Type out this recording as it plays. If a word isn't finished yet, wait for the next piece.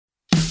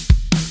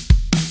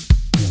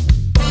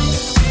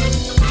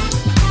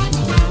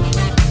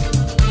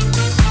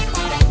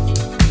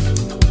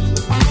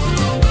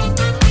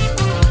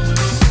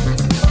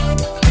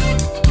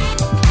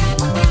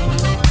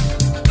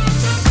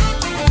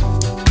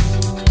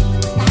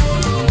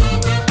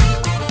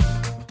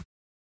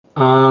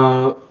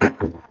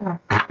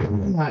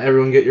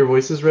Everyone get your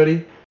voices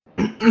ready.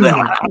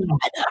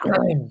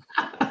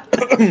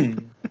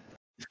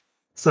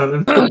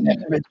 Sounds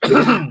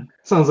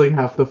like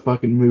half the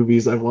fucking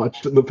movies I've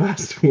watched in the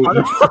past week.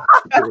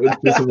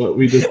 It's just what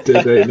we just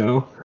did right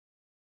now.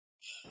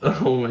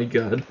 Oh my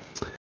god.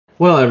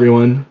 Well,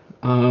 everyone,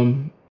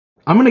 I'm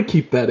gonna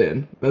keep that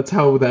in. That's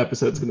how the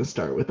episode's gonna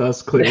start, with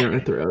us clearing our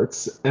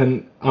throats.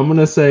 And I'm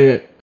gonna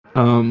say,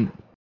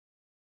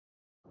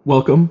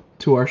 welcome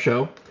to our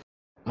show.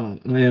 I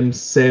am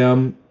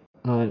Sam,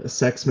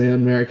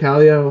 Sexman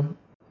Maricalio.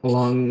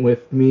 Along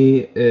with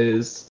me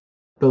is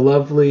the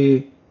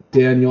lovely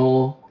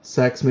Daniel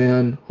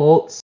Sexman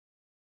Holtz,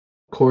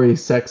 Corey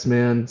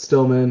Sexman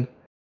Stillman,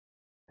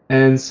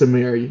 and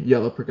Samir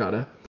Yellow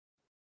Pragata.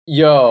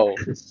 Yo.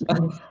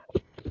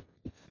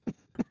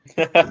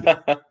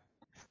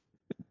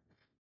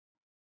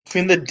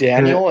 Between the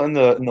Daniel and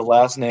the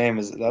last name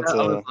that's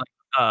what?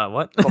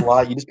 a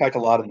lot. You just packed a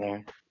lot in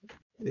there.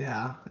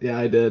 Yeah,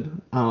 I did.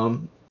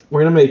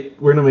 We're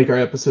gonna make our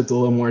episodes a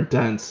little more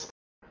dense,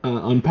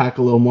 unpack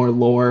a little more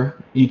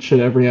lore each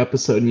and every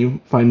episode, and you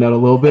find out a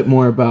little bit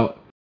more about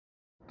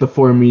the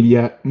four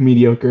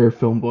mediocre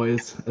film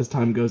boys as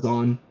time goes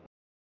on.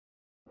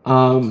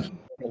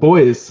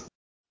 Boys,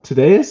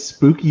 today is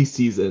spooky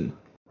season.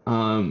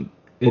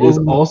 It is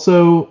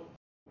also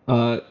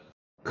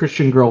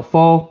Christian Girl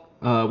Fall,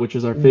 which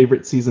is our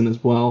favorite season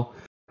as well.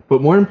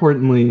 But more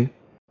importantly,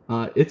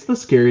 it's the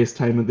scariest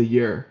time of the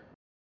year.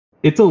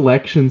 It's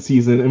election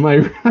season. Am I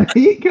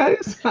right,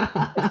 guys?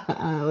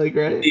 Like,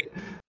 right?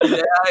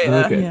 Yeah.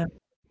 Okay.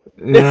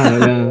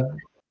 Yeah.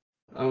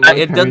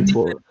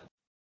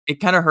 It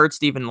kind of hurts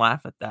to even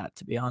laugh at that,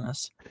 to be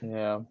honest.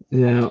 Yeah.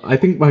 Yeah, I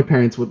think my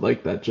parents would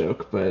like that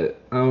joke,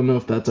 but I don't know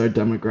if that's our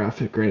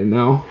demographic right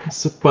now.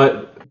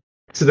 But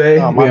today,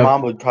 my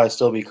mom would probably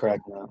still be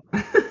correct now.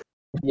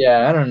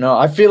 Yeah, I don't know.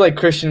 I feel like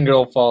Christian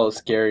Girl Fall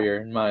is scarier,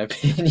 in my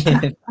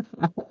opinion.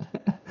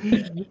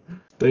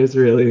 There's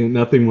really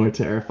nothing more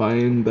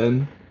terrifying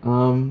than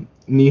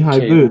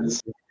knee-high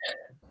boots,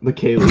 the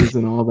Kayleys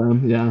and all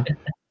them. Yeah.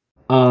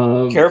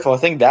 Careful, I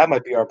think that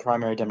might be our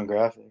primary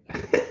demographic.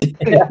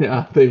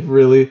 Yeah,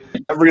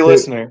 every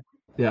listener.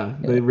 Yeah,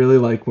 they really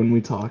like when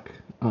we talk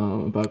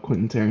about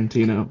Quentin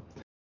Tarantino.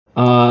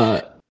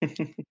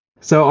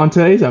 So on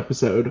today's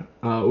episode,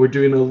 we're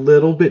doing a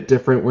little bit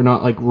different. We're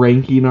not like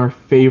ranking our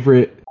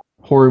favorite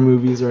horror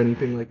movies or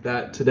anything like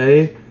that.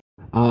 Today,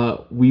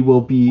 we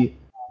will be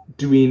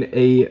doing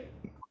a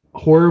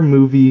horror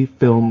movie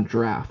film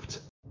draft.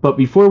 But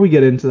before we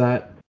get into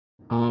that,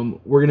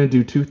 we're gonna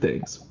do two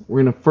things. We're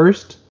gonna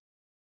first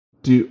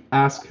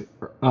ask,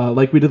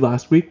 like we did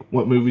last week,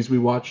 what movies we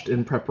watched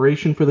in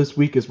preparation for this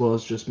week, as well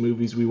as just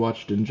movies we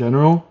watched in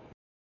general.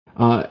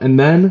 And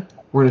then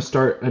we're gonna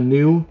start a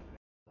new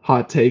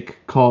hot take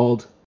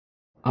called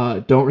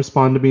Don't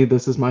Respond to Me,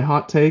 This Is My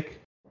Hot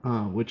Take,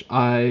 which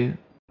I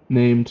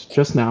named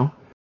just now.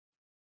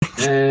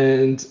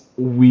 And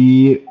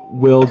we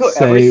will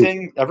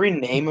say every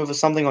name of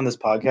something on this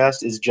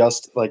podcast is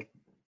just like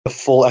the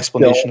full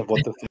explanation of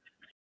what the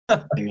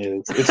thing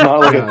is. It's not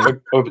like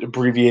an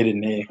abbreviated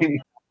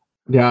name.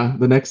 Yeah,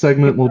 the next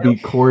segment will be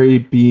Corey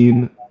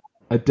being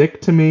a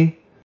dick to me.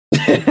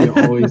 He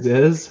always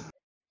is.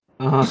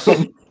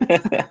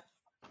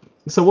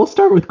 So we'll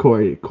start with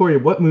Corey. Corey,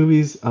 what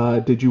movies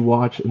did you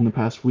watch in the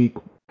past week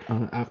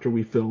after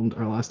we filmed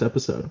our last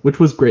episode? Which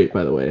was great,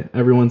 by the way.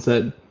 Everyone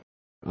said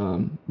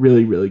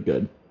really, really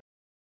good.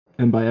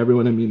 And by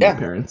everyone, I mean my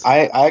parents.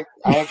 I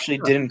actually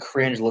didn't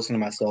cringe listening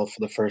to myself for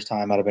the first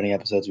time out of any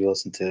episodes we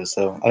listened to.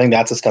 So I think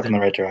that's a step in the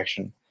right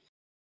direction.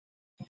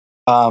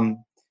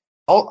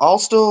 I'll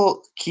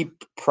still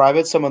keep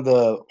private some of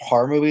the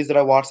horror movies that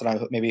I watched that I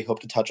maybe hope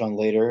to touch on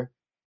later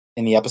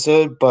in the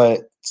episode,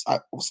 but I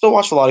still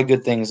watched a lot of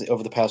good things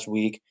over the past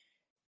week.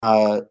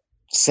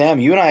 Sam,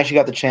 you and I actually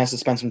got the chance to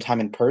spend some time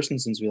in person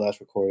since we last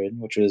recorded,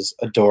 which was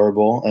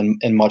adorable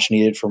and much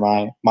needed for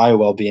my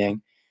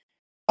well-being.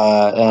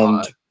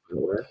 And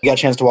we got a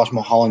chance to watch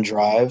Mulholland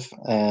Drive,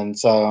 and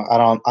so I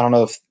don't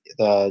know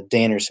if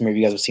Dan or some of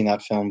you guys have seen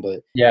that film,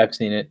 but yeah, I've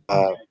seen it.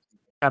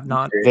 I've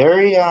not.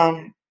 Very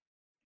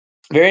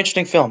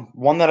interesting film.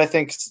 One that I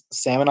think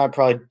Sam and I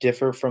probably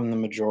differ from the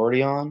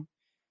majority on,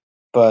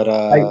 but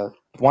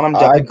one I'm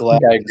definitely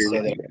glad to say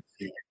that.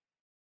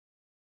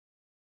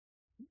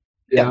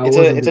 Yeah,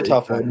 it's a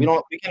tough one.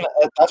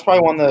 That's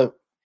probably one that if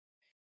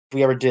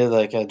we ever did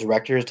like a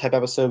director's type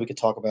episode, we could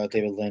talk about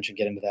David Lynch and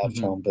get into that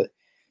film. But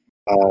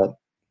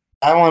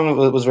that one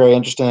was very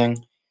interesting.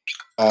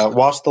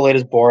 Watched the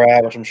latest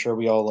Borat, which I'm sure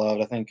we all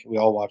loved. I think we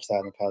all watched that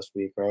in the past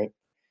week, right?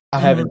 I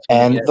haven't.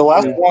 And the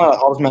last one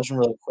I'll just mention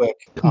really quick,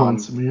 Come on,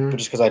 Samir. but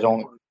just because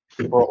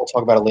we'll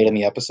talk about it later in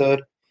the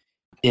episode,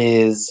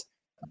 is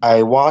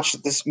I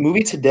watched this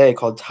movie today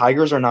called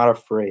Tigers Are Not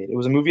Afraid. It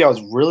was a movie I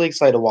was really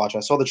excited to watch.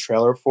 I saw the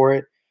trailer for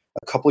it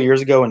a couple of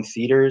years ago in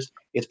theaters.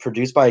 It's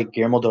produced by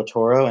Guillermo del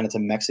Toro, and it's a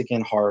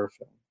Mexican horror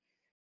film.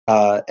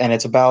 And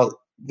it's about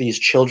these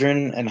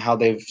children and how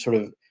they've sort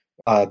of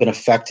been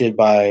affected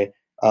by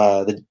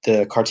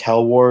the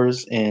cartel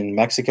wars in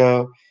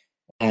Mexico.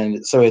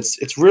 And so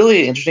it's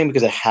really interesting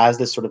because it has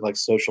this sort of like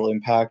social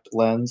impact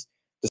lens,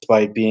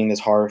 despite being this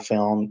horror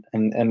film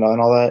and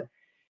all that.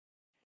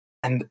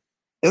 And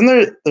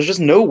there's just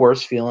no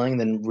worse feeling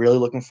than really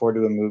looking forward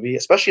to a movie,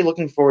 especially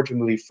looking forward to a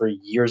movie for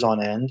years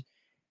on end,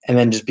 and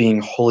then just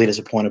being wholly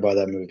disappointed by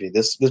that movie.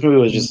 This movie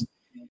was just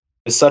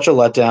it's such a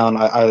letdown.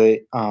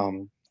 I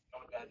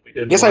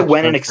guess I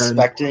went in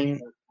expecting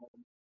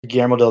a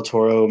Guillermo del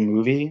Toro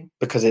movie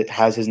because it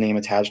has his name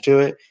attached to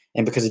it,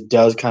 and because it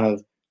does kind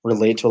of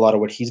relate to a lot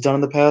of what he's done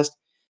in the past.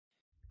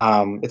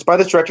 It's by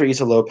this director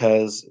Issa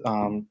Lopez.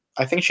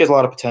 I think she has a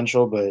lot of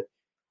potential, but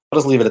I'll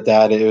just leave it at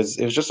that. It was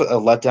just a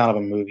letdown of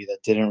a movie that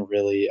didn't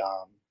really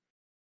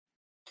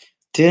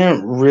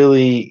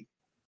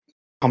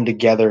come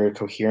together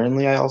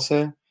coherently, I'll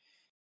say.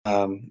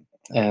 And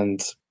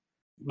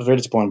I was very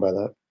disappointed by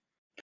that.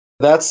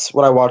 That's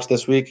what I watched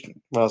this week.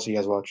 What else do you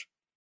guys watch?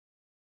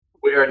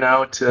 We are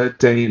now to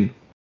Dane,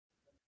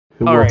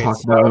 who All will right, talk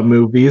so- about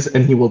movies,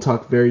 and he will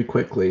talk very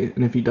quickly.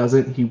 And if he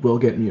doesn't, he will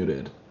get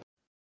muted.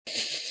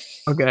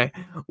 Okay.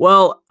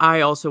 Well,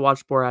 I also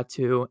watched Borat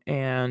 2,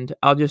 and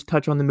I'll just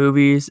touch on the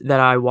movies that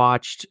I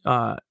watched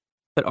that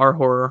are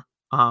horror.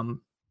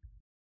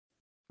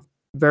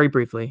 Very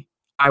briefly.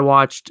 I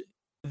watched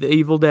The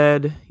Evil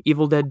Dead,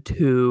 Evil Dead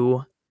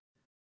 2,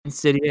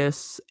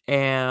 Insidious,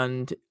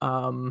 and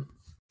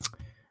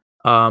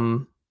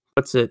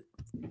what's it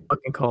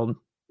fucking called?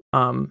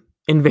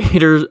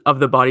 Invaders of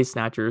the Body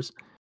Snatchers.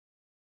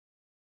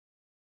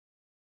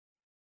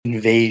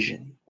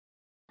 Invasion.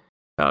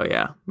 Oh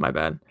yeah, my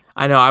bad.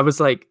 I know. I was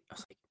like,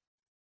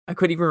 I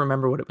couldn't even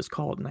remember what it was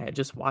called, and I had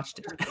just watched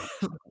it.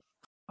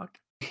 Fuck.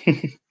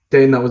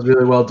 Dane, that was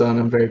really well done.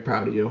 I'm very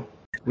proud of you.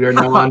 We are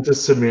now on to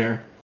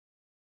Samir.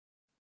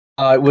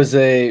 It was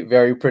a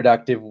very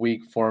productive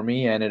week for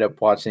me. I ended up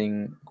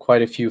watching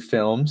quite a few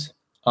films.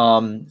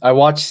 I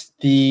watched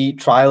the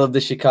Trial of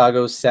the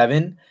Chicago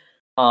 7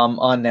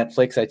 on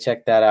Netflix. I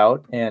checked that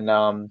out,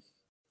 and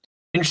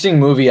interesting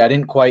movie. I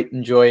didn't quite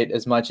enjoy it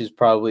as much as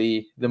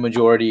probably the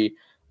majority,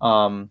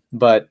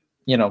 but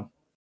you know,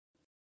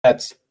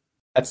 that's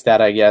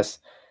that, I guess.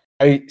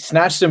 I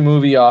snatched a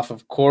movie off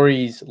of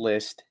Corey's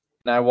list,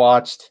 and I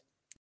watched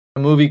a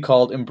movie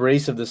called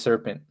Embrace of the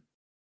Serpent.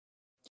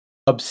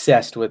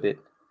 Obsessed with it.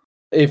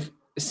 If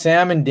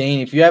Sam and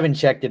Dane, if you haven't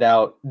checked it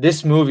out,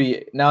 this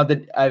movie, now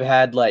that I've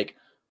had like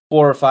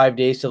 4 or 5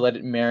 days to let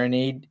it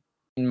marinate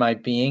in my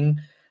being,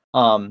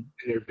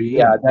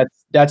 yeah,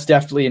 that's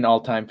definitely an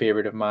all-time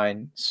favorite of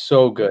mine.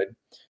 So good.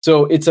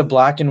 So it's a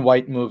black and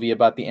white movie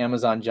about the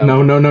Amazon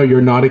jungle. No,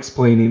 you're not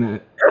explaiing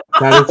it.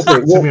 That is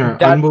Okay, well, Samir,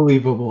 that-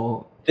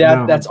 unbelievable.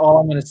 No. That's all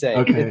I'm gonna say.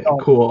 Okay, That's all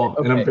I'm cool. gonna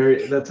say. And I'm Okay.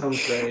 very. That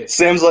sounds great.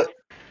 Sam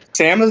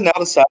has now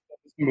decided that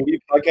this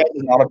movie podcast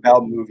is not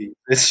about movies.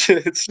 It's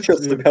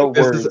just about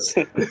This words.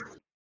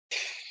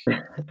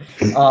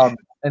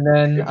 And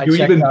then I If you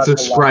checked even out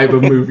describe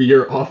a movie,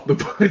 you're off the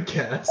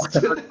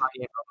podcast.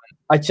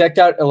 I checked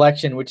out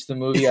Election, which is the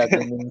movie I've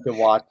been meaning to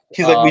watch.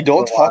 He's like, we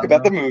don't for a talk while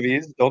about now. the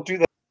movies. Don't do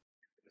that.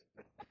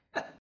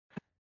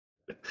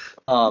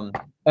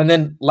 And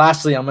then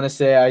lastly, I'm gonna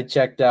say I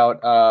checked out.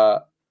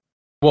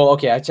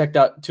 I checked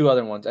out 2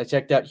 other ones. I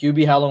checked out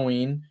Hubie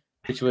Halloween,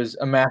 which was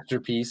a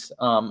masterpiece.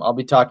 I'll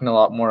be talking a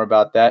lot more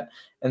about that.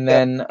 And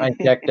then I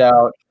checked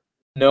out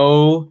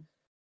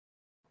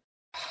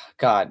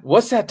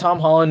what's that Tom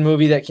Holland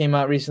movie that came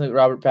out recently with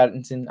Robert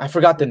Pattinson? I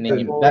forgot the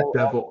name.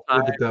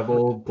 The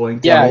devil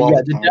blinked. Yeah, Devil all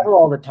the The time. Devil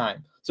All the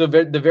Time. So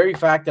the very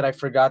fact that I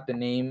forgot the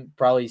name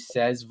probably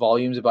says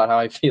volumes about how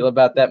I feel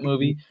about that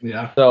movie.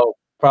 Yeah. So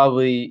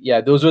probably,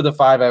 yeah, those were the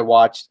 5 I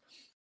watched.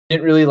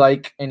 Didn't really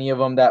like any of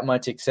them that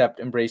much except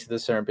Embrace of the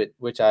Serpent,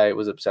 which I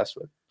was obsessed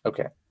with.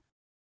 Okay.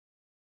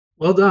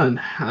 Well done.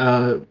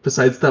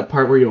 Besides that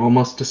part where you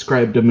almost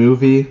described a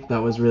movie,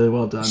 that was really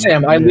well done.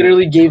 Sam, I Yeah.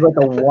 literally gave like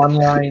a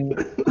one-line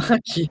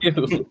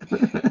you.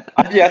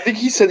 Yeah, I think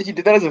he said he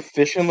did that as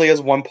efficiently as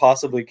one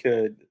possibly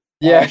could.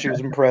 I Yeah. actually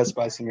was impressed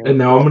by some And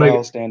now I'm gonna-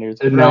 Ohio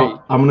standards. And Right.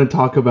 now I'm going to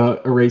talk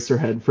about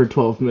Eraserhead for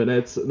 12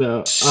 minutes.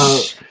 No.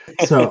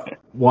 So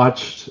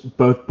watched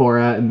both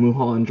Borat and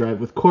Mulholland Drive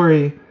with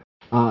Corey.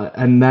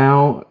 And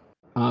now,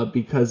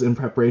 because in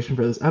preparation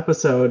for this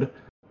episode,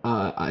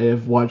 I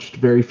have watched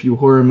very few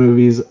horror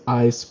movies.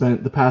 I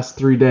spent the past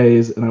 3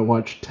 days and I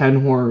watched 10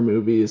 horror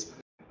movies.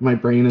 My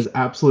brain is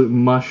absolute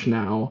mush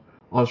now.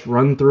 I'll just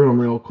run through them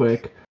real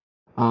quick.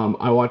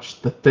 I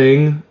watched The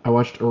Thing. I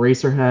watched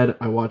Eraserhead.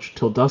 I watched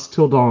Till Dusk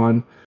Till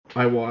Dawn.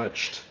 I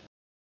watched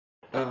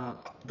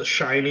The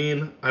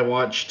Shining. I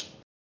watched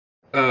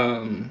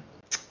Tucker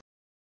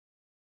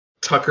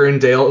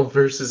and Dale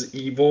versus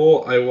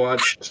Evil. I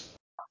watched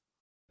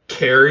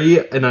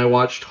Carrie, and I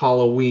watched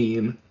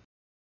Halloween.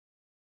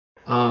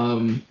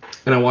 And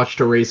I watched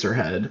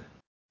Eraserhead.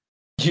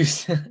 You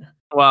said-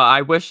 Well,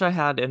 I wish I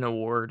had an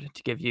award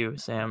to give you,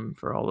 Sam,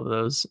 for all of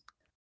those.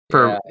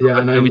 For Yeah. Yeah,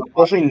 and I'm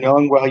Especially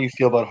knowing how you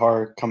feel about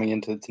horror coming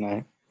into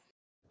tonight.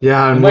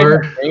 yeah, You and might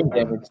we're have brain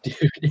damage,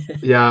 dude.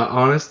 yeah,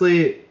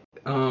 honestly,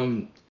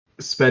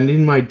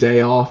 spending my day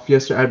off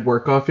yesterday, I had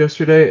work off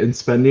yesterday, and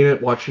spending it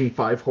watching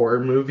 5 horror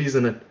movies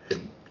in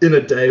in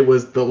a day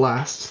was the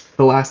last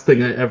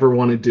thing I ever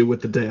want to do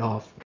with the day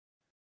off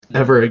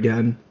ever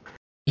again.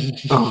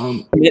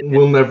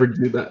 We'll never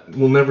do that.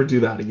 We'll never do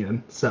that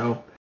again.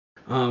 So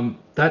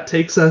that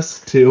takes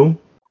us to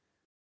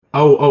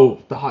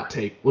the hot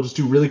take. We'll just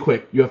do really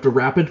quick. You have to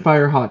rapid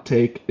fire hot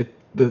take.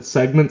 The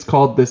segment's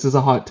called "This is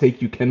a hot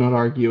take. You cannot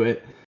argue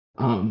it."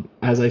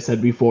 As I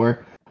said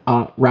before,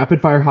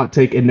 rapid fire hot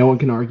take, and no one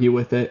can argue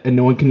with it, and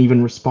no one can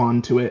even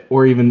respond to it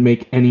or even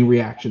make any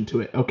reaction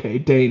to it. Okay,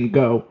 Dane,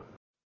 go.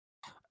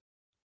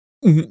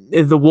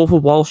 The Wolf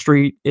of Wall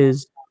Street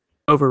is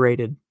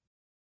overrated.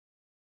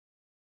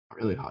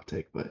 Really hot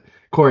take, but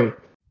Corey.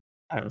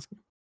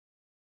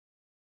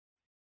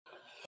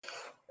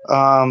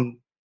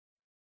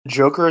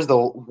 Joker is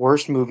the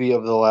worst movie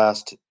of the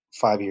last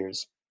 5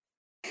 years.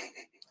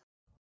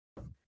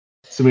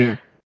 Samir.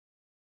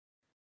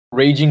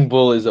 Raging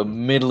Bull is a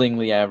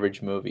middlingly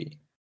average movie.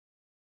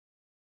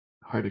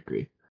 Hard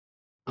agree.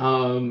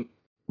 Mine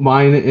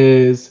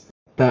is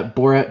that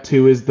Borat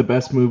 2 is the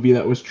best movie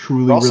that was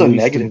truly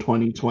released in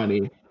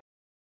 2020.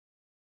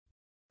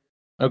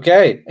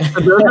 Okay.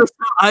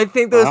 I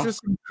think those are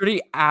some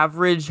pretty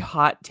average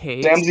hot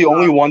takes. Sam's the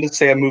only one to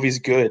say a movie's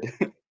good.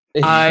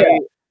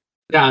 And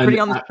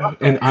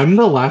I'm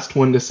the last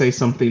one to say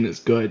something is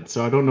good,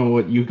 so I don't know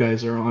what you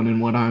guys are on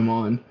and what I'm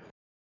on.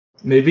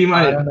 Maybe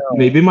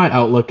my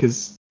outlook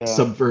is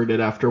subverted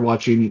after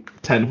watching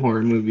 10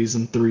 horror movies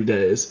in 3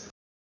 days.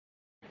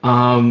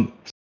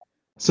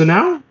 So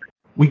now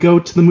we go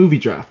to the movie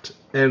draft.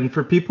 And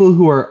for people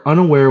who are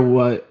unaware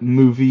what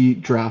movie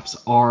drafts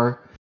are,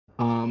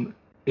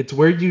 it's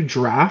where you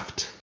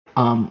draft,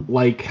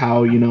 like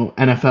how,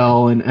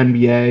 NFL and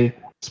NBA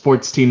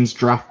sports teams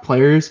draft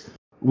players.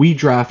 We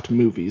draft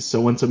movies.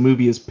 So once a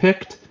movie is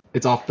picked,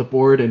 it's off the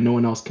board and no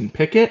one else can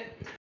pick it.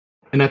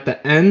 And at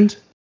the end,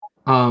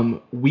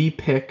 we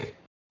pick,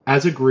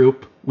 as a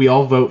group, we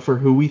all vote for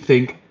who we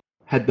think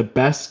had the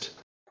best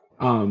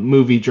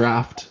movie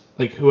draft,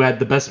 like who had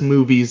the best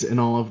movies in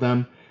all of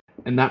them,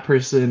 and that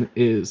person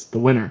is the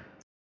winner.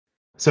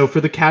 So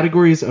for the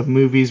categories of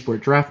movies we're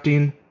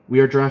drafting, we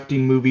are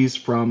drafting movies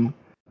from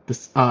the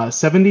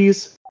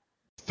 70s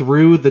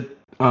through the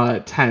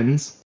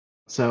 10s,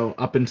 so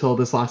up until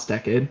this last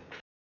decade,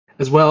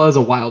 as well as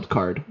a wild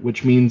card,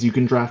 which means you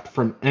can draft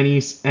from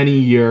any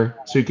year,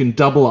 so you can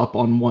double up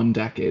on one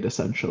decade,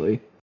 essentially.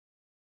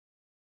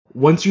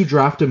 Once you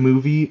draft a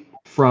movie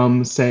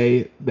from,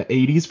 say, the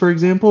 80s, for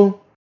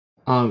example,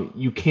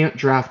 you can't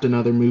draft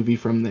another movie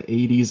from the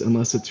 80s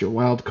unless it's your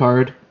wild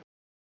card.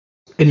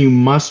 And you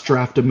must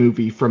draft a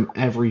movie from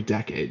every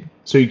decade.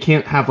 So you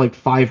can't have like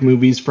 5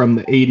 movies from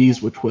the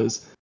 80s, which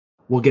was,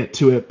 we'll get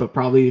to it, but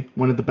probably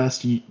one of the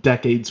best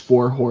decades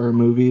for horror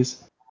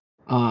movies.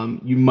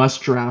 You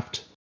must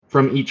draft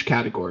from each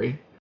category.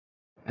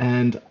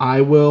 And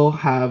I will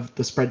have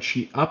the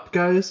spreadsheet up,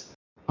 guys,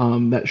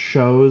 that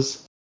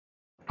shows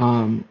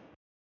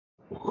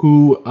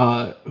who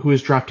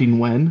is drafting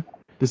when.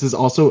 This is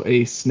also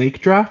a snake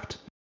draft,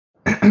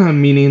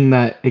 meaning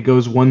that it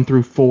goes 1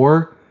 through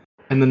 4,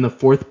 and then the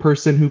 4th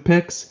person who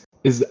picks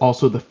is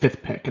also the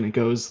 5th pick, and it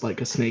goes like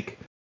a snake.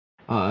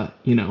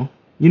 You know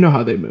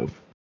how they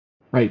move,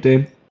 right,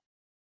 Dane?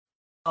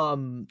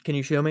 Can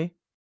you show me?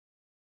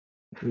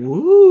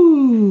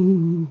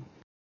 Woo!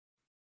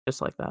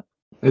 Just like that.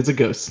 It's a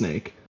ghost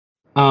snake.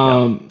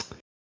 Other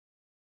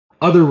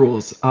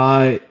rules.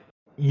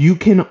 You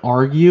can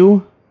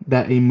argue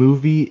that a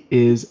movie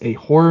is a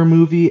horror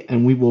movie,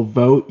 and we will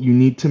vote. You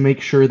need to make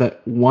sure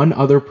that one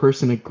other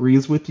person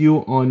agrees with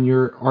you on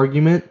your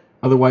argument.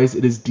 Otherwise,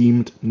 it is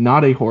deemed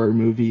not a horror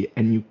movie,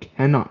 and you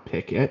cannot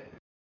pick it.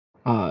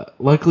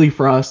 Luckily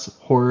for us,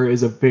 horror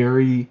is a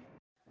very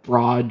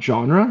broad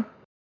genre.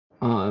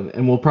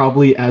 And we'll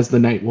probably, as the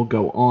night will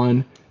go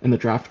on and the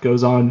draft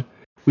goes on,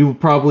 we will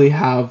probably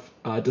have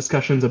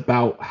discussions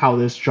about how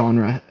this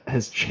genre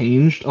has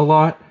changed a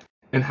lot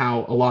and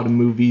how a lot of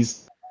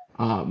movies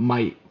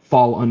might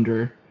fall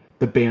under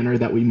the banner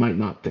that we might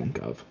not think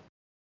of.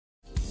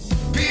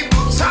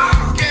 People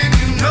talk and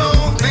you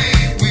know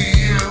they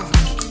will.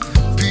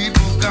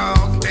 People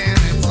talk and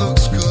it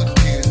looks good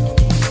here.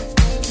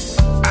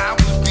 I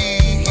would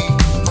be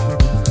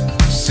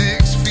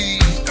 6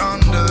 feet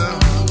under.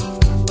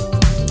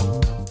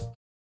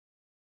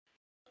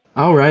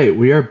 All right,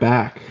 we are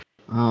back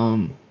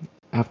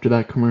after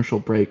that commercial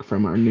break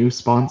from our new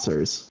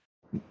sponsors.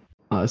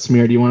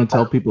 Samir, do you want to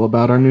tell people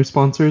about our new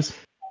sponsors?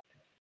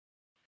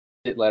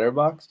 It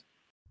Letterboxd?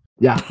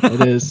 Yeah,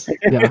 it is.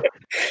 Yeah,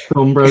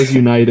 Film Bros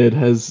United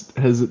has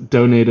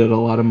donated a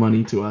lot of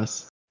money to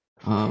us,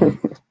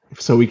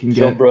 so we can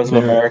get Film Bros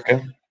of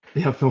America.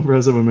 Yeah, Film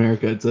Bros of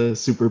America. It's a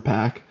super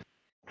PAC.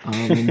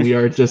 And we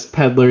are just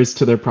peddlers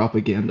to their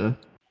propaganda.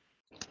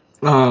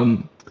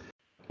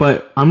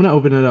 But I'm gonna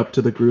open it up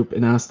to the group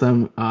and ask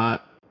them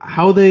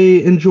how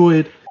they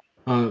enjoyed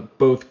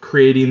both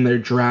creating their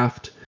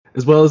draft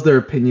as well as their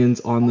opinions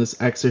on this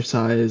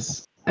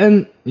exercise.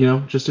 And,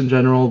 just in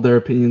general, their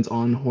opinions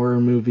on horror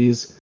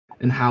movies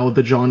and how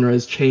the genre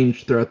has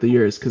changed throughout the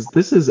years. Because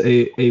this is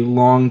a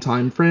long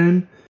time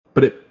frame,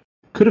 but it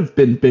could have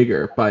been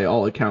bigger by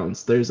all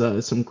accounts. There's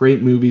some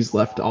great movies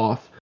left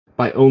off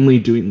by only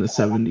doing the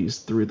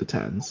 70s through the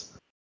 10s.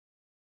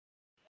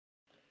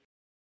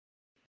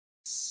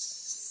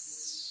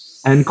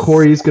 And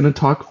Corey's gonna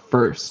talk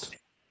first.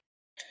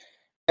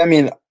 I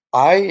mean,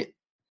 I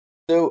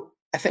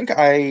think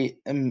I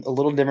am a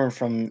little different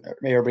from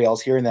everybody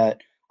else here in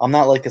that I'm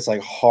not like this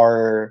like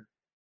horror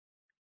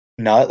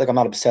nut. Like I'm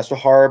not obsessed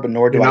with horror, but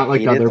nor do You're I not like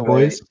hate other it the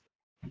way- boys.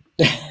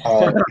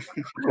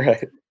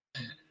 right.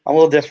 I'm a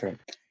little different.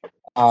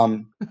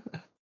 But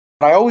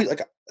I always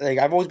like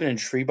I've always been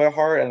intrigued by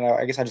horror, and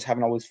I guess I just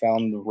haven't always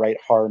found the right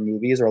horror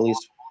movies, or at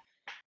least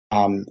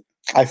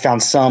I've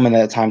found some, and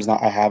at times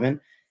not. I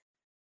haven't.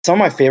 Some of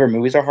my favorite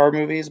movies are horror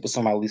movies, but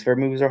some of my least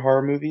favorite movies are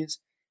horror movies.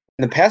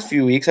 In the past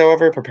few weeks,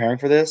 however, preparing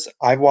for this,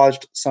 I've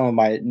watched some of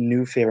my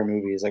new favorite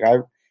movies.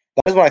 That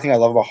is what I think I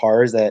love about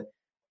horror, is that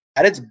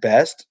at its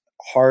best,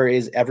 horror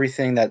is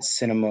everything that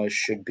cinema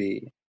should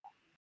be.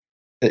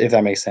 If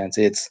that makes sense.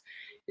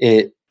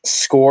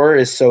 Score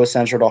is so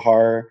essential to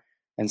horror,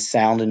 and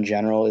sound in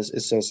general is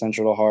so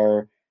essential to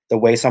horror. The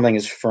way something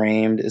is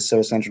framed is so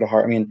essential to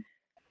horror. I mean,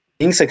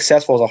 being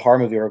successful as a horror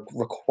movie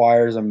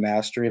requires a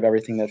mastery of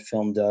everything that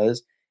film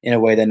does in a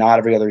way that not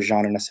every other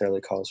genre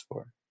necessarily calls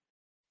for.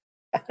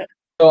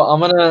 So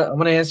I'm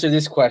gonna answer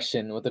this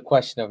question with a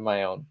question of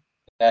my own.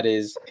 That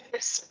is,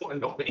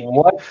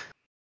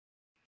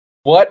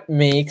 what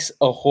makes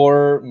a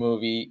horror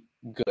movie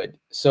good?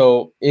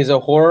 So is a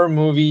horror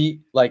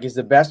movie is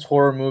the best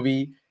horror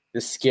movie the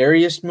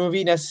scariest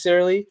movie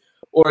necessarily,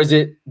 or is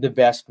it the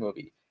best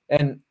movie?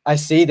 And I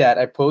say that,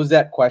 I pose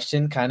that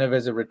question kind of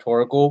as a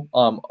rhetorical.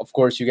 Of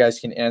course, you guys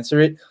can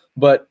answer it,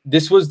 but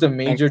this was the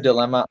major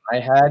dilemma I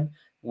had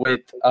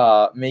with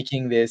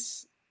making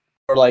this,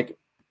 or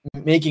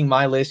making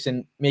my list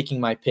and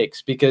making my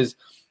picks, because to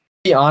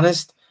be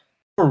honest,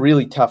 I'm a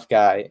really tough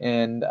guy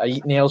and I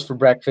eat nails for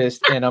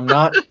breakfast, and I'm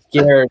not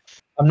scared.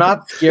 I'm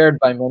not scared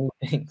by many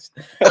things.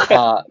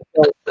 So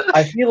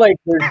I feel like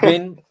there's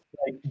been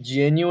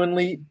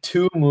genuinely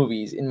 2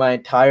 movies in my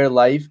entire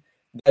life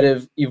that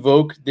have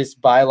evoked this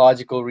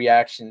biological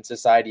reaction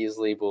society has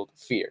labeled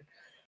fear.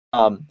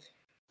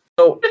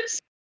 So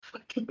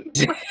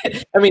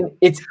I mean,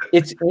 it's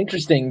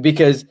interesting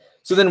because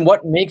so then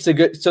what makes a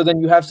good, so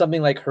then you have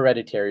something like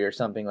Hereditary or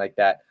something like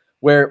that,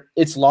 where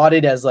it's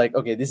lauded as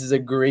okay, this is a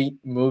great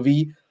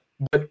movie,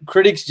 but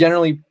critics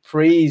generally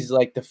praise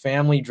the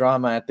family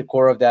drama at the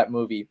core of that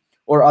movie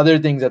or other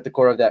things at the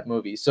core of that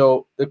movie.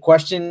 So the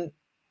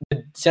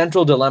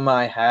central dilemma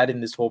I had in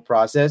this whole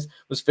process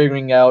was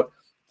figuring out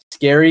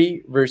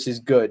scary versus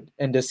good,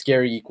 and does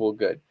scary equal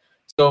good?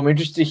 So I'm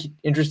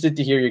interested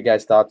to hear your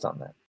guys' thoughts on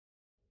that.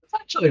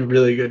 That's actually a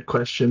really good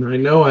question. I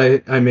know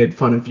I made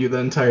fun of you the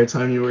entire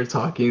time you were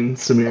talking,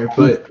 Samir,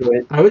 but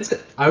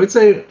I would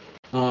say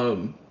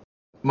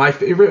my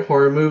favorite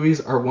horror movies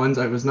are ones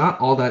I was not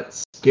all that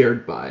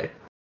scared by,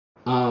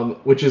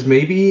 which is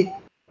maybe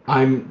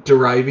I'm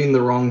deriving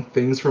the wrong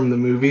things from the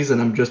movies,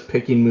 and I'm just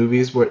picking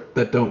movies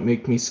that don't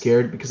make me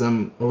scared because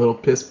I'm a little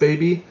piss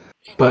baby.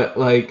 But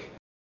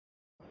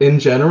in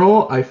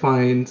general, I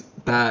find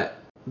that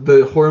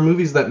the horror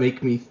movies that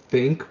make me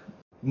think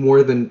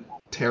more than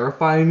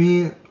terrify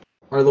me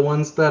are the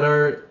ones that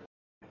are,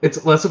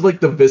 it's less of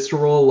the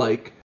visceral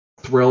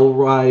thrill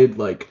ride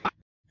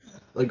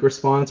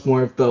response,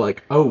 more of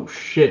the oh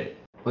shit,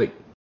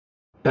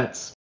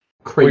 that's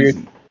crazy.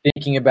 Or you're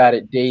thinking about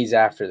it days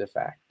after the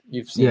fact.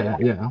 You've seen it.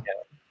 Yeah.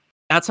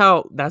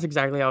 That's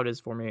exactly how it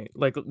is for me.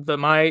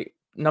 My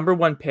number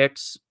 1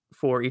 picks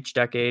for each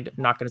decade,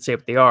 I'm not going to say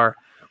what they are,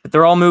 but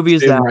they're all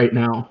movies that right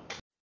now.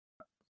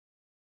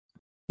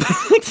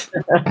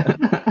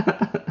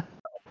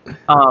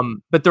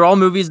 But they're all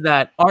movies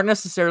that aren't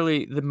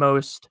necessarily the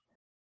most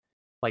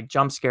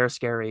jump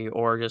scary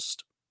or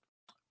just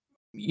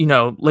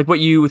what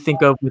you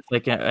think of with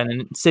an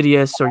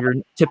Insidious or your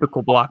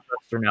typical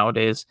blockbuster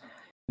nowadays.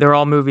 They're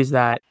all movies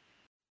that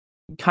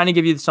kind of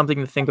give you something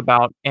to think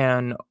about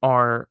and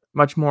are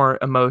much more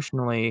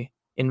emotionally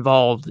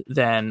involved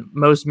than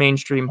most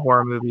mainstream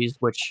horror movies,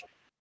 which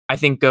I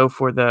think go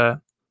for the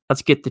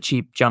let's get the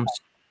cheap jump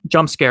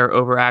scare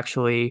over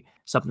actually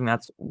something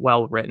that's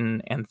well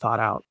written and thought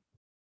out.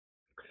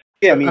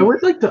 Yeah, I mean, I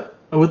would like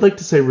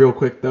to say real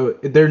quick though,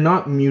 they're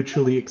not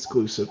mutually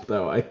exclusive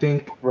though. I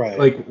think right.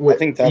 I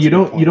think that's you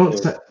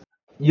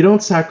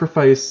don't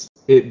sacrifice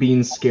it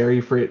being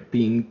scary for it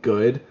being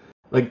good.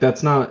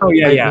 That's not. Oh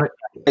yeah.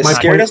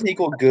 Scary doesn't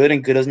equal good,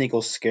 and good doesn't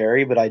equal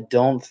scary. But I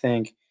don't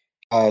think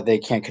they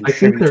can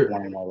contribute to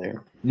one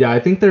another. Yeah, I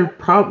think they're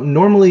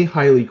normally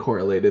highly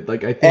correlated. I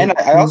think, and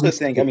I also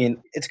think, I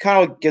mean, it's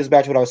kind of goes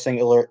back to what I was saying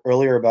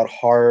earlier about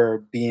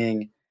horror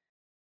being,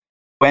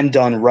 when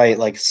done right,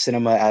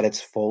 cinema at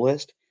its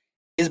fullest,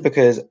 is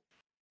because,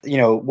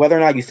 whether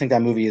or not you think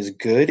that movie is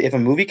good, if a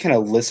movie can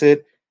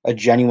elicit a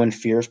genuine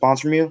fear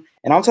response from you,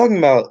 and I'm talking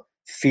about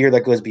fear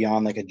that goes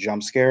beyond a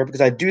jump scare,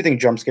 because I do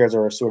think jump scares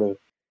are a sort of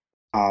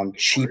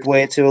cheap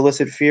way to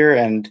elicit fear,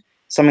 and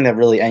something that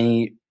really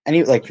any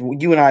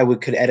you and I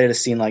could edit a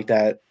scene like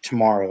that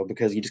tomorrow,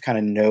 because you just kind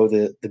of know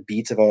the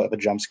beats of a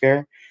jump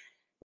scare.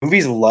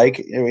 movies like,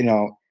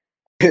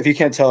 if you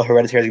can't tell,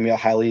 Hereditary is gonna be a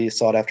highly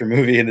sought after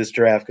movie in this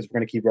draft because we're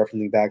gonna keep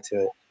referencing back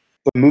to it.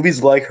 But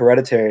movies like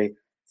Hereditary,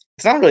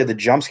 it's not really the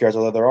jump scares,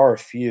 although there are a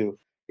few.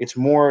 It's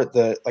more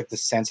the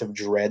sense of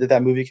dread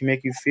that movie can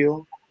make you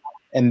feel,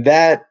 and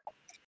that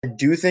I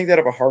do think that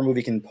if a horror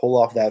movie can pull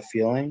off that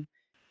feeling,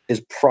 is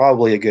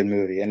probably a good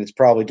movie, and it's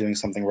probably doing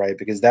something right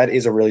because that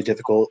is a really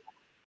difficult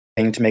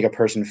thing to make a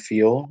person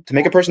feel. To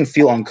make a person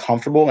feel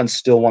uncomfortable and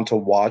still want to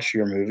watch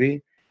your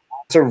movie,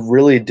 it's a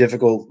really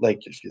difficult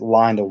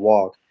line to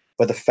walk.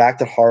 But the fact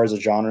that horror as a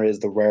genre is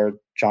the rare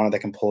genre that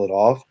can pull it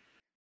off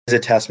is a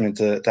testament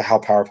to how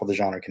powerful the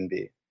genre can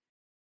be.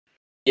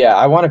 Yeah,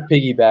 I want to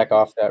piggyback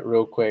off that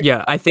real quick.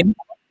 Yeah, I think.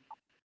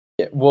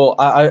 Yeah, well,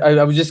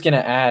 I was just gonna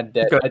add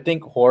that Okay. I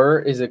think horror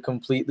is a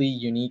completely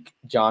unique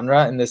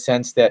genre in the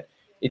sense that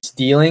it's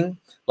dealing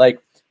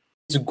like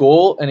its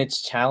goal and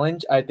its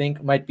challenge. I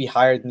think might be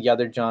higher than the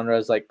other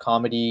genres like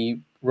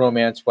comedy,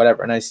 romance,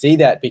 whatever. And I say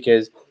that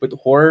because with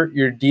horror,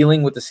 you're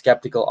dealing with a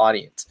skeptical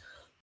audience.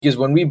 Because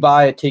when we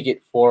buy a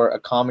ticket for a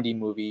comedy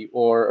movie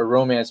or a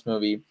romance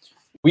movie,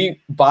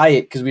 we buy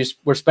it because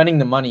we're spending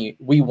the money.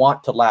 We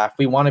want to laugh.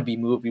 We want to be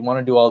moved. We want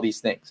to do all these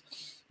things.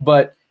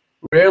 But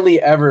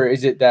rarely ever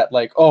is it that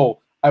like,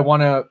 oh, I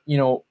want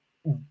to,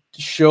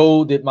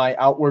 show that my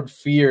outward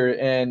fear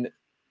and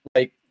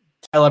like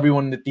tell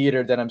everyone in the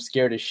theater that I'm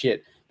scared as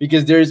shit.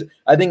 Because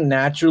I think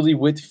naturally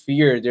with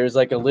fear, there's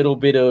like a little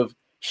bit of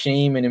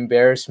shame and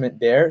embarrassment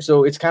there.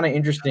 So it's kind of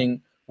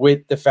interesting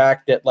with the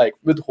fact that like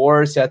with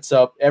horror sets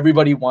up,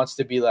 everybody wants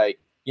to be like,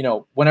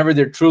 whenever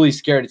they're truly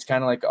scared, it's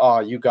kind of like,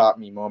 oh, you got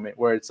me moment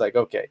where it's like,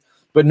 okay,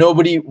 but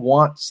nobody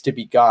wants to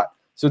be got.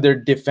 So their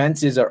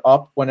defenses are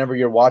up whenever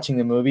you're watching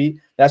the movie.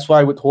 That's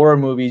why with horror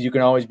movies, you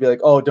can always be like,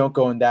 oh, don't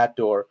go in that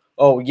door.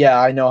 Oh yeah,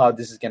 I know how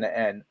this is going to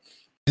end.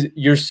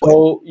 You're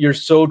so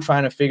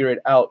trying to figure it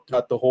out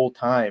throughout the whole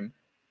time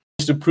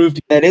just to prove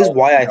to That is yourself,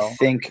 why I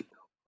think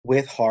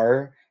with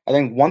horror, I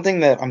think one thing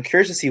that I'm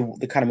curious to see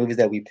the kind of movies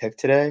that we pick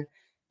today,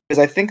 because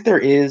I think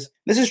this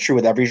is true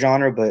with every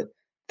genre, but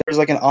there's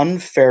like an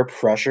unfair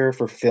pressure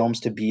for films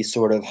to be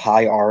sort of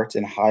high art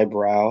and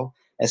highbrow.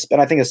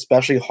 And I think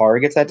especially horror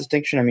gets that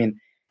distinction. I mean,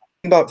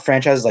 think about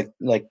franchises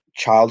like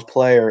Child's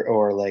Play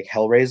or like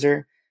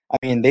Hellraiser. I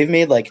mean, they've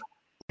made like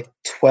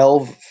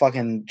 12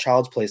 fucking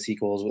Child's Play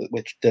sequels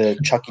with the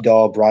Chucky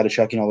doll, Bride of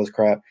Chucky, and all this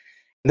crap.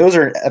 And those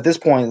are at this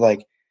point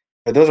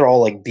those are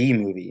all like B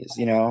movies,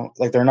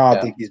 like they're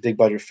not these big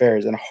budget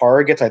fares. And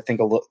horror gets, I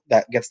think,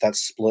 that gets that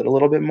split a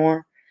little bit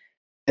more.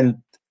 And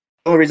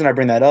the only reason I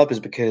bring that up is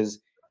because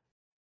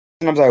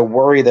sometimes I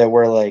worry that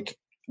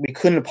we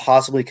couldn't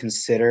possibly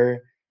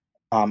consider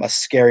a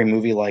scary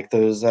movie like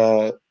those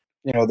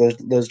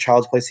those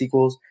Child's Play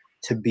sequels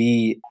to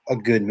be a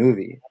good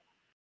movie.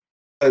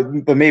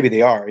 But maybe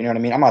they are. You know what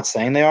I mean? I'm not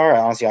saying they are.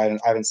 Honestly, I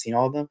haven't seen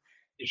all of them.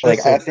 I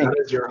think that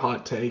is your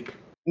hot take.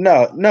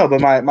 No. But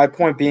my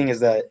point being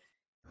is that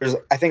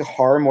I think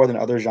horror more than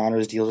other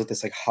genres deals with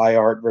this like high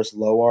art versus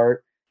low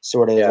art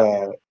sort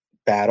of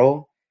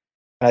battle.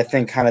 And I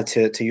think kind of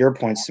to your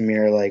point,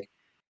 Samir, like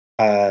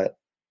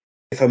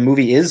if a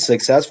movie is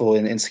successful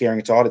in scaring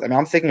its audience, I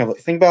mean,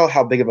 think about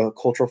how big of a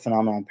cultural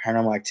phenomenon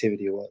Paranormal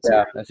Activity was.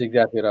 Yeah, that's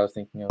exactly what I was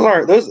thinking of.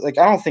 Those I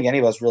don't think any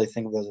of us really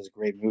think of those as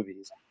great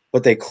movies,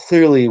 but they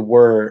clearly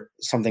were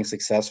something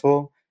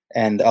successful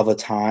and of a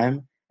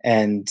time,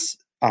 and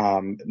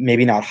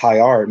maybe not high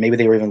art, maybe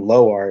they were even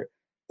low art,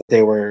 but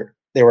they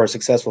were a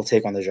successful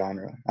take on the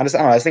genre. I don't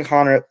know. I think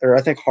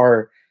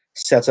horror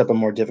sets up a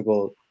more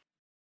difficult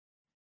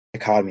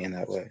dichotomy in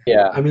that way.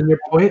 Yeah. I mean,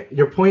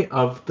 your point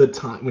of the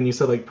time when you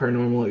said like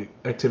Paranormal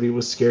Activity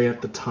was scary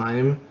at the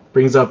time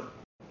brings up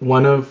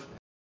one of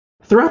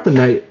throughout the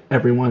night,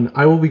 everyone.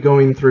 I will be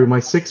going through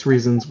my 6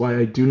 reasons why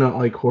I do not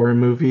like horror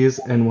movies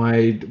and why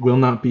I will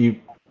not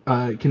be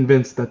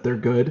convinced that they're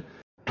good.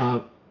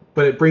 But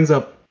it brings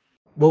up.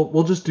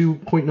 We'll just do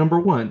point number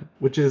 1,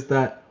 which is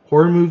that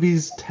horror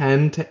movies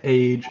tend to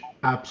age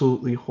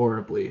absolutely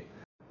horribly.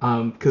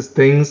 Because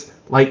things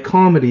like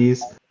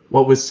comedies,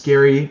 what was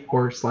scary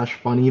or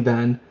 / funny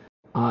then,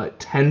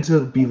 tend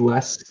to be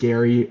less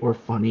scary or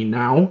funny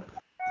now.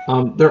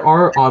 There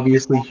are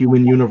obviously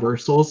human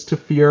universals to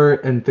fear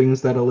and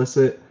things that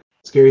elicit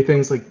scary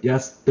things. Like,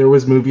 yes, there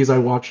was movies I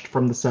watched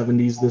from the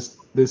 70s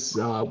this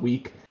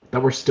week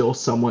that were still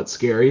somewhat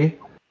scary.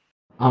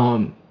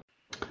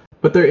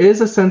 But there is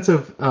a sense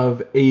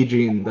of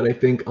aging that I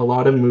think a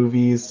lot of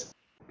movies,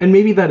 and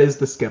maybe that is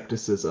the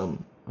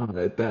skepticism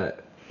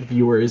that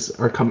viewers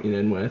are coming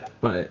in with,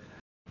 but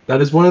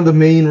that is one of the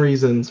main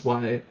reasons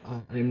why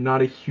I'm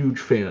not a huge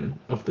fan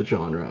of the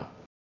genre.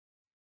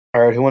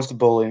 All right, who wants to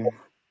bully?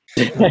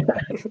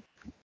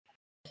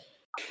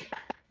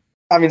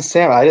 I mean,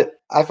 Sam,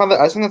 I think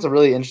that's a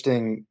really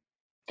interesting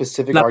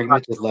specific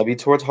argument to levy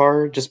towards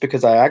horror, just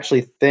because I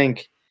actually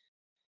think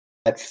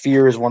that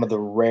fear is one of the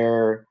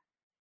rare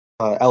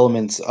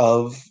elements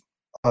of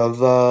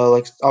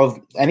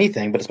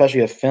anything, but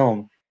especially a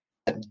film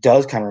that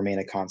does kind of remain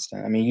a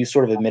constant. I mean, you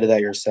sort of admitted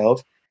that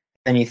yourself,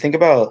 and you think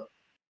about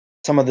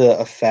some of the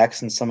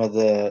effects and some of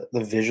the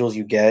visuals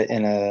you get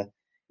in a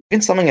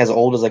even something as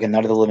old as like a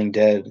Night of the Living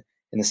Dead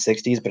in the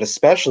 60s, but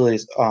especially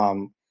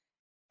pretty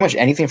much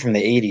anything from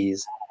the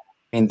 80s.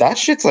 I mean, that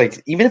shit's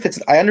like, even if it's,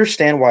 I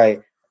understand why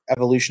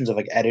evolutions of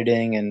like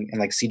editing and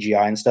like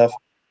CGI and stuff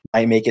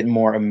might make it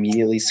more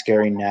immediately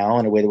scary now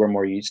in a way that we're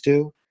more used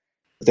to.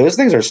 But those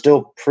things are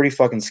still pretty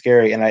fucking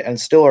scary, and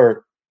still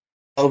are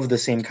of the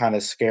same kind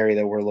of scary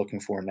that we're looking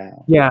for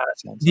now. Yeah,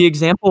 the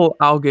example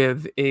I'll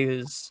give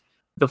is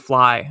The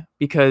Fly,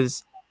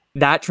 because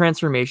that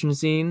transformation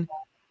scene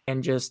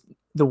and just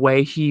the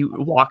way he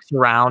walks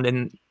around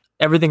and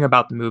everything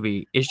about the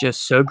movie is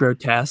just so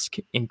grotesque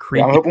and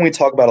creepy. Yeah, I'm hoping we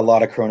talk about a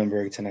lot of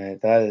Cronenberg tonight.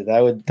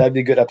 That'd be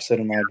a good episode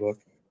in my book.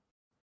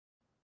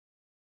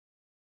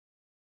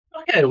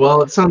 Okay,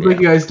 well, it sounds like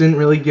you guys didn't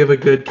really give a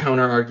good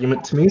counter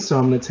argument to me, so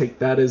I'm going to take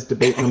that as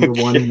debate number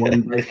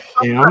one by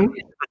Sam.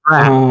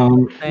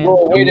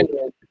 Well, wait a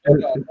minute.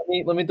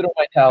 Let me throw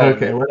my towel.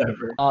 Okay,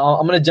 whatever.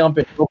 I'm gonna jump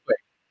in real quick.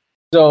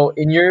 So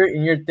in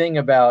your thing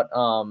about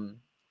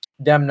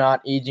them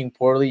not aging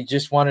poorly,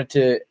 just wanted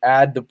to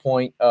add the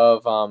point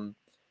of I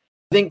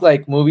think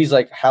like movies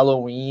like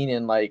Halloween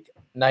and like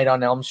Night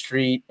on Elm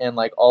Street and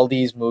like all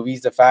these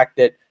movies, the fact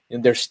that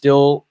there's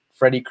still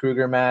Freddy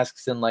Krueger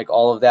masks and like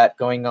all of that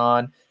going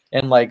on,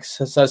 and like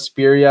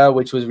Suspiria,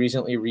 which was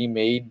recently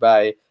remade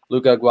by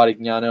Luca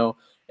Guadagnino,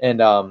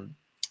 and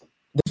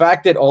the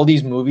fact that all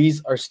these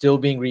movies are still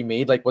being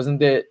remade, like wasn't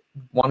there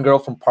one girl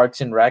from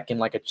Parks and Rec in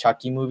like a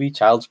Chucky movie,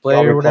 Child's Play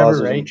or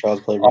whatever, right?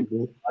 Child's Play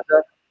reboot.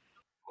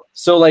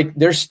 So like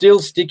they're still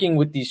sticking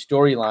with these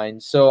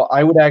storylines. So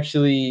I would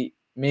actually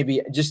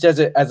maybe just as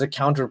a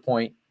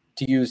counterpoint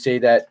to you say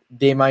that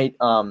they might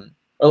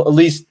at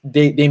least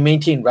they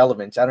maintain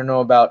relevance. I don't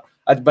know about,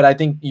 but I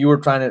think you were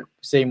trying to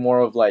say more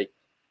of like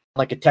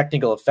a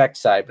technical effect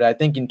side. But I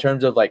think in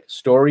terms of like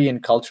story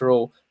and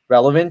cultural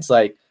relevance,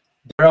 like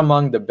they're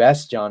among the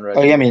best genres.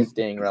 Oh yeah, I mean,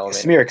 staying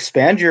relevant. Samir,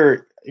 expand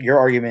your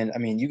argument. I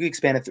mean, you could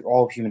expand it through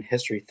all of human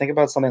history. Think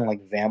about something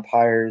like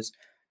vampires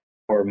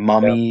or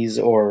mummies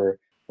or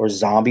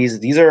zombies.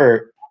 These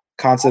are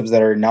concepts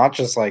that are not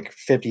just like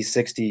 50,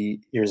 60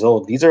 years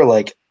old. These are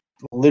like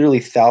literally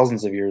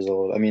thousands of years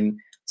old. I mean,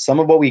 some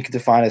of what we could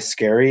define as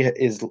scary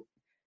is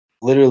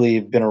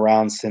literally been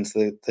around since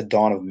the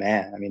dawn of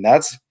man. I mean,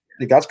 that's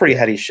pretty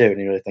heady shit when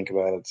you really think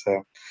about it.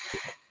 So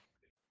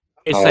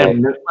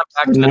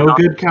no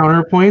good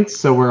counterpoints,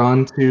 so we're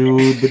on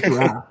to the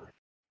draft.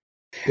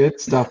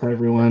 Good stuff,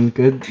 everyone.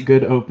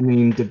 Good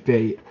opening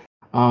debate.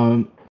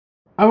 I've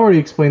already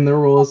explained the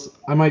rules.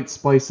 I might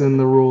splice in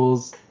the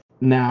rules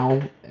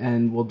now,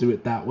 and we'll do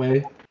it that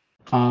way.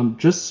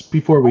 Just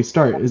before we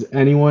start, is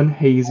anyone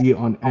hazy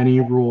on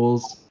any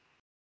rules?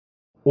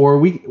 Or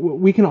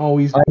we can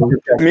always.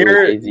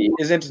 Samir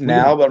isn't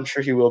now, but I'm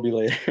sure he will be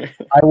later.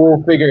 I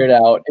will figure it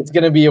out. It's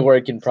gonna be a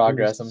work in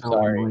progress. I'm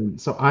sorry. Annoying.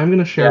 So I'm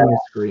gonna share my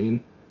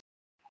screen.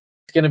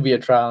 It's gonna be a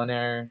trial and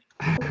error.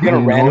 You're gonna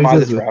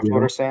randomize the draft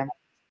order, Sam?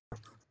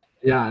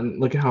 Yeah, and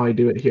look at how I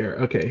do it here.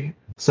 Okay,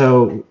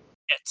 so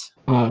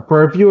for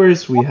our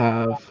viewers, we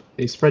have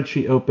a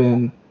spreadsheet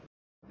open,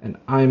 and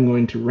I'm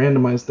going to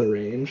randomize the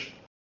range.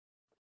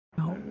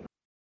 Oh,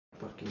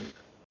 fucking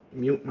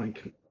mute my.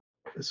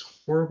 This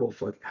horrible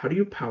fuck. How do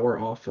you power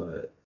off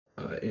a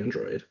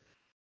Android?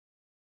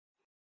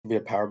 Be a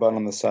power button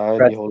on the side.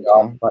 Press You hold the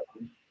off it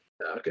button.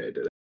 Okay, I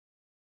did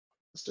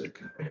it.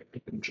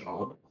 Good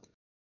job.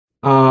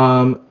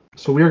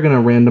 So we are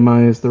gonna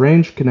randomize the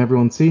range. Can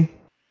everyone see?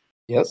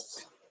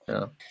 Yes.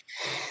 Yeah.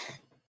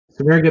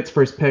 Samir gets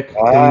first pick.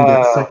 Dylan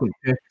gets second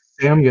pick.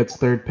 Sam gets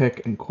third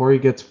pick, and Corey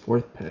gets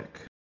fourth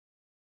pick.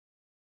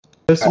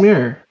 So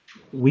Samir,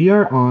 we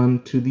are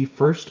on to the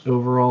first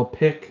overall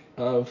pick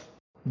of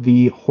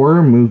the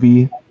horror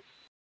movie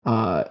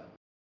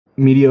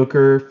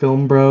mediocre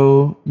film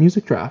bro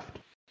music draft.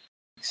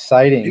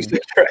 Exciting.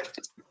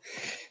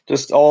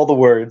 Just all the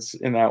words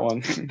in that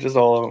one. Just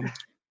all of them.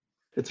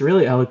 It's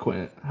really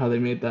eloquent how they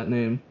made that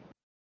name.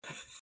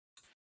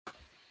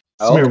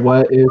 Well, Samir,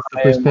 what is the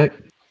first pick?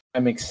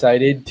 I'm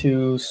excited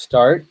to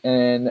start,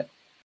 and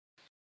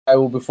I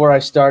will. Before I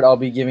start, I'll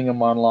be giving a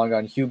monologue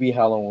on Hubie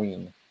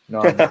Halloween.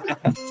 No, I'm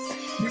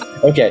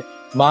not. Okay,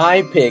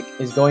 my pick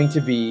is going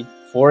to be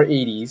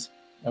 480s,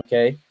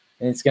 okay?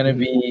 And it's going to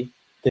be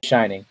The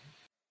Shining.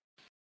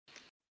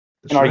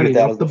 The Shining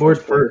off the board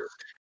first.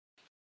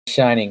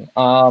 Shining.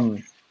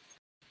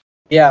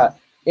 Yeah,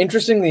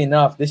 interestingly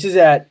enough, this is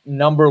at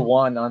number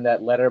 1 on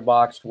that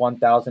Letterboxd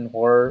 1000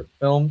 horror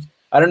films.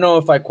 I don't know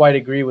if I quite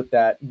agree with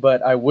that,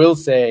 but I will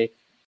say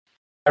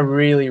I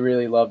really,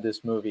 really love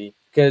this movie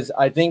because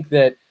I think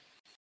that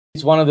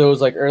it's one of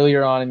those, like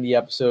earlier on in the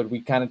episode, we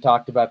kind of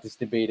talked about this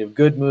debate of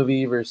good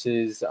movie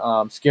versus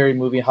scary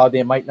movie, how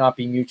they might not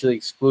be mutually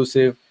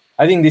exclusive.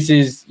 I think this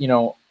is,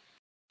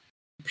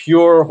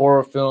 pure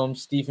horror film,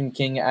 Stephen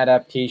King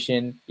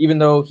adaptation, even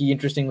though he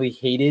interestingly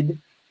hated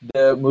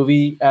the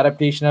movie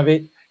adaptation of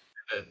it.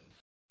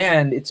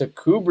 And it's a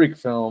Kubrick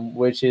film,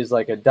 which is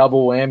like a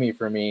double whammy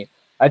for me.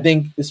 I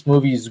think this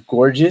movie is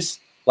gorgeous.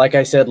 Like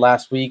I said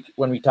last week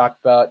when we talked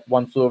about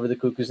One Flew Over the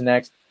Cuckoo's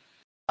Nest,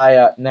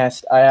 I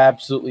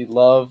absolutely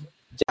love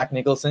Jack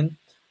Nicholson.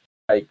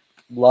 Like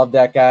love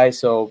that guy.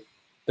 So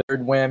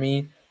third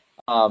whammy.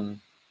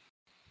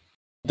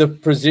 The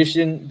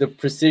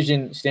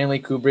precision Stanley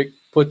Kubrick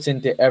puts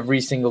into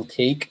every single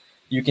take.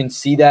 You can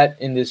see that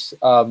in this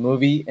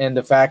movie, and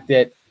the fact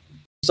that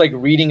it's like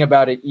reading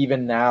about it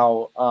even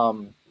now,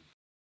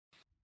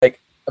 like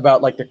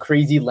about like the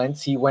crazy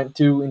lengths he went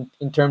to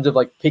in terms of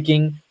like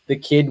picking the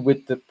kid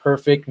with the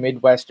perfect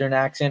Midwestern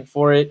accent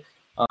for it.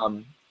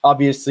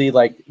 Obviously,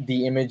 like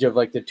the image of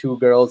like the two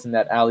girls in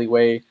that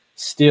alleyway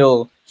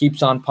still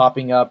keeps on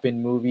popping up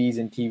in movies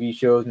and TV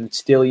shows, and it's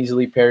still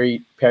easily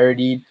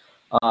parodied.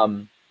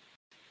 There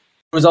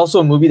was also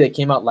a movie that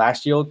came out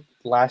last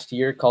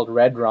year called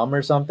Red Rum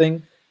or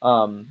something.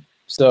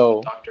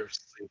 So Doctor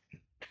Sleep.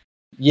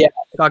 yeah,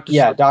 Doctor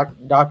yeah, Sleep.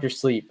 Doctor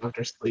Sleep.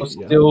 Doctor Sleep.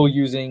 Yeah. Still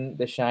using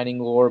The Shining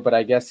lore, but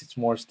I guess it's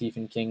more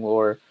Stephen King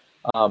lore.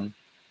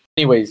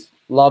 Anyways,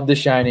 love The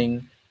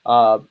Shining.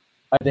 I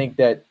think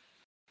that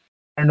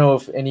I don't know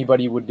if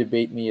anybody would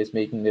debate me as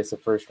making this a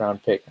first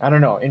round pick. I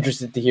don't know.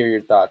 Interested to hear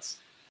your thoughts.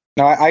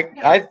 No,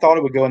 I thought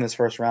it would go in this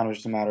first round. It was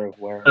just a matter of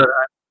where.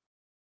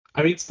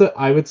 I mean,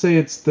 I would say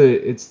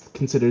it's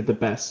considered the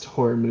best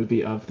horror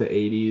movie of the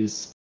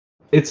 80s.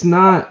 It's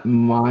not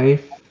my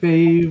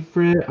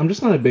favorite. I'm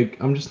just not a big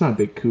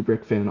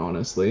Kubrick fan,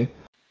 honestly.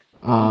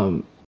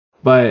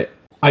 But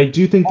I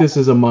do think this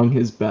is among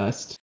his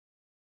best.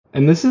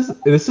 And this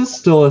is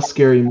still a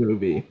scary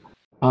movie.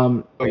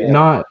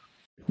 Yeah.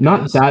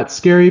 Not that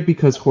scary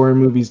because horror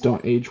movies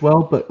don't age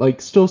well, but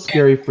like still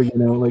scary for,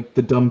 like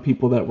the dumb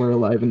people that were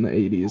alive in the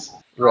 80s.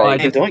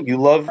 Right. Hey, don't you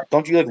love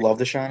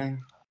The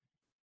Shining?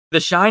 The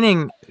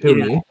Shining.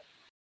 Who, is- me?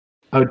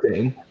 Oh,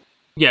 Dane.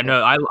 Yeah,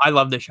 no, I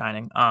love The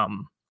Shining.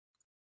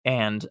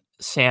 And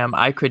Sam,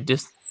 I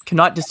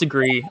cannot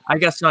disagree. I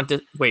guess not.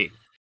 Wait,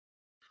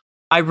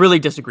 I really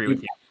disagree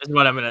with you. Is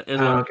what I'm gonna.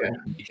 Okay.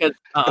 Because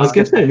I was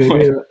gonna say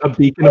maybe a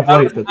beacon of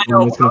light that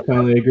someone was gonna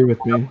finally agree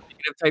with me.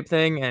 type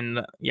thing,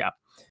 and yeah,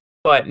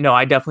 but no,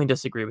 I definitely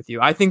disagree with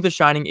you. I think The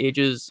Shining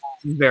ages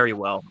very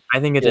well. I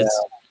think it is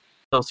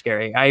still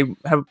scary. I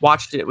have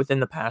watched it within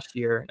the past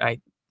year. I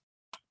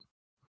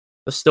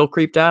was still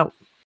creeped out.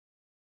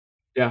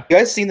 You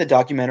guys seen the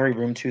documentary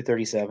Room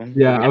 237?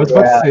 Yeah, I was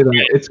about to say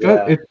that. It's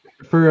got it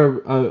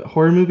for a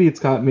horror movie.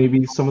 It's got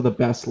maybe some of the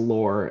best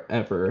lore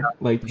ever.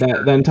 Like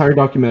that, the entire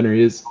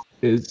documentary is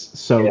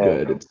so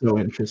good. It's so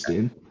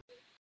interesting.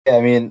 Yeah,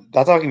 I mean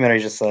that documentary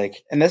is just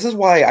like, and this is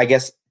why I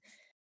guess.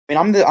 I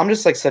mean, I'm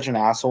just like such an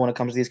asshole when it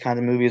comes to these kinds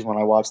of movies. When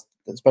I watch,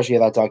 especially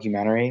that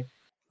documentary,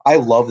 I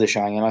love The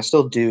Shining, and I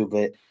still do.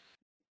 But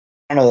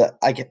I don't know.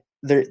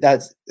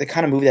 That's the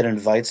kind of movie that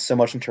invites so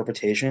much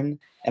interpretation.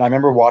 And I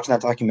remember watching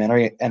that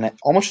documentary and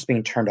almost just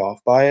being turned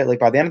off by it. Like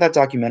by the end of that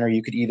documentary,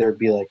 you could either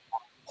be like,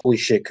 "Holy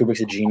shit,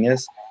 Kubrick's a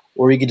genius,"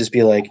 or you could just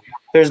be like,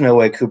 "There's no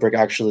way Kubrick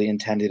actually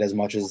intended as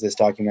much as this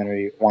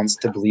documentary wants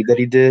to believe that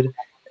he did,"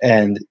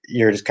 and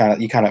you're just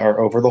kind of are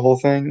over the whole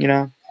thing,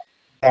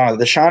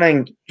 The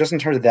Shining, just in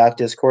terms of that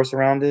discourse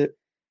around it,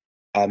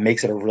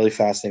 makes it a really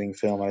fascinating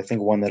film. I think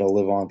one that'll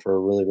live on for a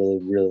really, really,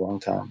 really long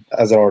time,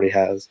 as it already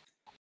has.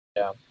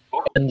 Yeah,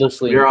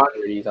 endlessly You're on-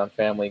 parodies on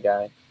Family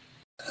Guy.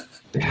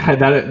 Yeah,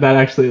 that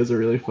actually is a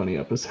really funny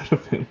episode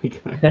of Family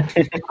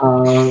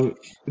Guy.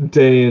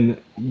 Dane,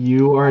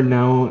 you are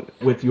now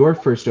with your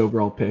first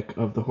overall pick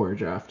of the horror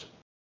draft.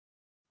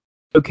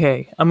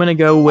 Okay, I'm gonna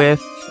go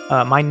with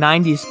my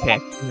 '90s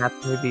pick, and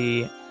that's gonna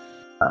be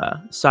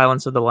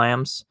Silence of the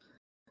Lambs.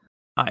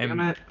 Damn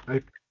it.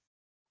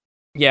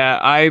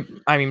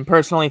 I mean,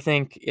 personally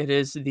think it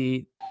is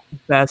the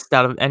best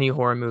out of any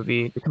horror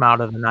movie to come out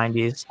of the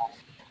 '90s,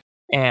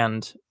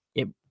 and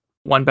it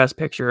won Best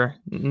Picture.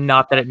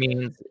 Not that it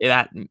means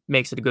that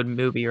makes it a good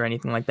movie or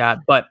anything like that,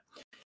 but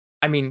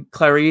I mean,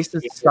 Clarice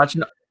is such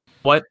an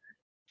what?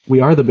 We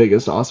are the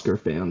biggest Oscar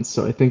fans,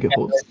 so I think it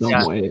holds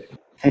some weight.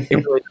 It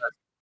really does.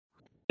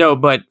 No,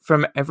 but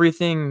from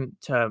everything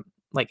to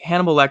like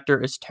Hannibal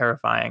Lecter is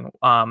terrifying.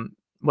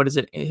 What is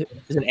it? Is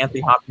it Anthony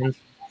Hopkins?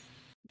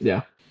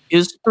 Yeah.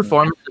 His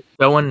performance is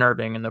so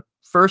unnerving, and the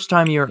first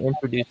time you're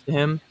introduced to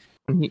him,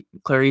 when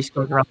Clarice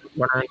comes around the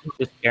corner and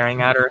he's just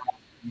staring at her,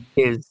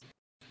 is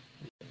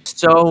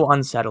so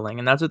unsettling,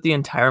 and that's what the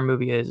entire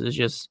movie is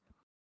just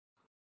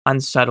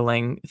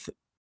unsettling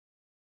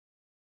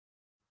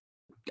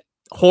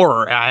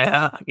horror.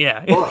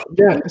 Yeah. Well,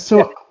 yeah.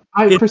 So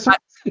for some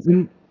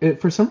reason in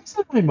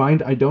my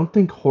mind, I don't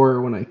think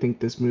horror when I think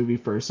this movie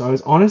first. So I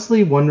was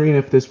honestly wondering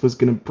if this was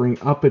going to bring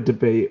up a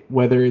debate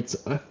whether it's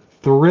a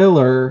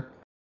thriller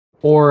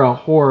or a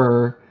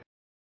horror,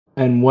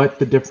 and what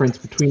the difference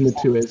between the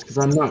two is, because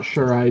I'm not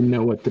sure I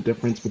know what the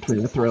difference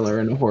between a thriller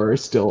and a horror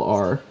still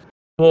are.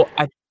 Well,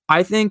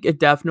 I think it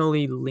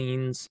definitely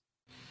leans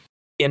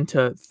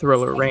into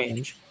thriller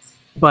range,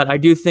 but I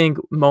do think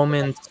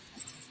moments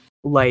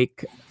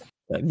like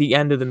the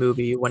end of the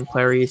movie when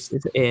Clarice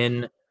is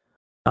in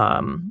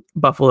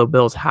Buffalo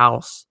Bill's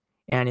house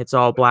and it's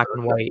all black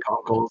and white.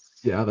 Goggles.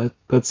 Yeah,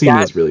 that scene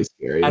is really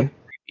scary. That's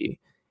creepy.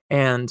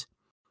 And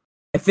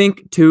I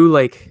think too,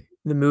 like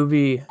the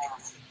movie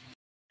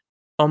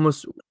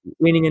almost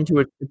leaning into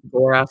a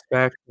gore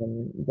aspect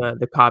and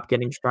the cop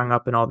getting strung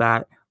up and all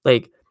that.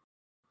 Like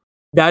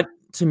that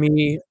to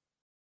me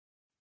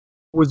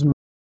was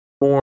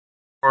more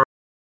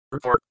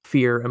for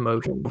fear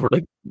emotion, for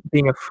like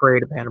being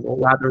afraid of Hannibal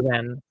rather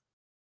than.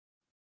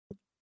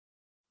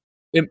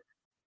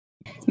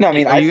 No, I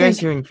mean, Are I you guys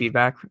think hearing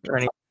feedback or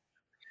anything?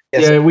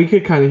 yes, Yeah, we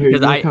could kind of hear you.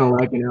 Because You're I- kind of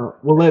lagging out.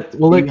 We'll let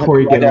You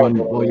Corey lag get out on a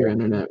little while your bit.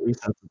 internet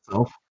resets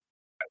itself.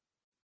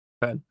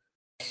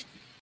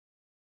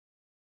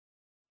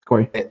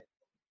 Corey.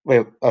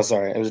 Wait, oh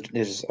sorry, I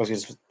just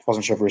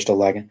wasn't sure if we were still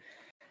lagging.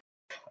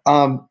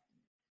 No,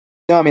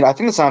 I mean, I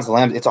think The Silence of the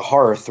Lambs, it's a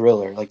horror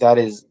thriller. Like that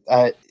is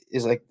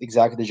like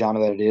exactly the genre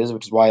that it is,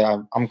 which is why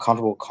I'm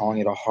comfortable calling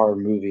it a horror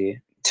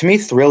movie. To me,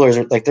 thrillers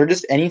are like they're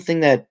just anything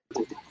that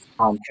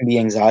can be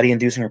anxiety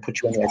inducing or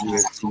put you on the edge of your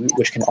seat,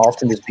 which can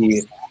often just be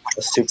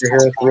a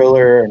superhero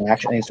thriller,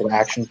 any sort of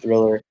action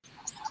thriller.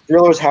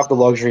 Thrillers have the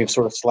luxury of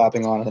sort of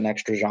slapping on an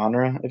extra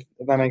genre, if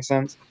that makes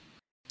sense.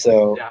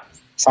 So, Yeah.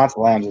 Silence of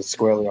the Lambs is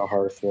squarely a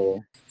horror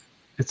thriller.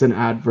 It's an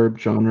adverb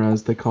genre,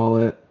 as they call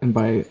it, and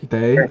by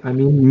they, I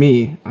mean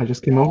me. I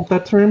just came up with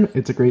that term.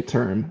 It's a great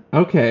term.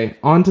 Okay,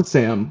 on to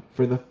Sam.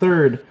 For the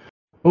third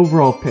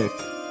overall pick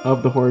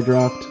of the horror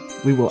draft,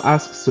 we will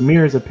ask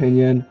Samir's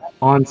opinion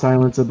on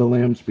Silence of the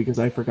Lambs because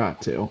I forgot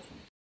to.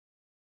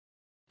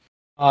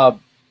 I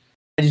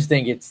just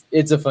think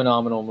it's a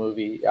phenomenal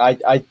movie.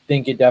 I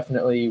think it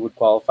definitely would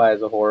qualify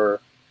as a horror.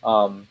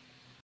 I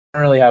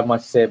don't really have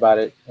much to say about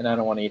it, and I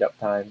don't want to eat up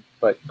time.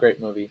 But great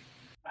movie.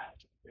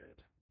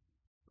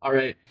 All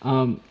right.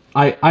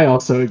 I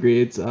also agree.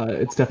 It's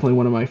definitely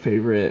one of my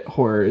favorite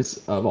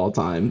horrors of all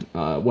time.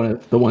 One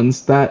of the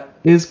ones that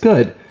is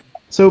good.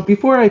 So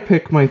before I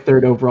pick my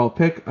third overall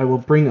pick, I will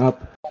bring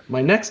up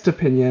my next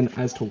opinion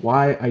as to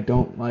why I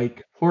don't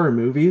like horror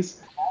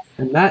movies,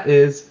 and that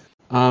is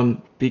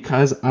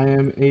because I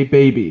am a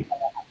baby.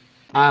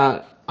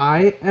 I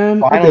am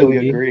Finally, a we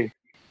baby. agree.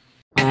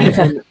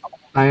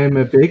 I am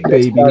a big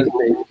baby.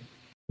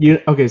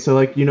 Okay, so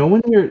like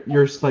when you're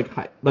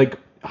like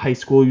high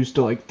school used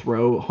to like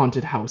throw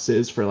haunted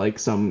houses for like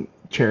some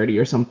charity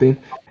or something,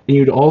 and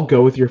you'd all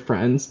go with your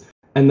friends,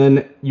 and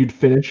then you'd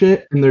finish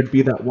it, and there'd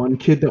be that one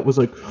kid that was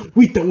like,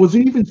 "Wait, that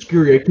wasn't even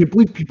scary. I can't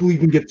believe people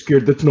even get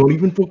scared. That's not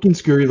even fucking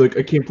scary. Like,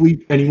 I can't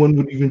believe anyone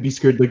would even be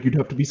scared. Like, you'd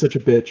have to be such a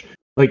bitch."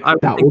 Like I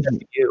would that think was that's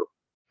you.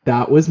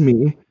 that was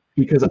me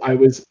because I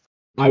was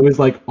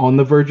like on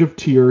the verge of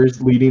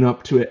tears leading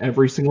up to it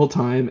every single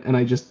time, and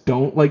I just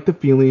don't like the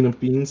feeling of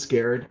being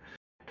scared.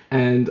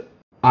 And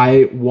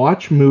I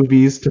watch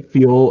movies to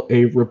feel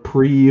a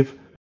reprieve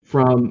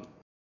from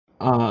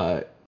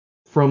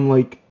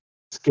like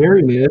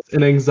scariness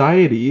and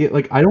anxiety.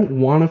 Like I don't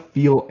want to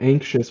feel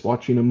anxious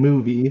watching a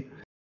movie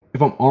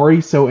if I'm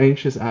already so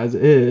anxious as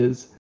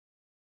is.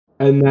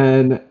 And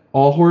then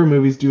all horror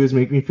movies do is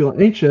make me feel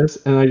anxious,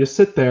 and I just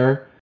sit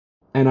there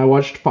and I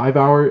watched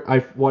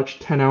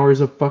 10 hours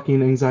of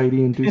fucking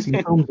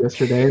anxiety-inducing films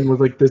yesterday and was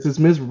like, this is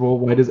miserable.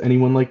 Why does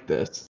anyone like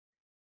this?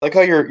 Like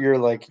how your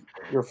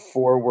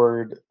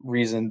 4-word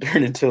reason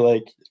turned into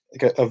like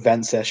a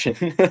vent session.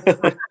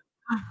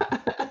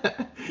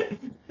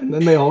 And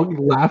then they all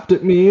laughed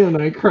at me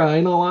and I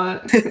cried a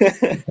lot.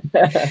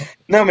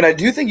 No, I mean I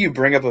do think you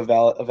bring up a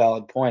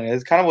valid point.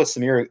 It's kind of what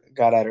Samir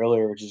got at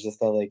earlier, which is just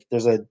that like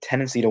there's a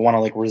tendency to want to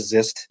like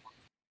resist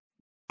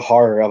the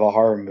horror of a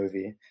horror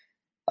movie.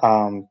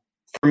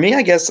 For me,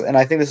 I guess, and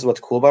I think this is what's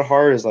cool about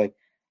horror is like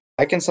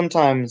I can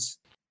sometimes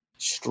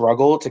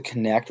struggle to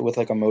connect with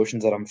like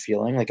emotions that I'm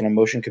feeling. Like an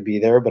emotion could be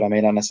there, but I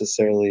may not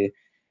necessarily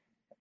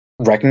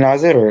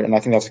recognize it, and I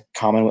think that's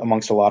common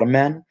amongst a lot of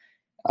men.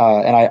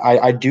 And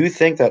I do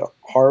think that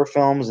horror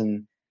films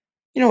and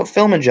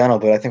film in general,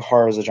 but I think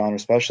horror as a genre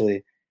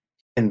especially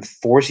can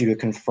force you to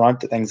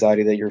confront the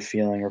anxiety that you're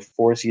feeling, or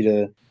force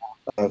you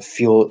to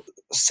feel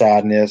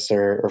sadness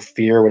or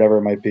fear, whatever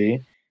it might be.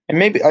 And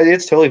maybe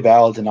it's totally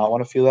valid to not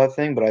want to feel that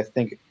thing, but I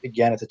think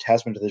again it's a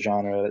testament to the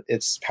genre.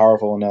 It's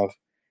powerful enough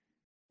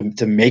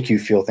to make you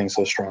feel things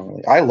so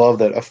strongly. I love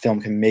that a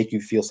film can make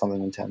you feel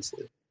something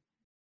intensely.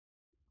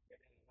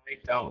 I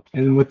don't.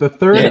 And with the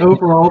third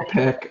overall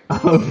pick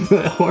of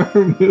the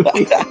horror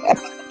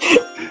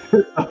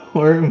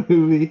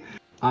movie,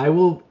 I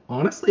will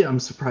honestly,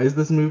 I'm surprised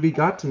this movie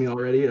got to me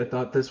already. I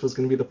thought this was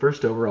going to be the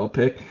first overall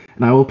pick,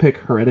 and I will pick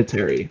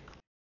Hereditary.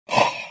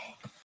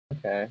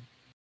 Okay.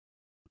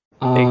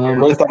 I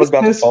really thought it was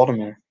about to fall to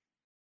me.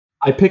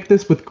 I picked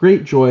this with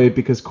great joy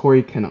because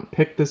Corey cannot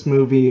pick this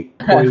movie.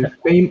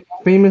 Corey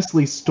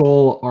famously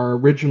stole our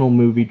original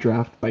movie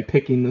draft by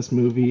picking this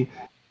movie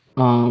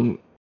in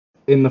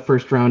the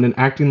first round and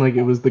acting like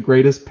it was the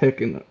greatest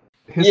pick in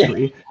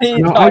history. Yeah,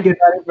 no, I get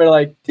it for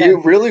like 10. It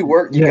really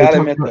worked. You Yeah, gotta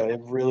talk admit about- that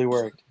it really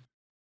worked.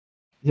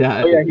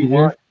 Yeah, Oh yeah, he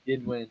you're,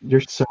 did win.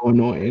 you're so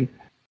annoying.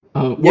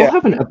 We'll Yeah.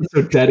 have an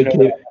episode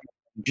dedicated.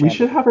 We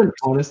should have an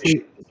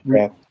honestly.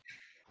 Yeah.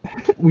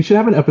 We should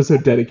have an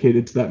episode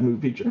dedicated to that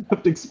movie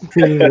draft,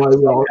 explaining why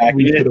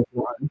we could have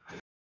won.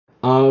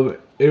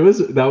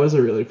 That was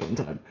a really fun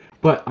time.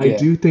 But I Yeah.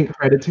 do think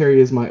Hereditary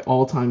is my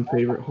all-time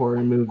favorite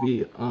horror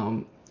movie.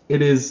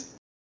 it is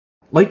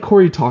like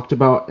Corey talked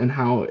about, and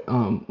how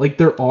like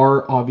there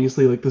are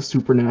obviously like the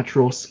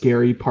supernatural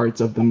scary parts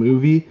of the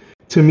movie.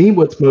 To me,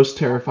 what's most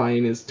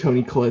terrifying is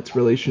Toni Collette's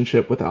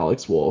relationship with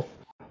Alex Wolff.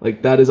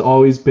 Like that has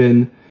always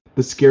been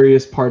the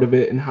scariest part of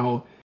it, and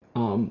how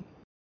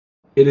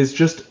it is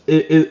just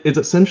it's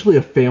essentially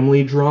a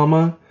family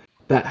drama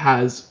that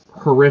has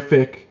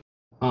horrific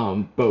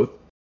both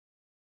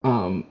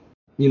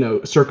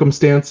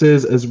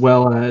circumstances as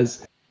well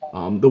as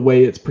the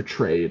way it's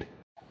portrayed.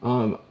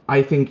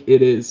 I think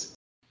it is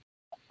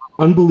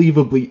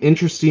unbelievably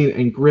interesting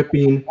and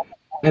gripping,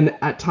 and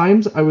at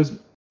times I was,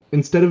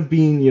 instead of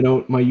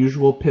being my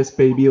usual piss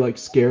baby like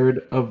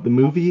scared of the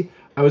movie,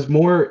 I was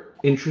more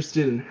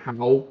interested in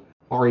how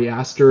Ari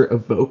Aster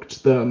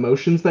evoked the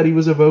emotions that he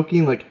was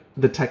evoking, like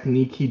the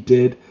technique he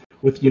did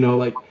with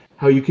like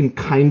how you can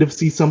kind of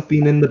see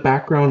something in the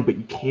background but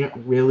you can't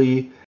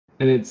really,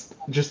 and it's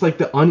just like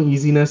the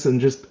uneasiness,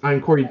 and just,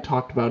 Corey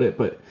talked about it,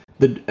 but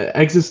the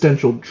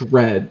existential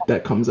dread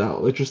that comes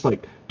out. It's just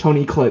like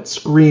Toni Collette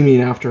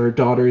screaming after her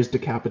daughter is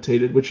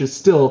decapitated, which is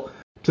still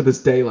to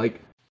this day,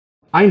 like,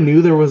 I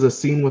knew there was a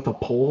scene with a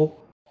pole,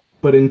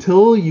 but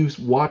until you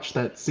watch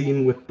that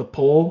scene with the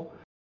pole,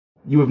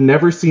 you have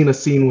never seen a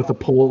scene with a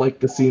pole like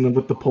the scene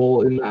with the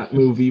pole in that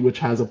movie, which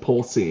has a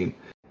pole scene.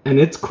 And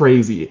it's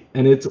crazy.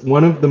 And it's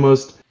one of the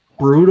most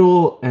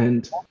brutal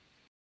and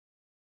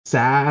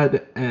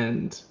sad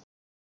and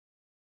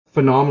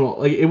phenomenal.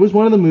 Like, it was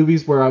one of the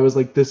movies where I was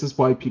like, this is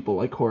why people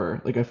like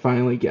horror. Like, I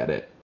finally get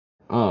it.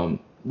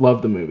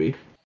 Love the movie.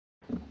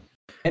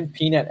 And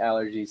peanut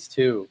allergies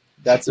too.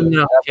 That's a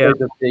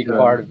big Yeah.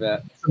 part of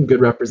that. Some good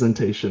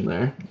representation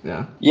there.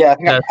 Yeah. Yeah, I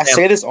think I Yeah.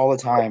 say this all the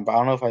time, but I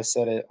don't know if I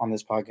said it on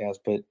this podcast.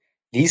 But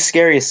the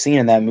scariest scene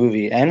in that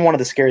movie, and one of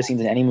the scariest scenes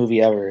in any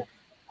movie ever,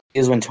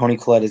 is when Toni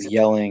Collette is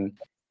yelling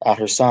at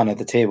her son at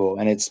the table,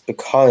 and it's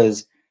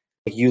because,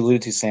 like you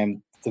alluded to,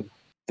 Sam,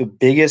 the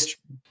biggest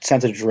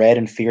sense of dread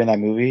and fear in that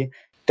movie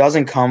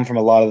doesn't come from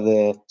a lot of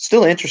the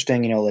still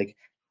interesting,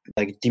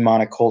 like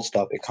demonic cult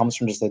stuff. It comes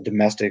from just the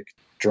domestic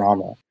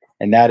drama,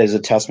 and that is a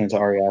testament to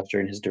Ari Aster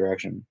and his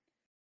direction.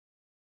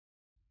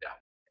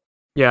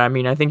 Yeah, I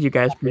mean, I think you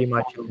guys pretty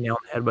much hit the nail on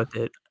the head with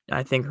it.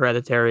 I think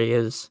Hereditary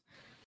is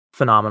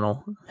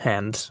phenomenal,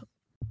 and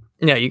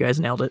yeah, you guys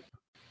nailed it.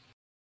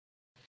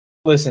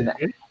 Listen,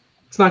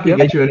 It's not going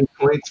to get you any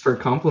points for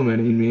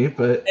complimenting me,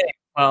 but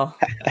Well,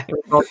 it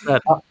was all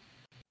set.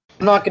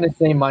 I'm not going to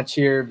say much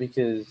here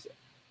because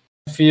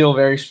I feel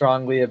very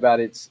strongly about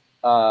its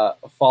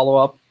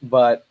follow-up,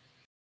 but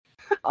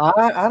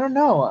I don't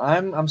know.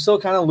 I'm still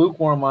kind of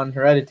lukewarm on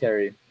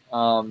Hereditary.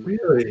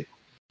 really,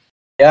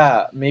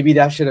 Yeah, maybe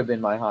that should have been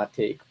my hot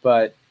take,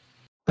 but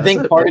I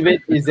think part of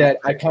it is that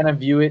I kind of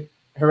view it.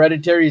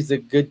 Hereditary is a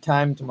good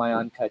time to my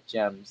Uncut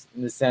Gems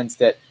in the sense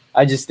that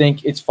I just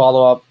think its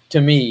follow-up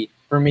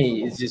for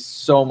me, is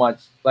just so much,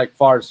 like,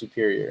 far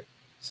superior.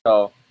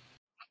 So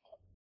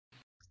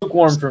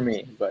lukewarm for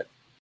me, but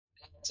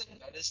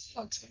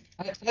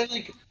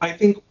I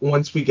think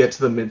once we get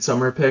to the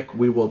Midsummer pick,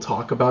 we will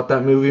talk about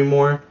that movie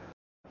more.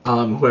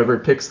 Whoever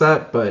picks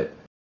that, but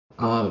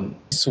I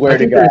swear I to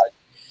think God.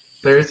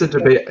 there's a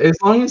debate. As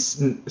long as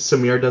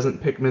Samir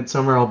doesn't pick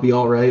Midsummer, I'll be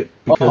all right,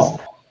 because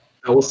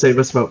that will save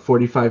us about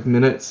 45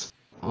 minutes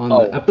on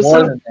the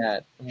episode.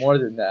 More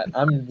than that.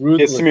 I'm Yeah,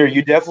 ruthless. Samir,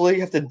 you definitely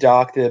have to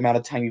dock the amount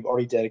of time you've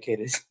already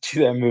dedicated to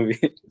that movie.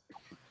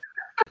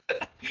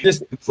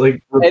 Just It's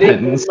like edit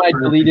repentance. my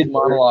for deleted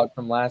people. monologue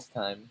from last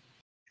time.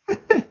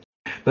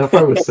 That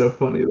part was so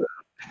funny,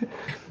 though.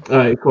 All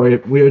right, Corey,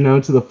 we are now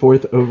to the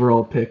 4th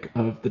overall pick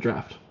of the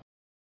draft.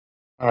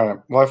 All right.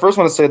 Well, I first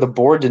want to say the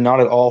board did not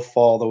at all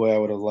fall the way I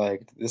would have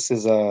liked. This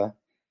is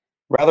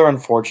rather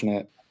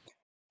unfortunate.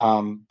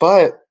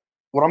 But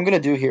what I'm going to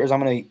do here is I'm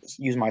going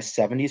to use my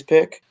 70s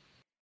pick.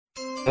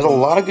 There's a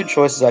lot of good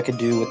choices I could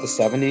do with the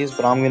 70s,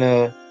 but I'm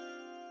going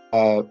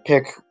to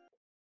pick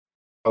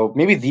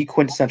maybe the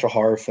quintessential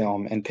horror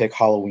film and pick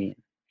Halloween.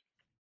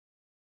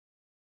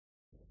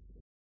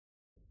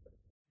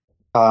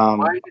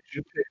 Why did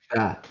you pick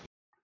that?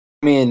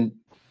 I mean,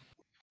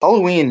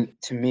 Halloween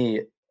to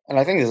me, and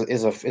I think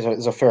is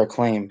a fair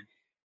claim.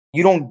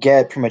 You don't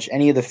get pretty much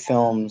any of the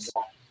films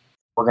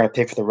we're going to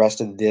pick for the rest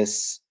of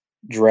this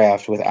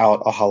draft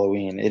without a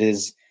Halloween. It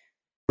is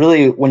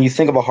really, when you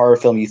think of a horror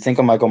film, you think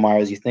of Michael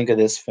Myers, you think of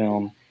this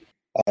film.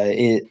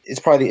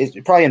 It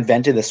probably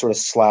invented this sort of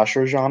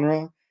slasher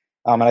genre,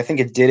 and I think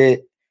it did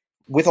it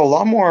with a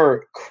lot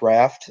more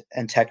craft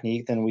and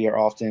technique than we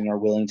are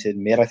willing to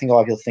admit. I think a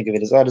lot of people think of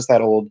it as just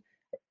that old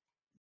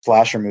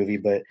slasher movie,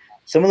 but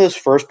some of those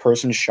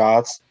first-person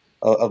shots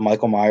of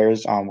Michael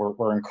Myers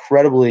were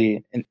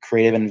incredibly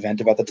creative and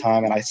inventive at the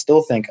time, and I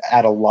still think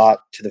add a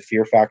lot to the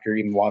fear factor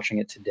even watching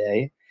it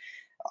today.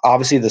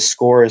 Obviously, the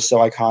score is so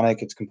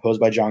iconic. It's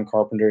composed by John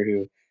Carpenter,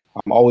 who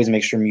always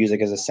makes sure music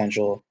is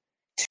essential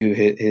to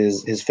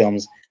his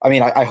films. I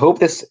mean, I hope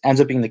this ends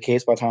up being the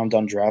case by the time I'm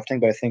done drafting,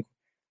 but I think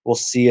we'll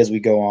see as we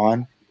go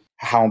on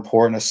how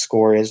important a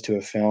score is to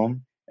a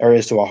film, or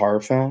is to a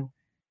horror film,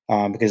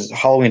 because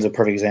Halloween's a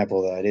perfect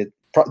example of that.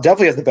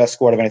 definitely has the best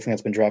score of anything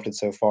that's been drafted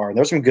so far.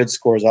 There's some good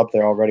scores up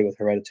there already with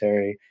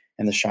Hereditary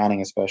and The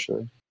Shining,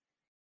 especially.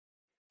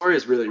 Story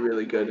is really,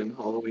 really good in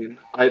Halloween.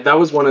 That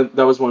was one of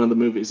the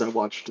movies I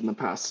watched in the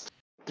past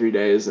 3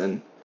 days,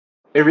 and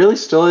it really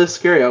still is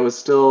scary. I was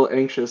still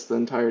anxious the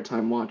entire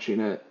time watching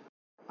it.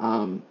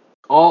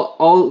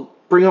 I'll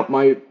bring up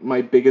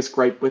my biggest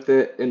gripe with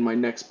it in my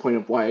next point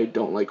of why I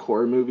don't like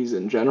horror movies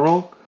in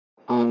general.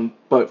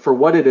 But for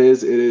what it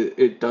is,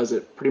 it does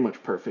it pretty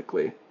much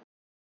perfectly.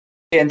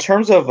 In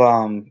terms of,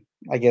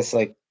 I guess,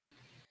 like,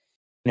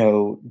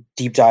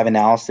 deep dive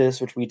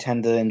analysis, which we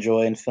tend to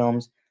enjoy in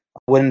films, I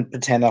wouldn't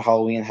pretend that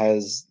Halloween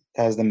has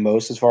the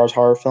most as far as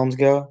horror films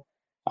go.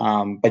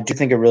 But I do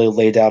think it really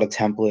laid out a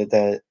template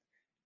that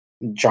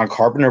John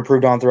Carpenter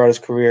improved on throughout his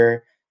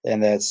career,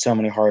 and that so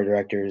many horror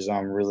directors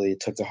really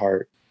took to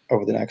heart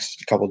over the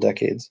next couple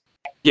decades.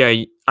 Yeah,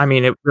 I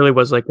mean, it really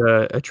was like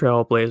a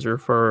trailblazer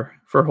for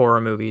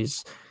horror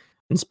movies,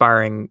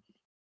 inspiring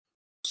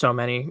so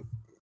many,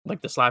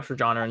 like the slasher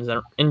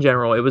genre in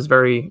general. It was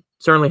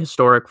certainly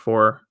historic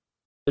for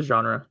the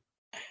genre.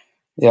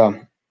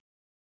 Yeah.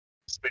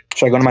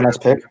 Should I go to my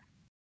next pick?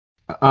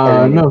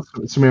 No,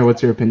 Samir,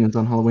 what's your opinions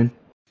on Halloween?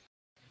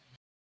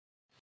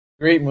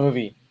 Great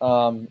movie.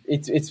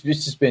 It's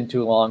just been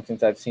too long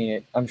since I've seen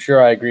it. I'm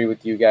sure I agree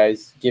with you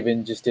guys,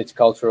 given just its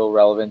cultural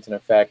relevance and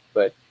effect.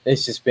 But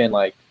it's just been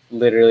like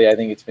literally, I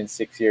think it's been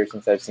 6 years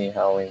since I've seen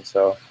Halloween,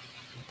 so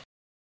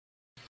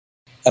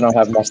I don't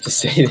have much to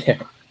say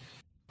there.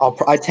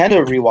 I tend to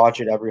rewatch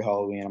it every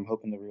Halloween. I'm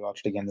hoping to rewatch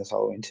it again this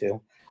Halloween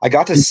too. I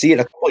got to see it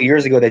a couple of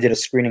years ago. They did a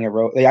screening at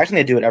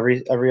they do it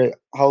every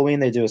Halloween.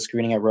 They do a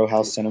screening at Row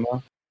House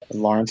Cinema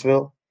in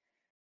Lawrenceville.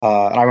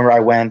 And I remember I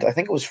went. I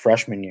think it was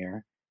freshman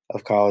year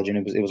of college,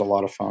 and it was a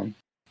lot of fun.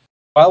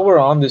 While we're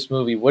on this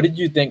movie, what did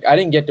you think? I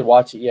didn't get to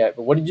watch it yet,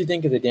 but what did you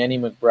think of the Danny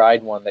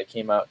McBride one that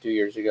came out 2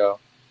 years ago?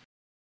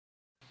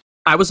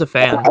 I was a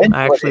fan.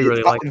 I actually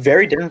really liked it.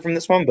 Very different from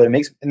this one, but it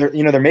makes, and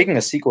they're making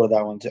a sequel to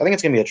that one too. I think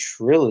it's gonna be a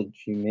trilogy,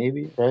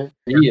 maybe, right?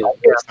 Yeah.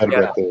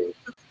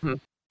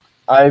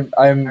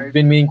 I've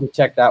been meaning to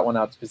check that one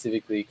out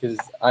specifically because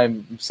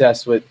I'm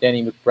obsessed with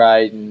Danny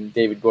McBride and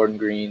David Gordon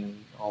Green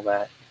and all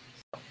that.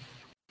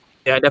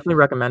 Yeah, I definitely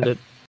recommend it.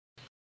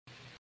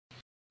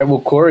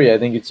 Well, Corey, I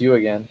think it's you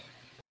again.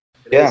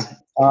 Yeah.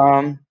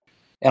 And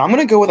I'm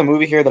gonna go with a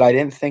movie here that I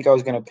didn't think I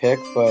was gonna pick,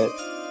 but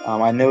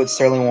I know it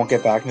certainly won't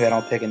get back to me. I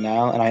don't pick it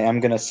now, and I am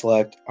gonna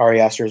select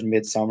Ari Aster's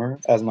Midsummer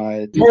as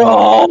my.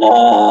 Bro!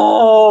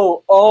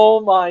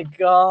 Oh my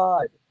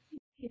God!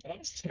 That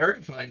was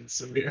terrifying,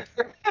 Samir.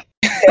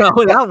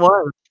 Oh,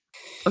 that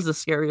was the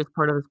scariest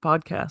part of this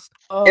podcast.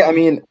 Yeah, I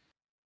mean,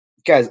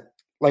 guys,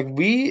 like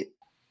we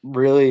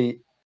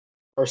really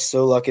are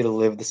so lucky to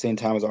live at the same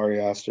time as Ari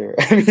Aster.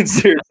 I mean,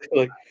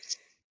 seriously,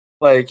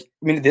 like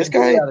I mean, this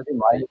guy, in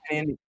my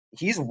opinion,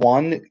 he's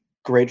one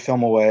great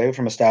film away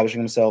from establishing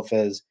himself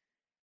as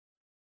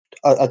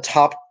a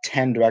top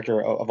 10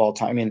 director of all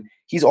time. I mean,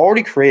 he's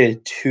already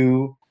created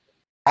two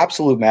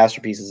absolute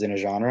masterpieces in a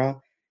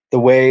genre. The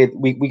way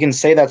we can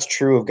say that's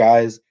true of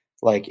guys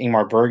like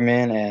Ingmar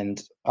Bergman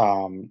and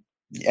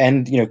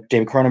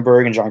David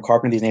Cronenberg and John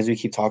Carpenter, these names we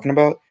keep talking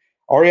about.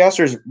 Ari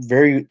Aster is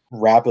very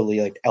rapidly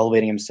like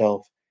elevating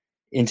himself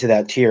into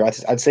that tier.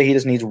 I'd say he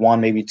just needs one,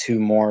 maybe two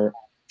more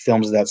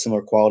films of that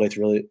similar quality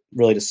to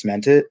really to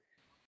cement it.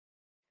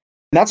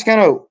 And that's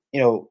kind of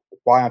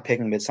why I'm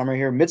picking Midsummer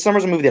here.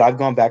 Midsummer's a movie that I've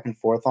gone back and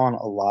forth on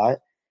a lot,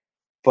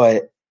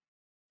 but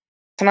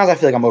sometimes I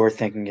feel like I'm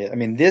overthinking it. I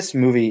mean, this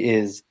movie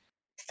is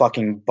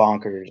fucking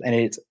bonkers, and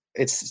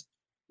it's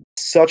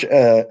such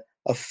a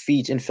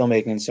feat in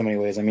filmmaking in so many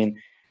ways. I mean,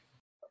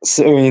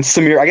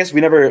 Samir, I guess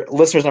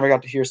listeners never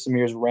got to hear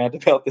Samir's rant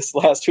about this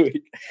last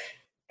week,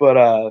 but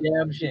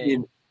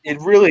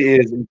it really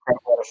is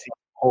incredible to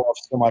pull off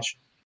so much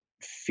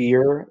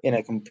fear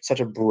in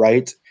such a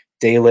bright,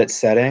 daylit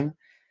setting.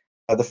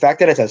 The fact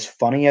that it's as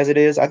funny as it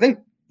is, I think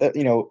that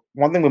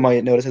one thing we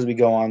might notice as we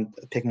go on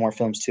to pick more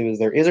films too is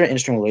there is an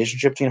interesting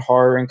relationship between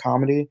horror and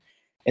comedy,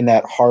 in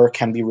that horror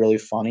can be really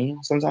funny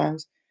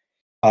sometimes.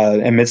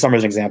 And Midsummer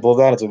is an example of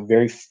that. It's a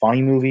very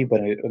funny movie,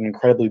 but an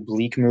incredibly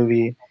bleak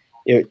movie.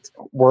 It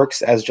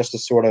works as just a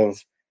sort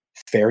of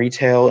fairy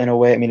tale in a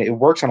way. I mean, it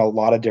works on a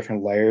lot of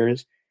different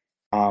layers.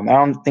 I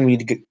don't think we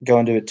need to go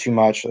into it too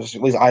much.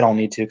 At least I don't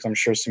need to, because I'm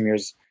sure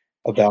Samir's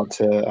about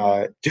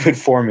to do it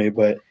for me.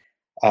 But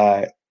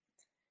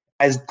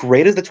as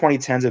great as the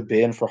 2010s have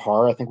been for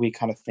horror, I think we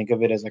kind of think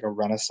of it as like a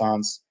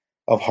renaissance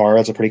of horror.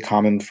 It's a pretty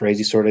common phrase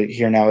you sort of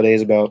hear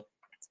nowadays about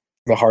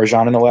the horror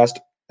genre in the last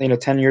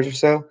 10 years or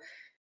so.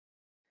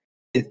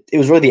 It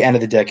was really the end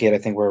of the decade, I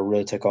think, where it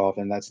really took off,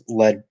 and that's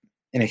led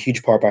in a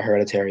huge part by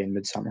Hereditary and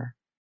Midsummer.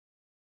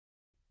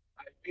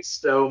 I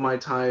bestow my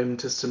time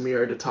to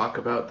Samir to talk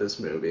about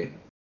this movie.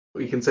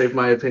 We can save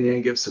my opinion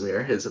and give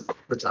Samir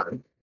the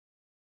time.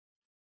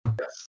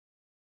 Yes.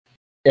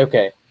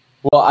 Okay.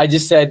 Well, I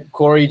just said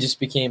Corey just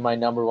became my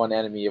number one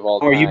enemy of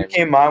all time. Or you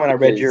became mine when I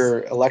read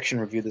your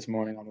election review this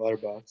morning on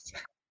Letterboxd.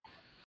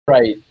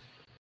 Right.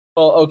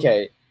 Well,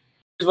 okay.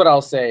 Here's what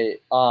I'll say.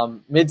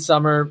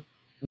 Midsummer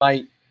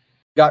might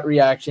Gut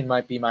Reaction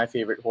might be my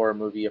favorite horror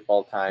movie of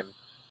all time.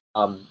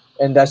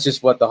 And that's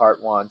just what the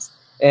heart wants.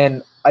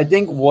 And I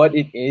think what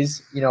it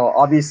is,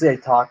 obviously I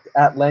talked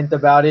at length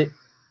about it,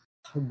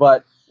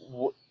 but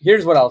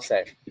here's what I'll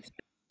say.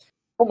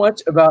 So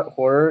much about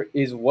horror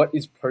is what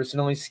is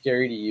personally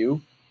scary to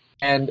you.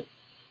 And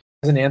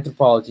as an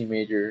anthropology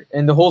major,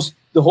 and the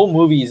whole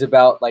movie is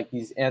about like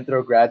these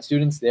anthro grad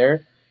students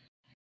there.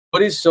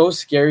 What is so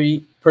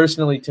scary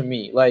personally to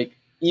me, like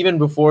even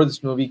before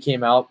this movie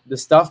came out, the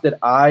stuff that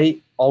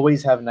I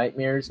always have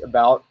nightmares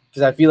about,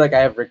 because I feel like I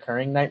have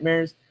recurring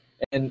nightmares,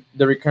 and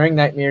the recurring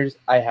nightmares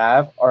I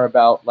have are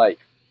about like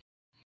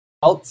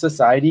adult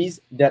societies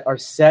that are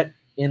set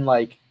in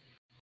like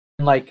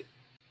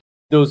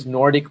those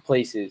Nordic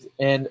places.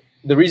 And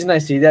the reason I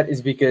say that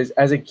is because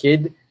as a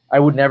kid, I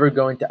would never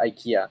go into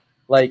IKEA.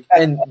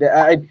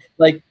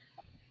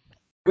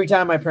 Every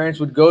time my parents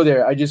would go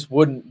there, I just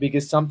wouldn't,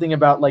 because something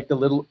about like the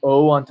little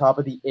O on top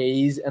of the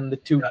A's and the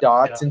two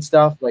dots and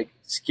stuff like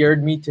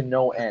scared me to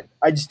no end.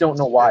 I just don't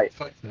know why.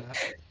 Fuck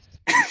that.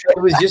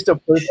 It was just a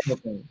personal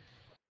thing.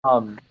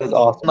 That's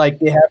awesome. Like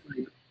they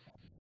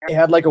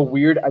had like a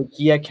weird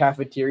IKEA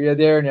cafeteria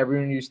there, and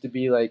everyone used to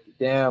be like,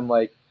 "Damn,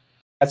 like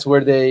that's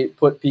where they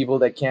put people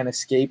that can't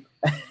escape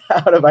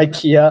out of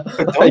IKEA.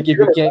 Like if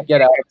you can't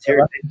get out,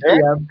 They're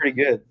IKEA." pretty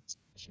good.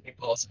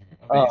 Meatballs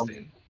are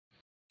amazing.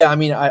 Yeah, I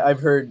mean,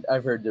 I've heard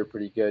they're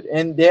pretty good,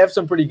 and they have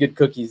some pretty good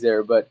cookies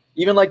there. But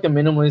even like the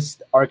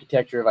minimalist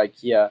architecture of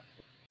IKEA,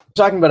 I'm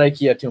talking about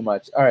IKEA too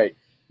much. All right,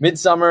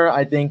 Midsummer.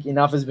 I think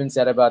enough has been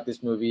said about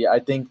this movie. I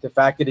think the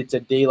fact that it's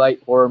a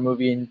daylight horror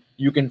movie and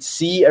you can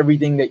see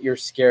everything that you're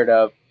scared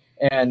of,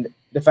 and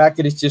the fact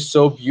that it's just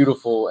so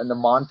beautiful, and the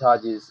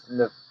montages and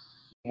the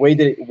way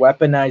that it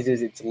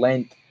weaponizes its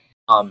length.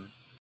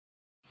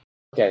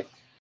 Okay.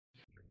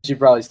 Should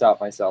probably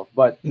stop myself,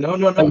 but No.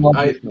 love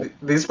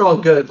These are all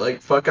good.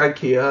 Like fuck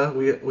IKEA.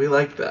 We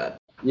like that.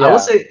 yeah, I will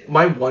say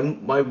my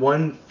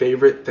one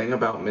favorite thing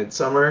about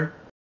Midsummer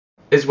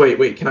is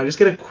wait. Can I just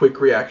get a quick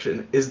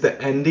reaction? Is the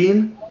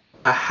ending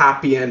a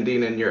happy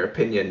ending in your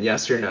opinion?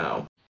 Yes or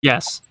no?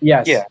 Yes.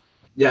 yes, Yeah.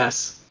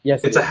 Yes.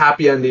 yes, It's a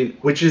happy ending,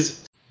 which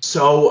is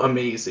so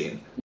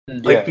amazing.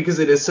 Like Yeah. because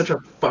it is such a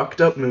fucked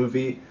up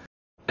movie,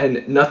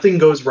 and nothing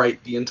goes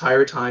right the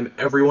entire time.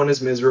 Everyone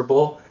is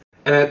miserable.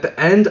 And at the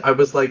end, I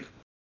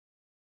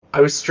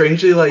was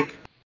strangely like,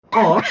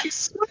 oh, she's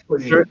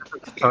suffering.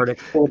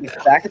 Cathartic. So the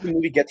fact that the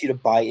movie gets you to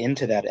buy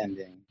into that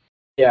ending,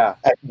 yeah.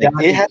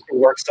 it has to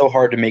work so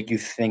hard to make you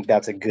think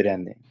that's a good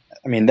ending.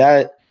 I mean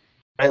that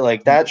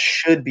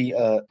should be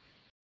a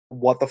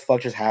what the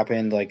fuck just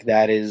happened. Like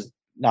that is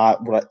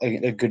not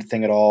a good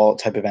thing at all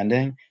type of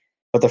ending.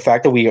 But the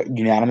fact that we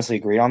unanimously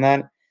agreed on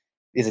that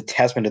is a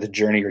testament to the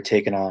journey you're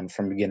taking on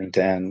from beginning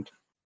to end.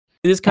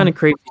 It is kind of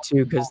crazy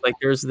too, because like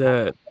there's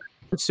the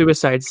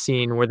suicide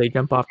scene where they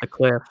jump off the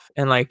cliff,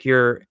 and like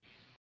your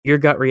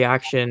gut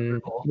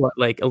reaction,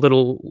 like a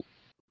little,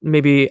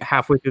 maybe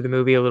halfway through the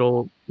movie, a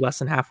little less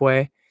than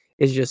halfway,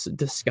 is just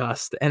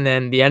disgust. And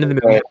then the end of the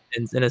movie Right.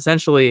 happens, and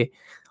essentially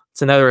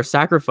it's another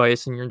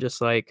sacrifice, and you're just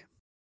like,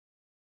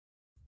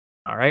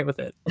 all right with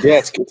it. Yeah,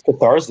 it's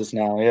catharsis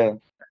now. Yeah.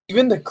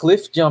 Even the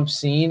cliff jump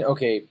scene.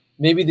 Okay,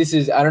 maybe this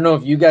is. I don't know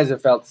if you guys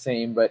have felt the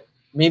same, but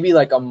maybe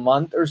like a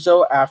month or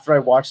so after I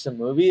watched the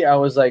movie, I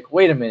was like,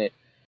 wait a minute.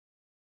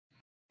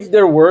 If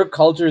there were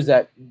cultures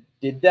that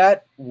did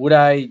that, would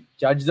I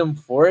judge them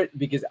for it?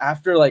 Because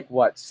after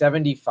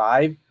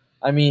 75,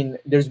 I mean,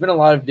 there's been a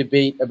lot of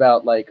debate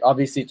about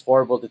obviously it's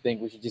horrible to think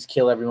we should just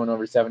kill everyone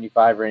over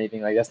 75 or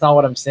anything. Like that's not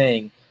what I'm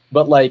saying.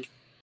 But I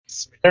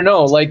don't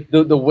know,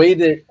 the way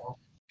that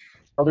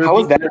elder How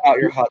is people that not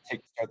your hot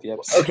take to start the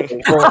episode?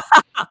 okay, well,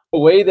 the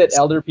way that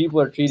elder people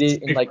are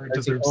treated in Everyone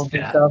nursing deserves homes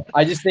and that. stuff,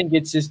 I just think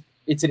it's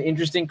an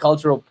interesting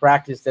cultural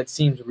practice that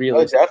seems Oh,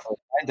 realistic. definitely.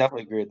 I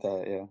definitely agree with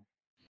that. Yeah.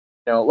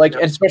 And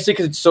especially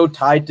because it's so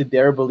tied to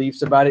their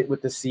beliefs about it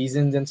with the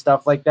seasons and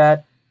stuff like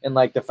that. And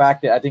the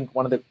fact that I think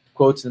one of the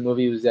quotes in the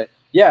movie was that,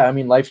 yeah, I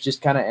mean, life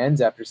just kind of ends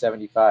after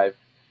 75.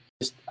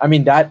 I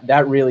mean,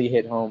 that really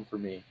hit home for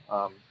me.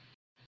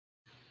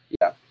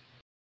 Yeah.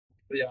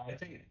 Yeah, I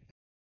think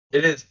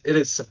it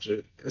is such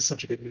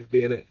a good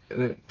movie, and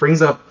it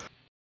brings up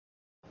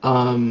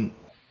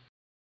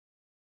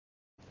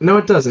no,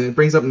 it doesn't. It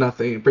brings up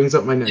nothing. It brings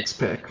up my next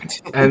pick.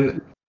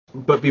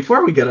 But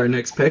before we get our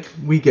next pick,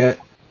 we get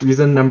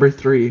reason number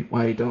 3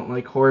 why I don't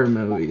like horror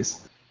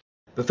movies.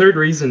 The third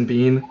reason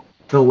being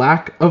the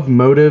lack of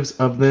motives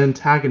of the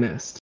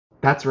antagonist.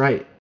 That's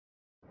right.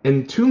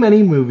 In too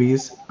many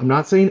movies, I'm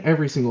not saying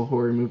every single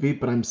horror movie,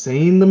 but I'm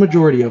saying the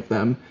majority of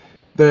them,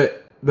 the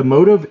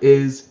motive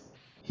is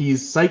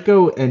he's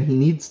psycho and he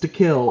needs to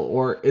kill,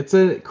 or it's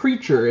a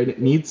creature and it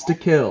needs to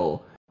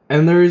kill.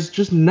 And there's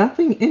just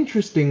nothing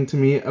interesting to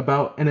me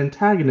about an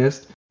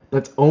antagonist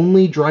that's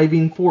only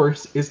driving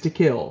force is to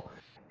kill.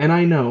 And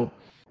I know,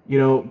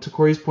 to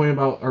Corey's point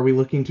about are we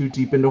looking too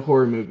deep into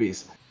horror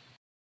movies?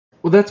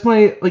 Well, that's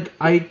my,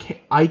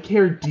 I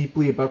care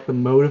deeply about the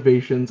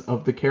motivations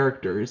of the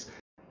characters.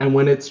 And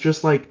when it's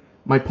just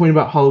my point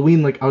about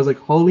Halloween, I was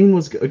like, Halloween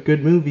was a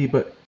good movie,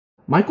 but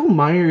Michael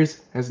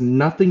Myers has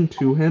nothing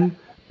to him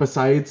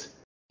besides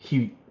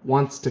he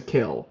wants to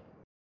kill.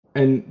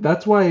 And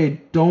that's why I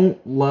don't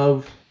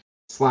love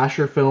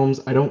slasher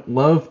films. I don't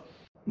love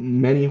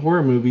many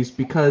horror movies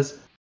because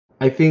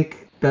I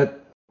think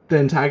that the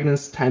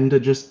antagonists tend to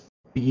just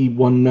be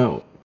one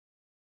note.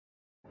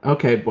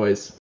 Okay,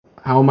 boys.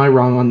 How am I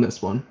wrong on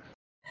this one?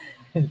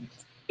 No,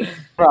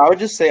 I would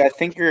just say I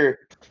think your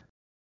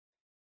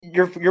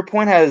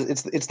point has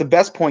it's the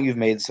best point you've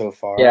made so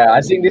far. Yeah,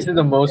 I think this is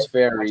the most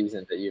fair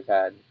reason that you've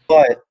had.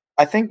 But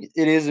I think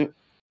it is the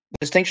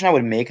distinction I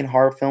would make in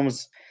horror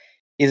films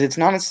is it's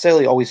not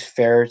necessarily always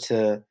fair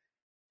to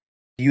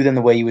view them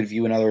the way you would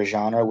view another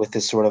genre with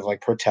this sort of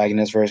like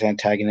protagonist versus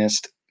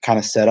antagonist kind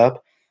of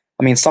setup.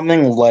 I mean,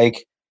 something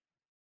like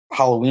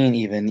Halloween,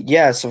 even,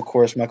 yes, of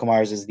course, Michael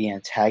Myers is the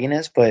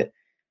antagonist, but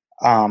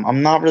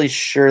I'm not really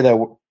sure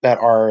that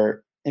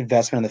our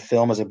investment in the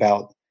film is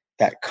about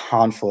that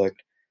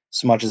conflict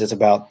so much as it's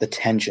about the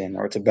tension,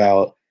 or it's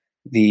about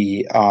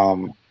the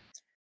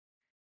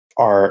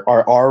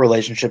our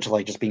relationship to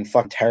like just being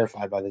fucking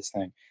terrified by this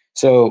thing.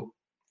 So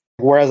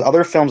whereas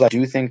other films, I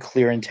do think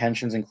clear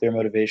intentions and clear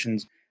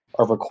motivations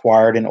are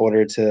required in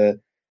order to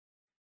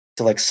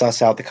like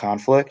suss out the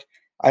conflict.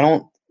 I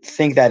don't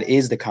think that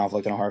is the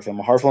conflict in a horror film.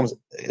 A horror film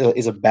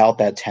is about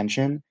that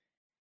tension.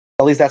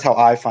 At least that's how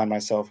I find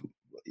myself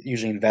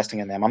usually investing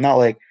in them. I'm not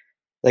like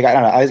I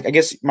don't know. I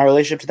guess my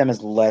relationship to them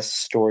is less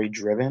story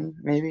driven,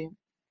 maybe.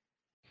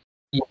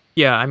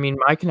 Yeah, I mean,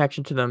 my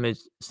connection to them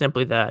is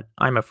simply that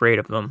I'm afraid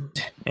of them,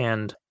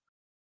 and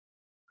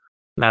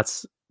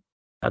that's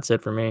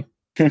it for me.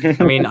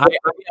 I mean, I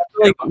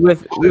feel like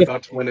with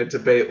about to win a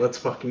debate. Let's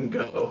fucking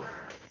go.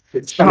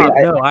 stop.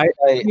 I- No, I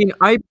I- mean,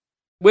 I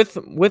with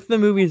the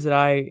movies that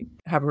I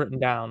have written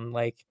down,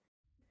 like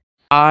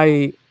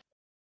I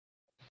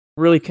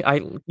really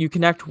you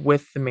connect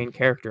with the main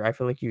character. I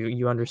feel like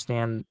you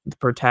understand the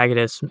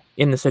protagonist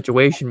in the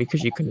situation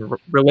because you can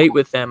relate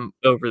with them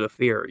over the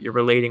fear. You're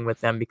relating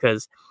with them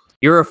because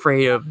you're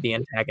afraid of the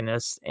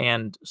antagonist,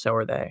 and so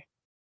are they.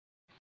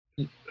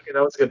 Okay,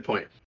 that was a good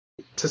point.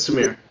 To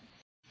Samir.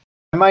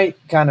 I might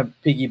kind of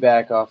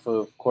piggyback off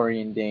of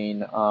Corey and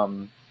Dane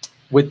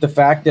with the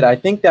fact that I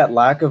think that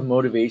lack of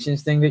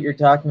motivations thing that you're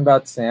talking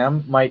about,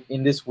 Sam, might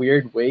in this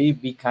weird way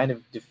be kind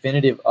of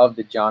definitive of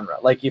the genre.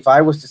 Like if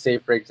I was to say,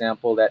 for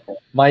example, that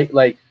might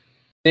like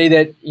say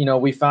that, you know,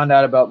 we found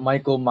out about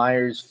Michael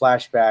Myers'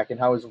 flashback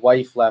and how his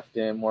wife left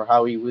him, or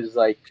how he was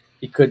like,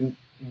 he couldn't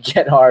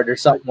get hard or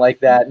something like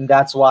that, and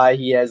that's why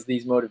he has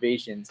these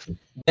motivations,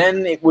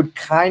 then it would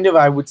kind of,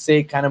 I would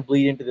say, kind of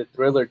bleed into the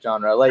thriller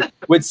genre. Like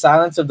with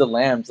Silence of the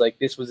Lambs, like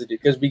this was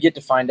because we get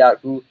to find out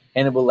who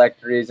Hannibal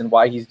Lecter is and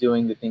why he's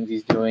doing the things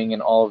he's doing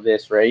and all of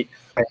this, right?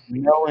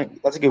 Knowing,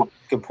 that's a good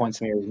point,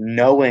 Samir.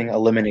 Knowing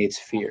eliminates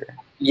fear.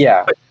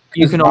 Yeah.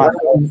 You can Not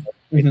also,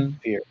 Mhm.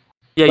 fear.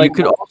 yeah, like- you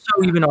could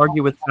also even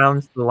argue with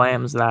Silence of the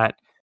Lambs that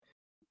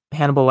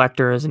Hannibal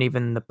Lecter isn't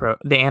even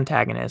the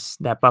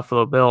antagonist. That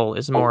Buffalo Bill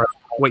is more of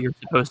what you're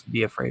supposed to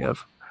be afraid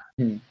of.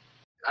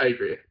 I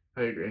agree.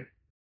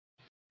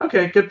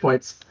 Okay, good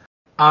points.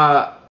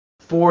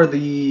 For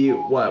the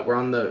what? We're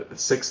on the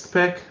 6th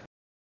pick.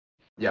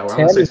 Yeah, we're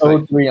on the Sam is 6th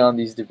pick. 0-3 on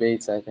these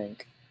debates, I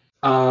think.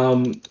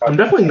 I'm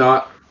definitely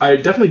not. I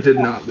definitely did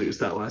not lose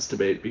that last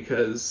debate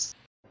because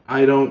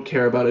I don't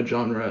care about a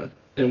genre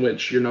in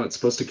which you're not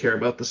supposed to care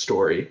about the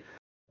story.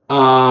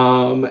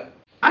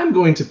 I'm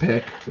going to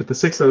pick with the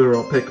 6th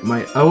overall pick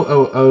my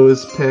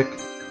OOO's pick,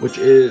 which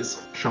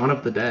is Shaun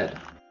of the Dead.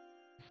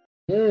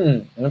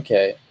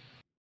 Okay.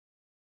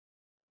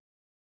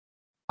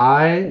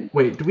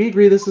 Wait. Do we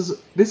agree this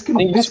can I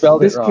think you this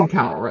spelled it this can wrong.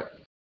 count, right?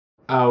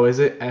 Oh, is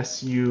it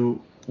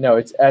SU? No,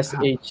 it's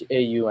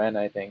SHAUN,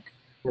 I think.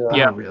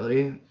 Yeah. Oh,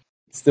 really?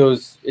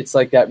 It's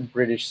like that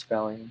British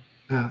spelling.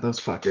 Ah, those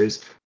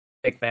fuckers.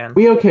 Big fan.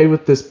 We okay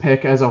with this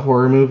pick as a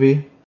horror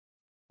movie?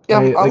 Yeah,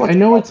 I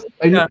know it's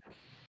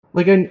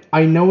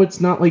I know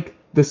it's not like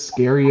the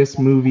scariest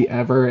movie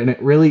ever, and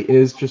it really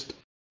is just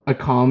a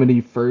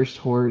comedy first,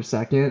 horror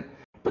second.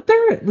 But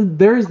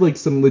there is like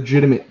some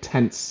legitimate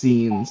tense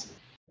scenes,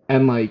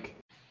 and like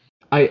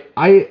I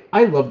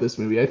love this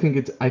movie. I think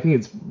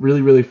it's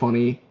really, really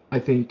funny. I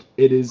think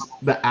it is,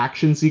 the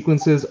action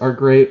sequences are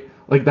great.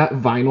 Like that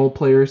vinyl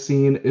player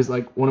scene is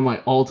like one of my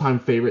all-time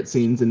favorite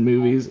scenes in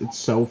movies. It's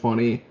so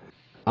funny,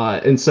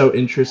 and so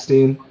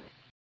interesting.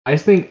 I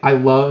think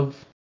I'm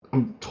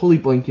totally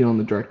blanking on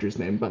the director's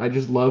name, but I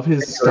just love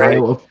his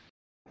style of,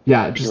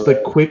 just the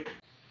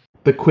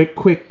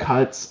quick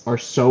cuts are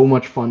so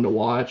much fun to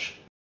watch,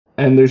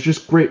 and there's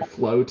just great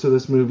flow to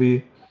this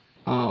movie.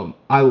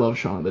 I love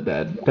Shaun of the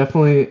Dead.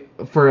 Definitely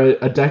for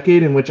a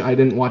decade in which I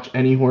didn't watch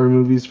any horror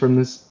movies from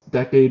this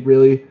decade,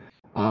 really.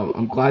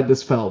 I'm glad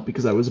this fell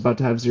because I was about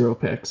to have 0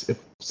 picks if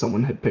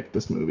someone had picked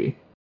this movie.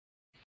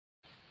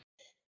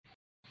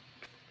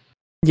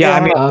 Yeah,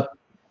 I mean, Uh,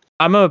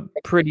 I'm a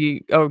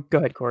pretty. Oh, go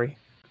ahead, Corey.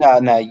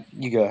 No,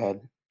 you go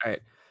ahead.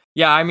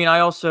 Yeah, I mean,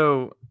 I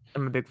also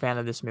am a big fan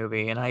of this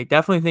movie, and I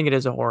definitely think it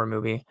is a horror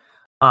movie.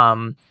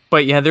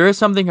 But yeah, there is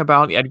something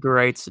about Edgar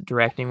Wright's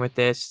directing with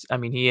this. I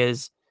mean, he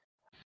is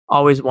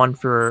always one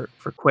for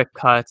quick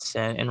cuts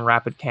and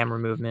rapid camera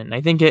movement. And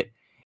I think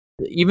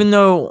even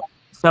though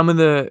some of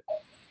the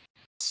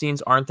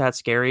scenes aren't that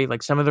scary,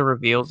 like some of the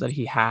reveals that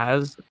he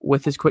has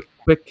with his quick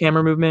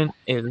camera movement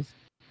is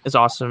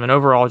awesome. And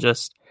overall,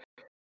 just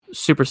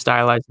super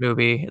stylized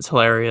movie. It's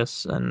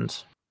hilarious, and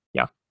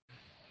yeah.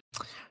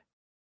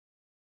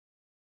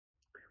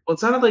 Well, it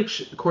sounded like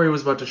Corey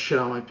was about to shit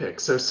on my pick.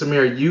 So,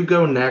 Samir, you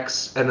go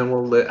next, and then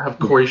we'll have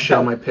Corey shit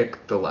on my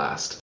pick the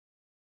last.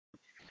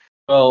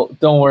 Well,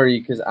 don't worry,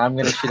 because I'm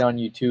gonna shit on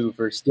you too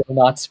for still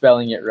not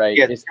spelling it right.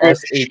 Yeah, It's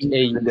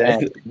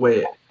Shaun.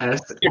 Wait,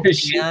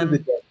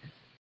 Shaun.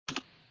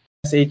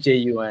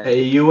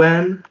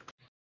 Aun?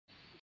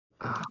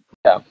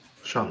 Yeah.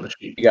 Shaun the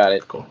Sheep. You got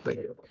it. Cool, thank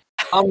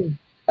you.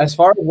 As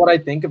far as what I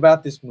think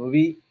about this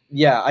movie,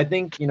 yeah, I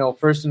think,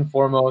 first and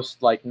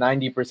foremost, like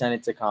 90%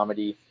 it's a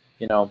comedy.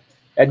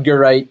 Edgar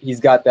Wright, he's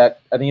got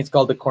that, I think it's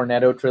called the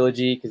Cornetto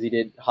trilogy because he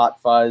did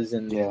Hot Fuzz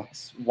and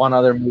one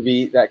other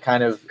movie that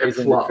kind of is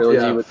in the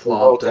trilogy yeah, with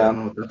flopped. I don't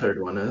know what the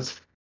third one is.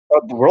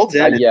 The World's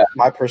End yeah. is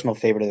my personal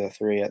favorite of the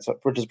three,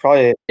 which is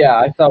probably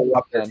I thought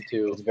World's End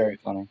too. It's very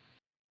funny.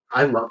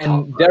 I love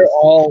And they're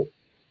all,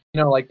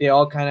 like they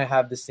all kind of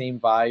have the same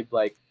vibe,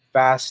 like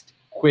fast,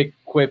 quick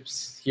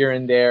quips here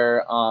and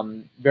there,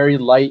 very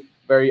light,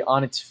 very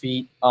on its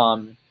feet,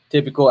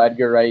 typical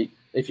Edgar Wright.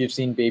 If you've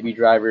seen Baby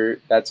Driver,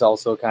 that's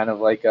also kind of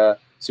like a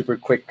super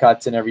quick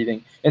cuts and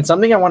everything. And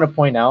something I want to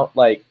point out,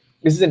 like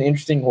this is an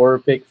interesting horror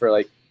pick for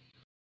like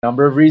a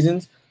number of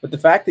reasons, but the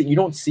fact that you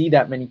don't see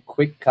that many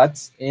quick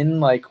cuts in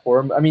like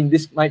horror, I mean,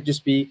 this might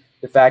just be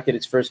the fact that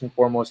it's first and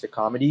foremost a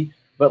comedy,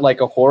 but like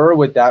a horror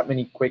with that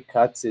many quick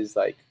cuts is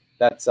like,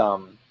 that's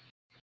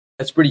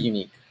pretty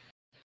unique.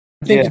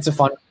 I think it's a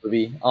fun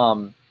movie.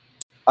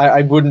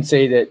 I wouldn't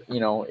say that,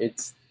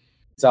 it's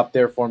up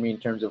there for me in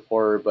terms of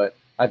horror, but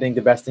I think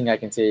the best thing I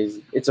can say is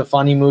it's a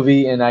funny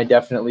movie, and I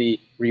definitely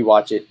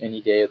rewatch it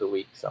any day of the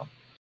week. So,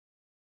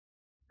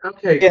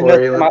 okay,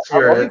 Corey, let's I'm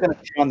hear only it. going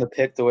to on the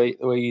pick the way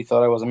you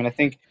thought I was. I mean, I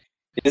think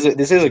this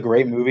is a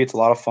great movie. It's a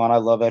lot of fun. I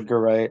love Edgar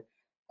Wright.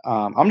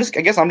 I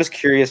guess I'm just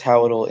curious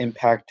how it'll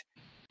impact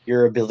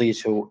your ability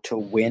to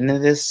win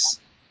this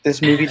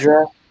movie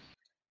draft.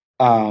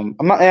 I'm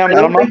not saying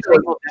it'll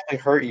definitely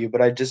hurt you,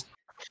 but I just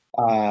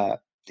it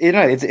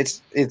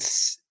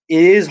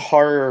is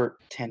horror.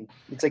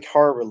 It's like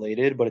horror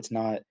related, but it's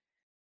not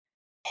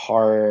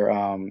horror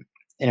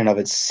in and of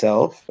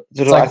itself.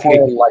 So it's like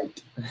horror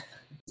light.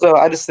 So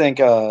I just think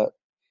when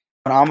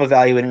I'm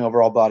evaluating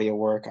overall body of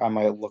work, I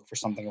might look for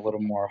something a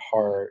little more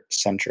horror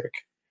centric.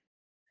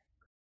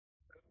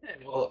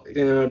 Well,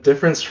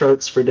 different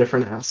strokes for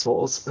different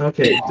assholes.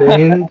 Okay,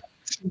 Dane.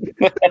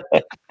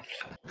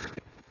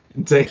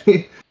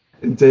 Dane,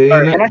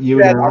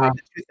 you I know. think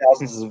the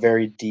 2000s is a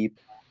very deep.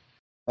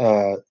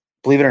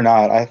 Believe it or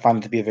not, I find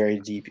it to be a very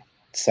deep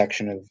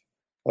section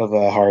of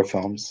horror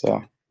films.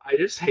 So I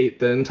just hate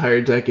the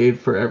entire decade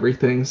for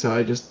everything, so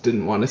I just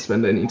didn't want to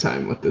spend any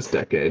time with this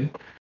decade.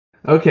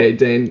 Okay,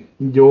 Dane,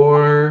 you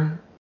are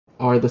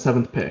the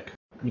seventh pick.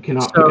 You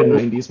cannot pick a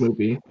 90s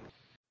movie.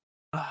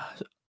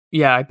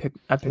 Yeah, I picked.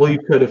 Well, you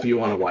could if you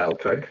want a wild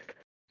card.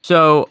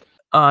 So,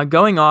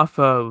 going off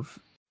of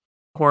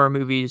horror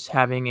movies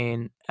having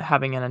an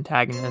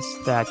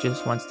antagonist that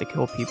just wants to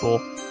kill people,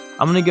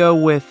 I'm gonna go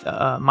with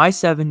my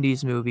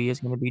 70s movie is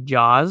gonna be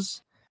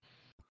Jaws.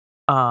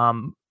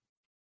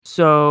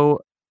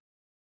 So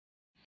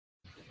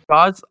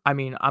Jaws, I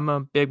mean, I'm a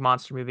big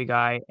monster movie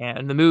guy,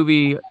 and the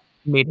movie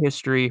made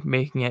history,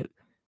 making it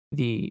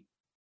the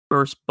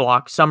first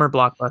summer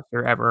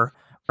blockbuster ever,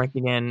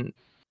 breaking in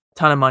a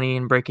ton of money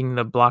and breaking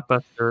the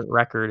blockbuster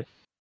record.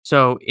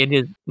 So it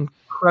is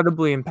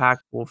incredibly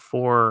impactful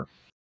for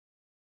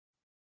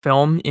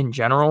film in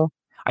general.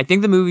 I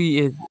think the movie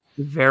is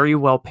very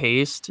well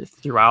paced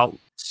throughout,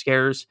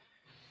 scares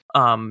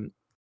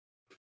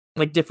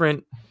like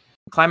different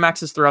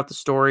climaxes throughout the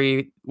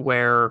story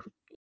where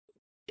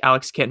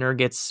Alex Kittner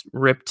gets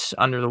ripped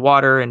under the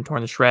water and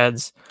torn to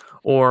shreds,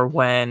 or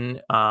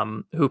when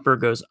Hooper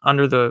goes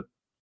under the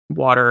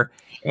water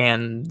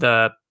and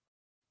the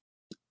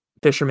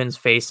fisherman's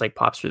face like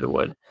pops through the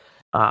wood.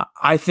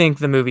 I think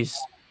the movie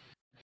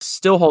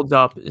still holds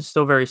up. It's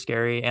still very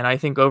scary, and I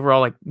think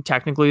overall, like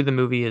technically, the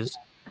movie is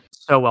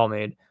so well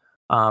made.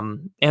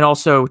 And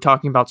also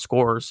talking about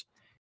scores,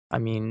 I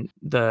mean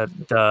the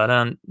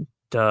dun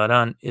dun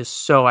dun is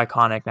so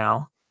iconic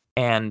now,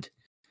 and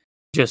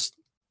just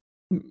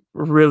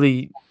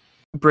really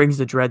brings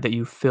the dread that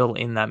you feel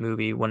in that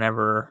movie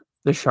whenever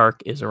the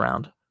shark is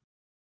around.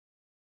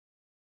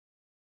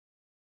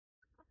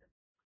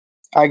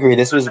 I agree.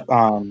 This was that's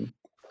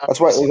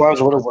why I was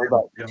a little worried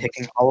about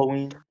picking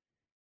Halloween,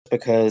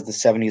 because the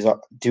 70s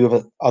do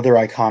have other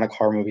iconic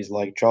horror movies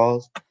like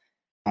Jaws.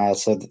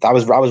 So I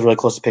was really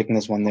close to picking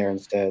this one there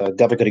instead. I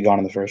definitely could have gone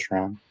in the first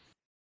round.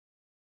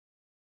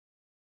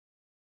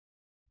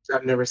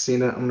 I've never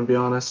seen it, I'm gonna be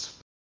honest.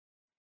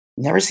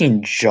 Never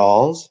seen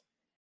Jaws?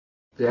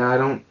 Yeah, I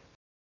don't.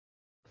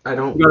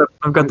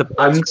 I've got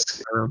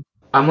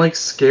I'm like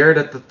scared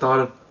at the thought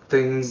of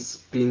things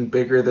being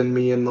bigger than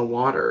me in the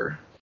water.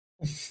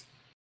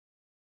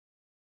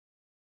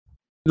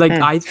 Like,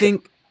 Hmm. I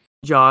think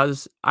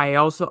Jaws, I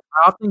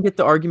often get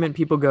the argument,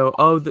 people go,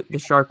 "Oh, the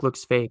shark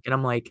looks fake." And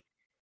I'm like,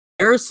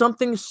 there is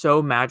something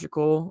so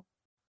magical,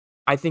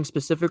 I think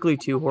specifically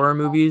to horror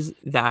movies,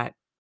 that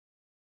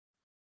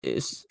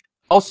is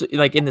also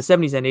like in the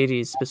 70s and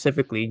 80s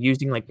specifically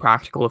using like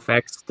practical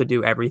effects to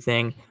do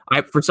everything.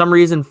 I for some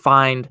reason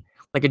find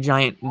like a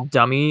giant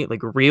dummy,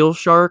 like real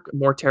shark,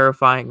 more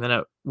terrifying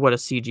than what a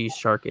CG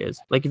shark is.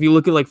 Like if you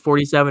look at like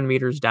 47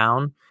 meters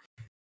down,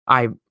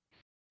 I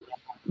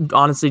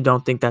honestly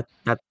don't think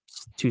that's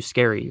too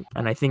scary,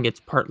 and I think it's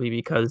partly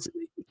because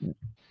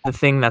the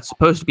thing that's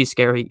supposed to be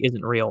scary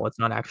isn't real. It's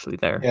not actually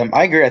there. Yeah,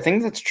 I agree. I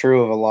think that's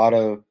true of a lot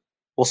of.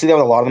 We'll see that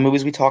with a lot of the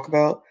movies we talk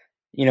about.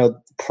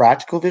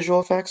 Practical visual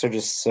effects are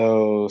just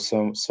so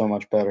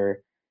much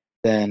better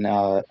than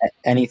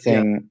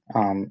anything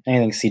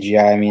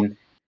CGI. I mean,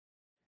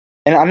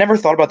 and I never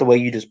thought about the way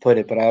you just put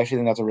it, but I actually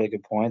think that's a really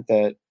good point.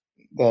 That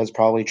is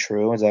probably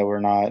true. Is that we're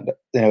not,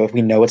 if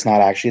we know it's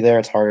not actually there,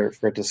 it's harder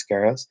for it to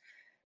scare us.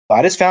 But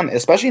I just found,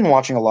 especially in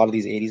watching a lot of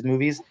these '80s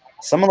movies,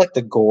 some of like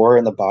the gore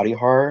and the body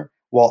horror,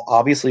 while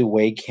obviously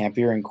way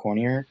campier and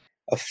cornier,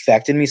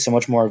 affected me so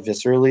much more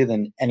viscerally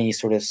than any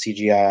sort of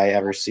CGI I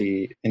ever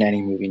see in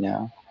any movie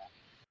now.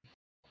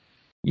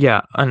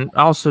 Yeah, and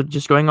also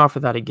just going off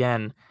of that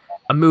again,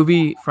 a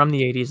movie from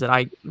the 80s that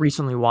I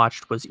recently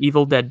watched was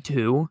Evil Dead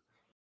 2,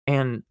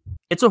 and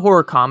it's a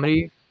horror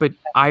comedy, but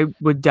I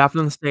would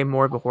definitely say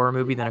more of a horror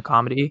movie than a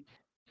comedy,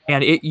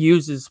 and it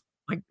uses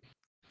like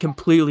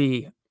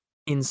completely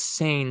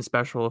insane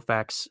special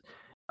effects,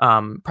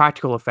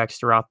 practical effects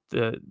throughout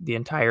the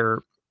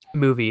entire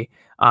movie.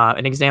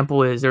 An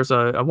example is there's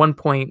a one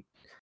point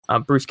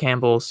Bruce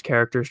Campbell's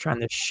character is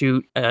trying to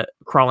shoot a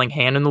crawling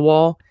hand in the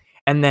wall,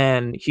 and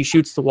then he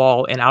shoots the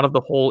wall, and out of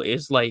the hole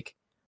is like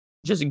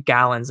just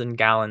gallons and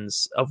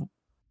gallons of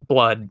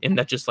blood, and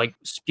that just like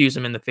spews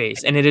him in the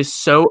face. And it is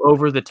so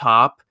over the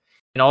top,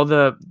 and all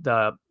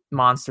the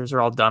monsters are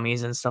all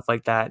dummies and stuff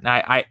like that. And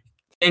I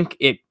think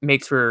it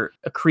makes for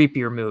a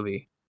creepier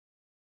movie.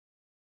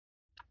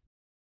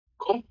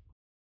 Cool.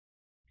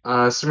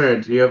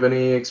 Samir, do you have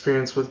any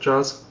experience with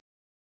Jaws?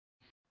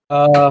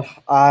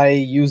 I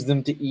use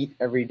them to eat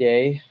every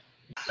day.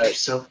 You're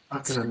so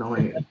fucking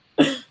annoying.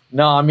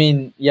 No, I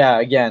mean,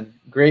 yeah, again,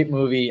 great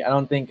movie. I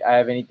don't think I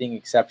have anything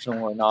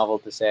exceptional or novel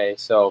to say,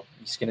 so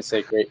I'm just gonna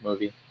say great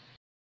movie.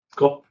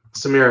 Cool.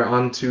 Samir,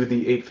 on to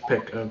the 8th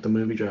pick of the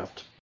movie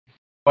draft.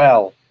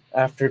 Well,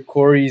 after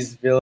Corey's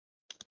villain,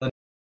 Oh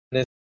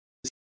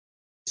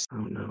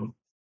no.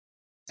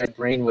 my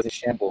brain was in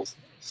shambles.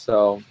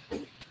 So,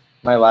 am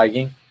I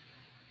lagging?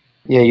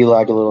 Yeah, you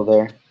lagged a little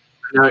there.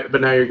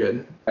 But now you're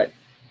good.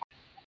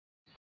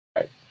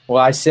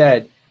 Well, I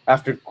said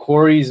after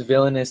Corey's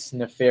villainous,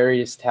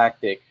 nefarious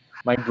tactic,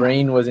 my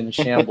brain was in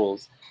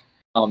shambles.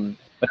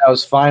 But I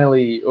was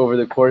finally, over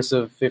the course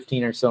of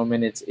 15 or so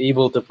minutes,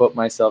 able to put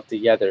myself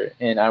together,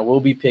 and I will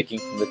be picking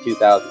from the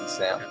 2000s,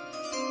 Sam.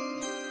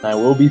 I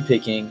will be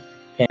picking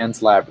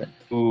Pan's Labyrinth.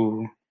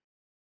 Ooh.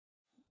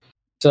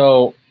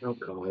 So Oh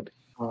god.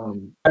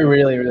 I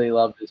really, really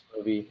love this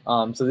movie.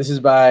 So this is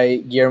by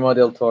Guillermo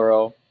del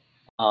Toro,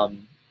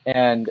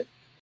 and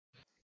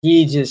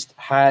he just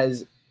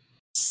has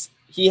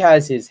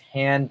his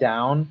hand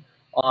down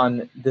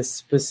on the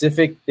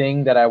specific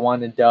thing that I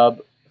want to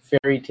dub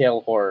fairy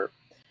tale horror.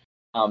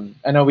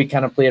 I know we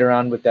kind of played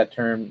around with that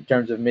term in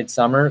terms of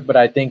Midsummer, but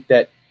I think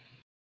that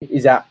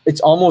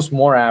it's almost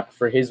more apt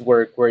for his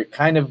work, where it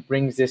kind of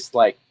brings this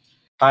like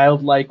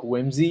childlike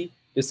whimsy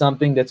to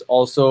something that's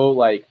also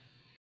like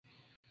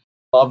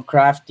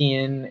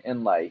Lovecraftian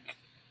and like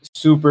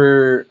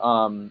super,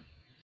 I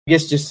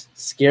guess, just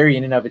scary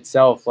in and of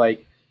itself.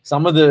 Like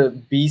some of the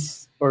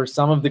beasts or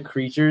some of the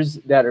creatures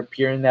that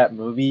appear in that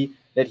movie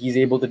that he's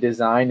able to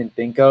design and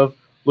think of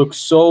look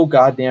so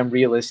goddamn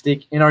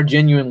realistic and are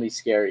genuinely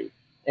scary.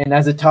 And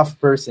as a tough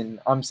person,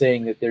 I'm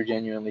saying that they're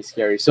genuinely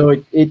scary.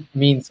 So it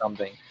means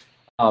something.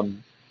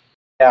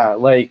 Yeah,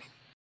 like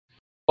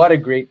what a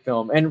great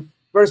film. And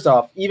first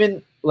off,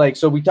 even like,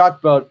 so we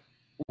talked about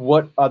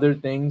what other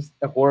things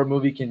a horror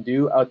movie can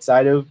do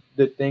outside of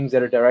the things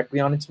that are directly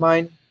on its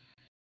mind.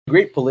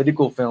 Great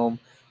political film.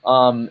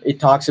 It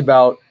talks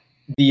about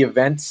the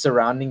events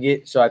surrounding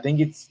it. So I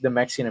think it's the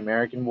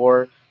Mexican-American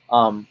War.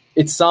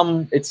 It's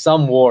some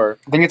war.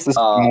 I think it's the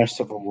Spanish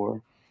Civil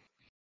War.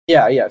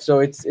 Yeah. So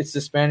it's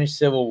the Spanish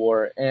Civil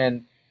War,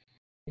 and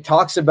it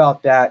talks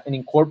about that and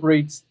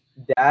incorporates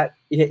that.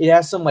 It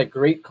has some like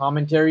great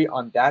commentary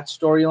on that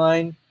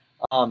storyline,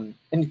 and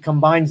it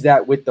combines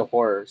that with the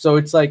horror. So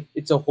it's like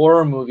it's a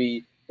horror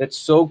movie that's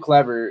so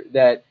clever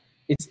that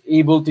it's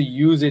able to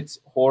use its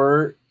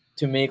horror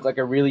to make like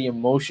a really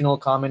emotional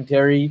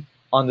commentary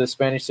on the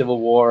Spanish Civil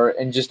War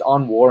and just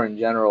on war in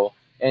general.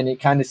 And it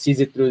kind of sees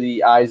it through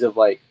the eyes of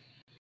like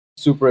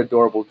super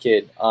adorable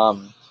kid.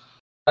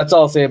 That's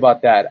all I'll say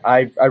about that.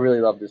 I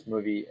really love this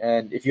movie,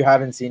 and if you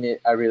haven't seen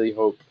it, I really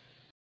hope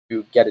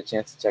you get a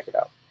chance to check it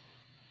out.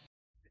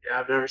 Yeah,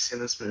 I've never seen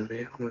this movie.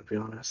 I'm gonna be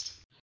honest.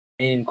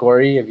 Me and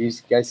Corey, have you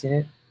guys seen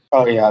it?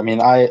 Oh yeah, I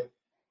mean,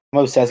 I'm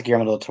obsessed with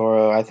Guillermo del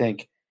Toro. I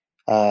think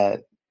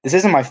this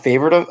isn't my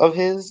favorite of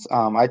his.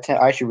 I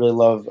actually really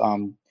love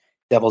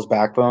Devil's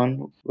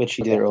Backbone, which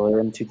he did earlier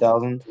in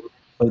 2000.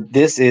 But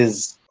this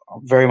is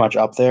very much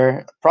up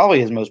there.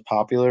 Probably his most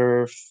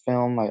popular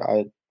film.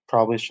 I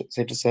probably should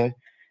safe to say.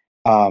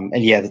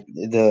 And yeah,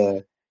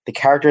 the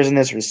characters in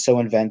this are so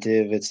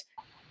inventive. It's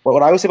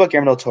what I always say about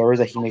Guillermo del Toro is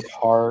that he makes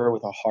horror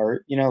with a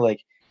heart. You know,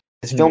 like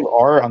his films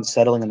are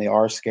unsettling and they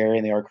are scary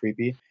and they are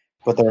creepy,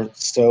 but they're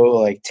so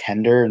like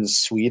tender and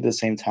sweet at the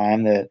same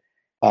time that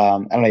I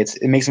don't know.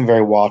 It makes them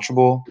very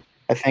watchable.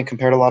 I think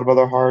compared to a lot of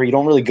other horror, you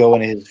don't really go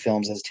into his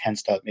films as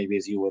tensed up maybe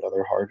as you would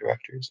other horror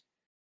directors.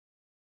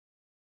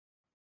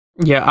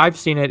 Yeah, I've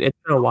seen it. It's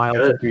been a while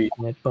Good. since I've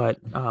seen it, but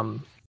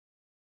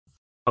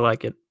I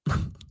like it.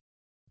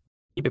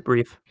 Keep it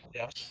brief.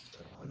 Yeah,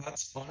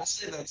 that's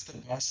the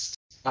best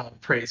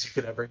praise you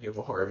could ever give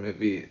a horror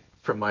movie,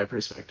 from my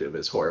perspective,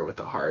 is horror with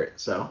a heart.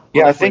 So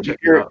Yeah, I'll I think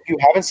definitely check it if you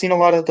haven't seen a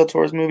lot of Del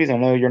Toro's movies, I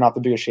know you're not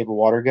the biggest Shape of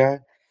Water guy,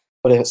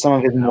 but if some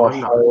of his No, more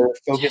I'm not.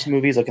 horror-focused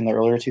movies, like in the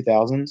earlier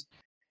 2000s,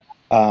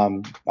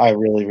 I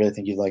really, really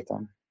think you'd like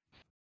them.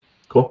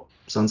 Cool.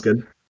 Sounds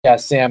good. Yeah,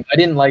 Sam, I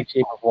didn't like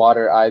Shape of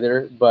Water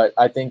either, but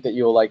I think that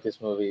you'll like this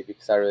movie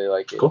because I really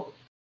like it. Cool.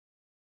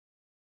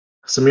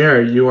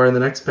 Samir, you are the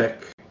next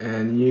pick,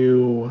 and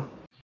you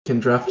can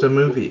draft a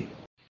movie.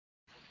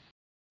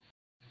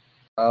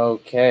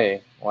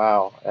 Okay.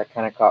 Wow, that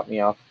kind of caught me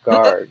off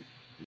guard.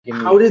 Give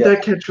me How did just-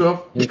 that catch you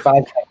off? give me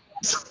 5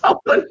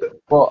 seconds.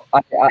 Well,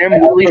 I Sam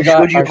really forgot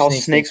showed you our how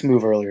snake snakes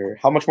move earlier.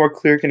 How much more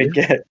clear can it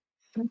get?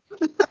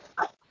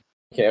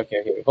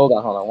 Okay. Hold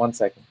on. 1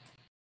 second.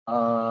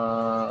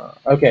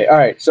 Okay. All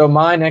right. So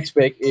my next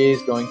pick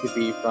is going to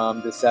be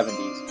from the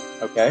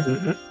 70s. Okay.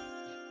 Mhm.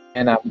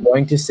 And I'm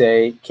going to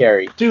say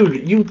Carrie.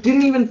 Dude, you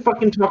didn't even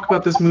fucking talk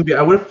about this movie.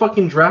 I would have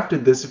fucking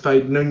drafted this if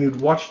I'd known you'd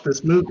watched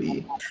this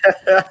movie.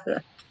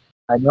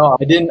 I know.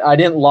 I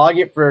didn't log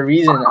it for a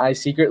reason. I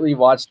secretly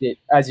watched it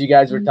as you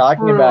guys were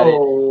talking about it,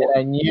 Bro. and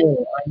I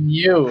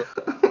knew.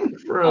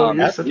 Bro, you're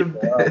That's such a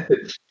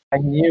bitch. I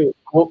knew.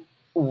 Well,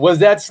 was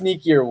that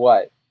sneaky or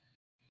what?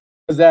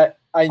 Was that?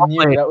 I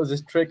knew that was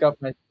a trick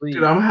up my sleeve.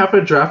 Dude, I'm gonna have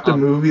to draft a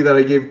movie that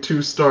I gave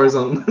 2 stars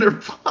on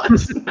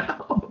Letterboxd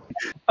now.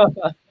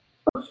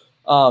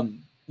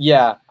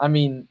 Yeah. I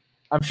mean,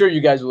 I'm sure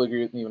you guys will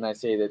agree with me when I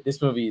say that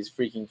this movie is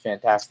freaking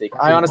fantastic. I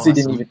Fucking honestly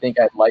didn't awesome. even think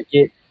I'd like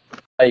it.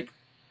 Like,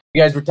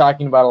 you guys were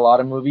talking about a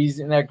lot of movies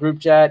in that group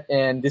chat,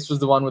 and this was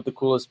the one with the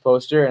coolest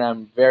poster, and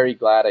I'm very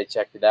glad I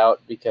checked it out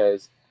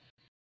because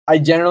I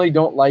generally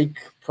don't like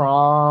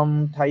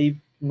prom type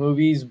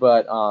movies,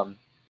 but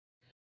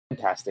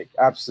fantastic.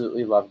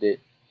 Absolutely loved it.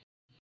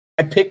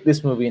 I picked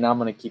this movie, and I'm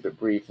going to keep it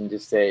brief and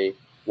just say,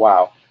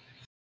 wow.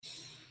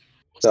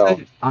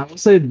 So, I will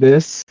say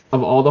this,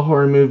 of all the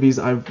horror movies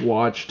I've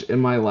watched in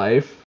my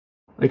life,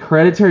 like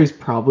Hereditary is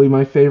probably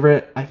my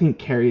favorite. I think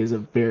Carrie is a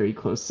very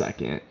close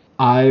second.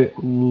 I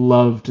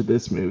loved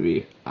this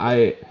movie.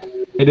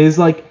 It is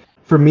like,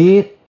 for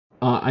me,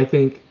 I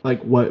think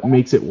like what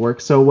makes it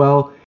work so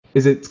well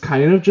is it's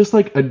kind of just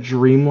like a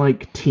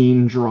dreamlike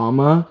teen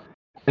drama,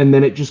 and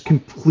then it just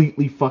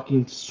completely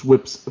fucking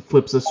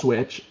flips a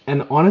switch.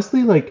 And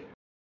honestly, like,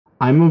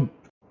 I'm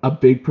a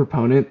big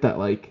proponent that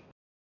like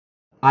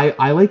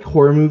I like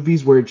horror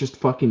movies where it just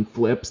fucking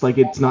flips. Like,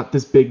 it's not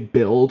this big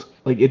build.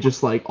 Like, it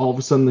just, like, all of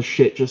a sudden the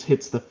shit just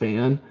hits the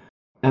fan.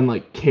 And,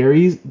 like,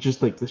 Carrie's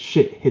just, like, the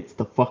shit hits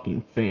the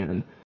fucking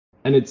fan.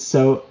 And it's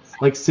so...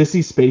 Like, Sissy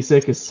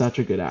Spacek is such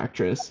a good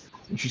actress.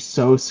 And she's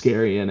so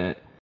scary in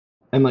it.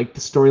 And, like, the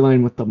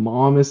storyline with the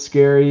mom is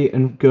scary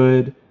and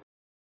good.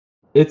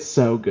 It's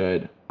so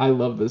good. I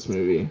love this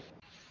movie.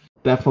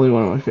 Definitely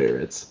one of my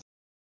favorites.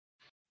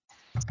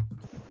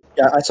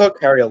 Yeah, I saw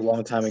Carrie a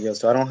long time ago,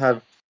 so I don't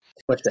have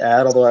much to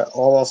add. Although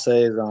all I'll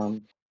say is,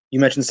 you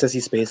mentioned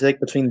Sissy Spacek.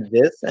 Between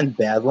this and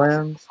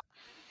Badlands,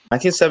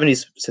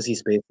 1970s Sissy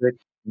Spacek.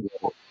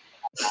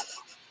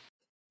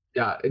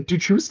 Yeah,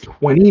 dude, she was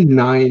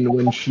 29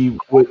 when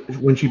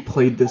she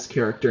played this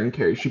character in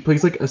Carrie. She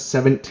plays like a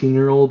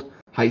 17-year-old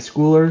high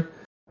schooler.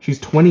 She's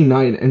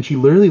 29, and she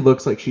literally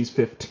looks like she's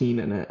 15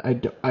 in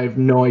it. I have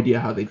no idea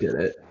how they did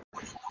it.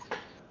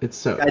 It's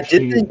so. I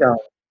did think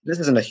this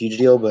isn't a huge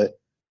deal, but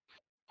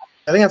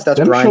I think that's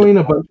them Brian showing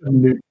a bunch of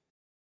new.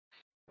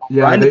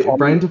 Yeah,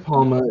 Brian De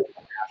Palma.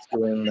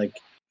 doing like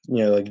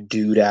like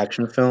dude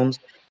action films,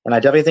 and I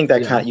definitely think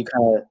that you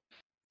kind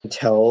of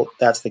tell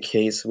that's the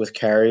case with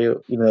Carrie,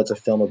 even though it's a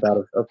film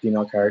about a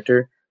female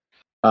character.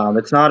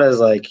 It's not as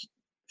like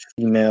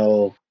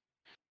female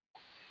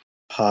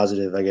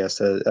positive, I guess,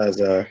 as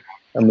a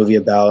movie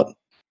about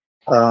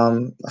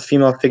a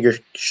female figure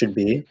should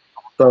be.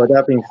 But with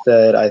that being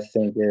said, I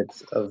think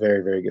it's a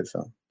very, very good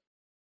film.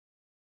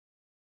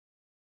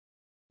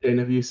 Dane,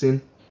 have you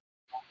seen?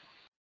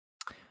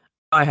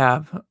 I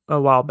have a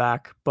while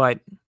back,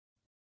 but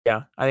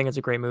yeah, I think it's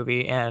a great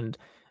movie, and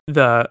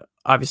the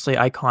obviously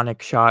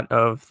iconic shot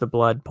of the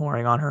blood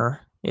pouring on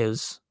her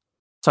is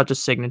such a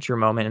signature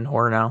moment in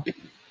horror now.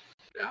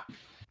 Yeah,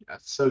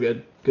 so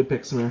good. Good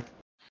pick, Samir.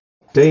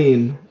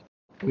 Dane,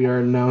 we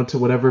are now to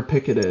whatever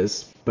pick it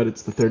is, but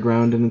it's the third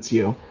round and it's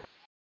you.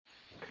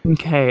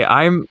 Okay,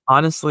 I'm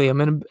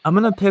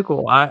gonna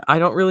pickle. I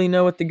don't really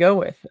know what to go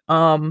with.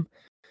 All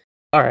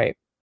right.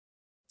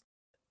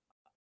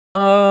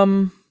 How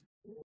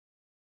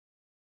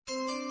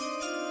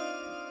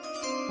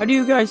do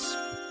you guys?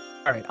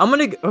 All right,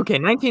 okay.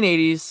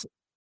 1980s.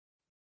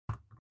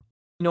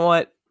 You know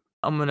what?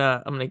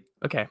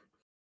 Okay.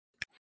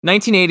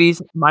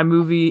 1980s. My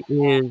movie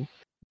is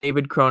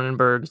David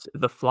Cronenberg's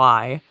The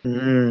Fly.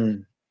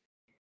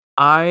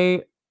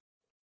 I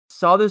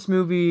saw this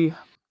movie,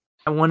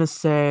 I want to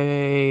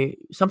say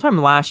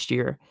sometime last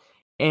year,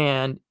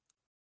 and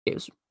it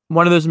was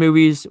one of those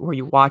movies where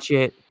you watch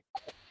it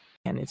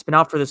and it's been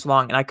out for this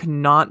long, and I could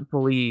not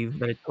believe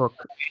that it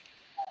took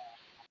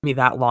me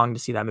that long to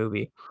see that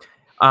movie.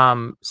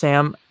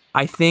 Sam,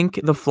 I think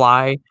The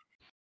Fly,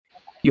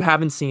 you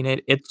haven't seen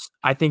it.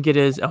 I think it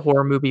is a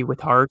horror movie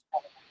with heart,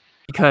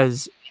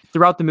 because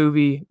throughout the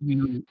movie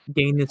you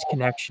gain this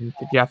connection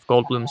to Jeff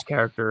Goldblum's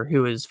character,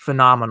 who is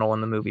phenomenal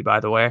in the movie, by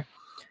the way.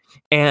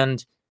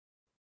 And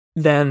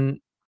then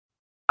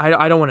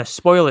I don't want to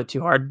spoil it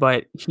too hard,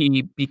 but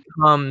he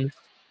becomes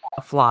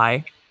a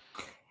fly,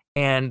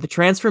 and the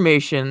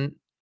transformation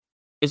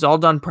is all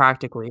done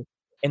practically,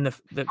 and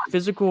the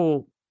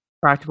physical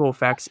practical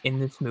effects in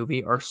this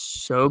movie are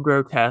so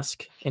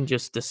grotesque and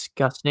just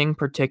disgusting,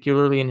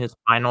 particularly in his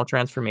final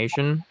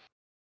transformation,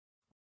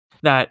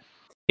 that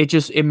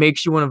it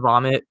makes you want to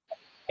vomit,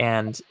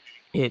 and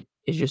it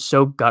is just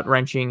so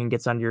gut-wrenching and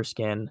gets under your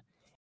skin.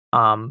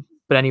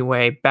 But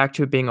anyway, back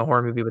to it being a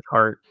horror movie with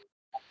heart.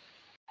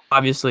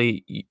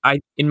 Obviously,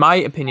 in my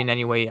opinion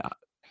anyway,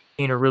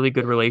 in a really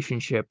good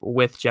relationship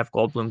with Jeff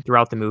Goldblum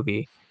throughout the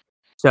movie.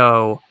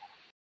 So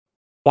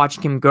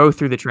watching him go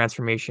through the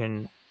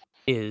transformation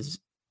is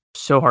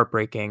so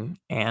heartbreaking.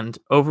 And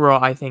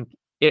overall, I think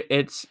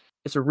it's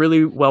a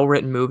really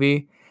well-written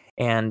movie.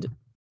 And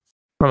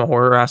from a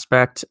horror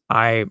aspect,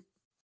 I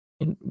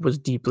was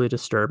deeply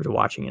disturbed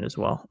watching it as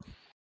well.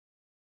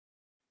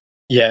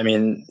 Yeah, I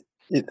mean,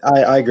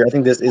 I agree. I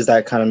think this is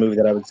that kind of movie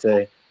that I would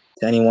say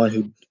to anyone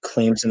who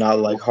claims to not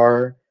like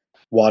horror,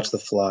 watch The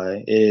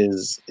Fly.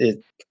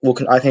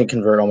 I think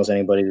convert almost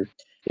anybody.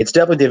 It's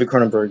definitely David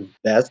Cronenberg's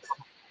best.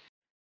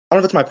 I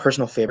don't know if it's my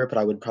personal favorite, but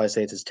I would probably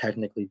say it's his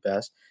technically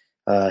best.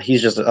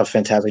 He's just a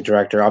fantastic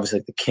director, obviously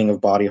like the king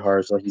of body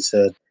horrors, like he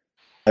said.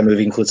 That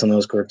movie includes some of the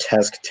most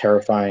grotesque,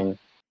 terrifying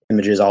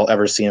images I'll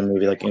ever see in a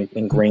movie, like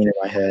ingrained in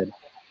my head.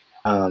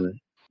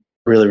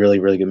 Really, really,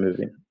 really good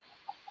movie.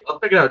 I'll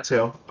check it out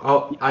too.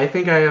 I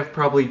think I have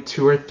probably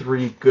 2 or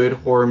 3 good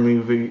horror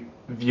movie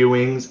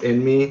viewings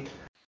in me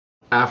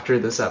after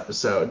this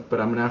episode, but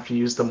I'm gonna have to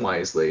use them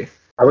wisely.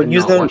 I would and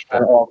use not them watch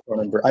for all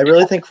Cronenberg. I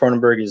really think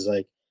Cronenberg is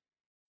like,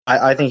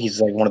 I think he's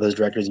like one of those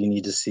directors you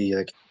need to see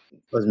like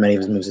as many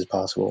of his movies as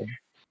possible.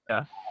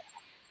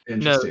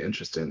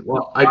 Interesting.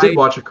 Well, I did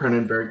watch a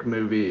Cronenberg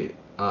movie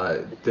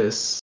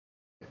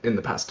in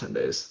the past 10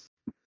 days.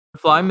 The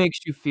Fly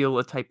makes you feel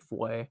a type of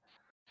way.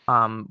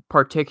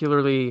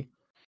 Particularly,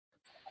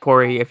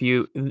 Corey, if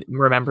you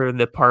remember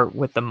the part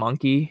with the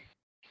monkey.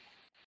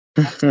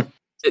 We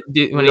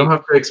don't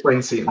have to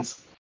explain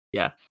scenes.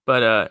 Yeah,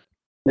 but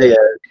Yeah,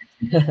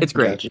 it's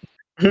great.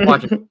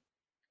 Watch it.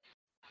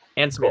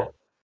 And Smith.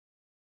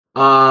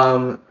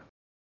 I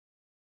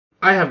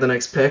have the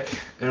next pick,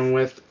 and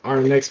with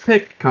our next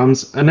pick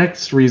comes a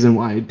next reason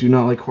why I do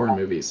not like horror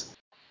movies.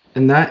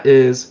 And that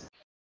is,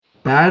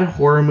 bad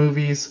horror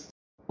movies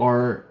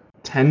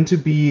tend to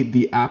be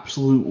the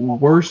absolute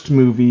worst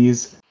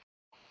movies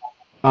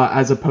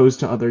as opposed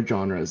to other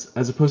genres.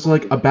 As opposed to,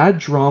 like, a bad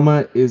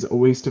drama is a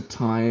waste of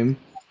time,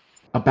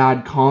 a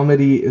bad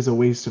comedy is a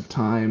waste of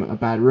time, a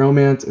bad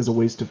romance is a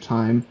waste of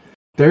time.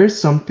 There's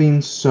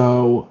something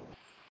so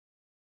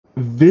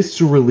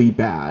viscerally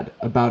bad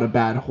about a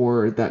bad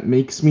horror that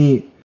makes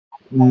me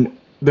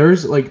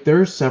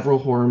there's several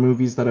horror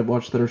movies that I've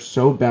watched that are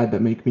so bad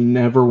that make me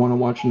never want to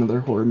watch another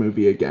horror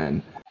movie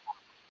again.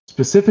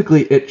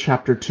 Specifically, It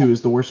Chapter 2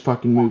 is the worst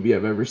fucking movie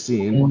I've ever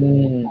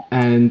seen.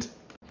 And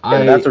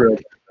that's a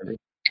really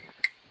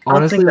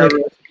honestly,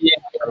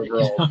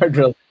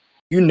 like,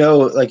 you know,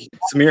 like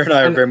Samir and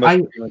I are very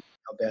much feeling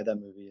how bad that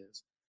movie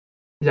is.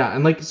 Yeah,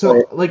 and like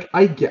so, like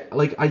I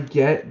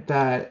get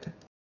that,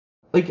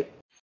 like,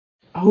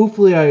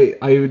 hopefully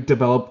I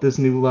develop this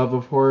new love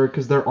of horror,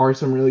 because there are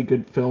some really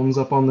good films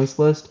up on this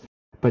list.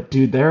 But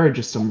dude, there are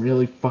just some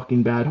really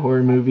fucking bad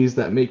horror movies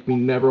that make me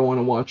never want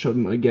to watch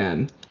them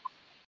again.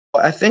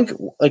 I think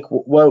like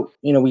what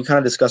we kind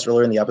of discussed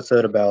earlier in the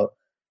episode about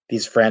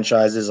these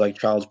franchises like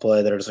Child's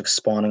Play that are just like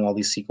spawning all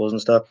these sequels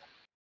and stuff.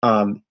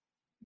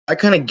 I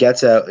kind of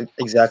gets at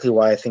exactly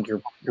why I think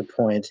your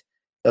point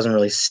doesn't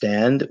really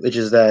stand, which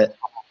is that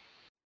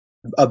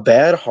a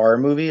bad horror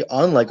movie,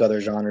 unlike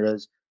other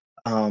genres,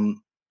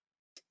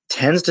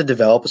 tends to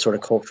develop a sort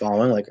of cult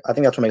following. Like, I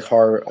think that's what makes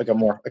horror like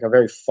a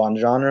very fun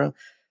genre.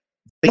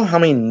 Think of how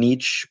many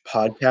niche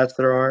podcasts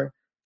there are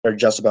that are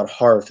just about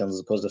horror films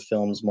as opposed to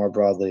films more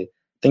broadly.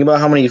 Think about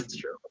how many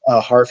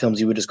horror films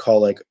you would just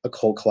call like a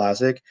cult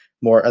classic,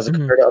 more as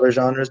compared to other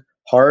genres.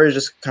 horror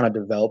just kind of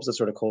develops a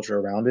sort of culture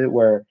around it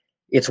where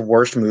its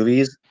worst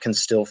movies can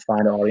still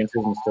find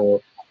audiences and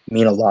still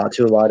mean a lot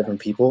to a lot of different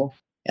people.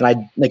 And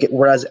I like it,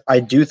 whereas I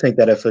do think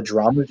that if a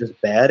drama is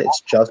just bad,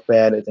 it's just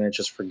bad and then it's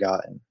just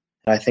forgotten.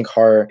 And I think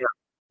horror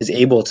is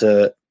able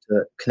to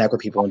connect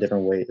with people in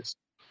different ways.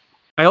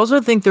 I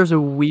also think there's a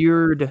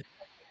weird,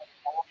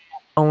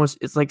 almost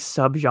it's like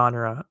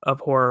subgenre of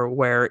horror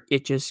where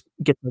it just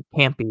gets like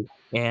campy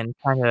and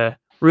kind of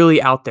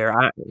really out there.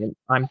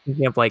 I'm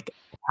thinking of like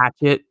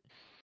Hatchet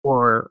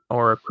or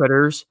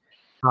Critters,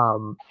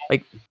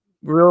 like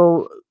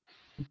real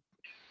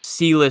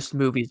C-list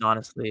movies,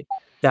 honestly,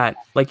 that,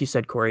 like you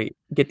said, Corey,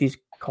 get these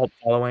cult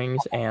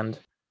followings. And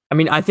I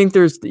mean, I think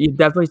there's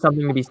definitely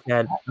something to be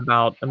said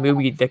about a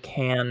movie that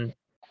can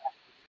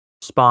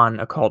spawn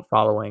a cult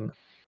following.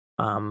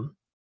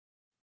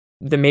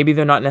 That maybe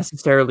they're not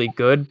necessarily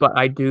good, but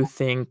I do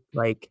think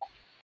like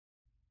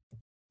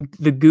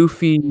the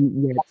goofy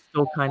yet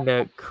still kind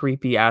of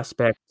creepy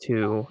aspect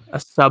to a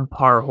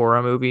subpar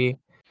horror movie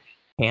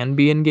can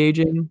be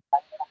engaging.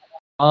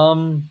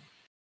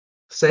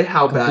 Say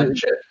how bad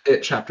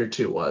It Chapter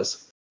 2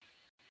 was.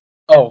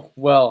 Oh,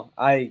 well,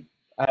 I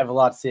have a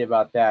lot to say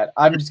about that.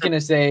 I'm just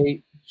gonna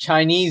say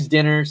Chinese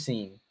dinner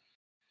scene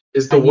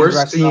Is the Chinese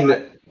worst scene.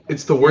 restaurant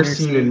It's the worst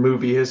dinner scene in scene.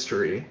 movie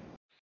history.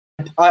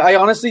 I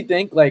honestly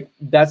think like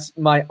that's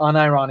my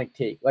unironic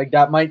take. Like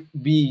that might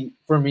be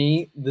for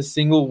me the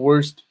single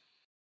worst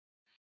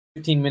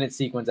 15-minute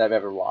sequence I've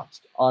ever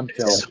watched on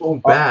film. It's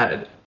so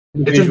bad.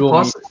 It's Visual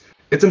impossible.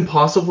 It's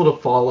impossible to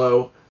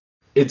follow.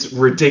 It's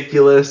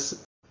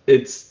ridiculous.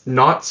 It's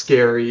not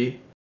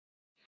scary.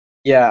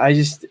 Yeah,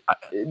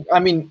 I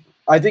mean,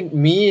 I think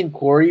me and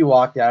Corey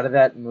walked out of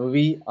that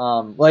movie.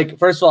 Like,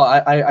 first of all,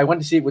 I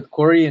went to see it with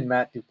Corey and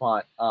Matt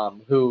DuPont,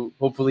 who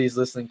hopefully is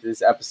listening to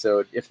this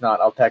episode. If not,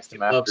 I'll text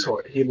him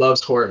after. He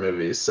loves horror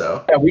movies,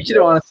 so Yeah, we should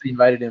have honestly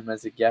invited him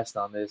as a guest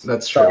on this.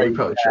 that's true. We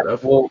probably should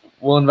have.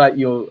 We'll invite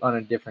you on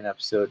a different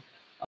episode.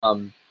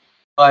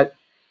 But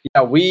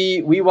yeah,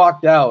 we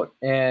walked out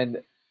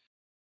and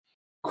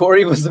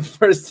Corey was the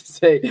first to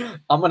say,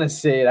 "I'm gonna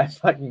say it. I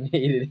fucking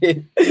hated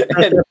it."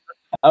 And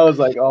I was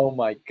like, "Oh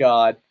my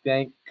god,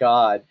 thank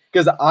God,"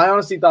 because I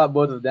honestly thought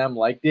both of them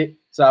liked it,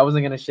 so I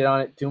wasn't gonna shit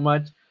on it too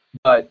much.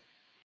 But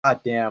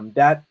goddamn,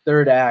 that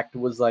third act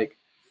was like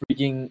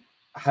freaking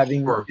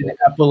having an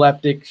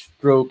epileptic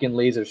stroke in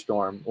Laser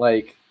Storm.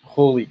 Like,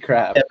 holy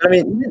crap! Yeah, but I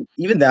mean,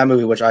 even that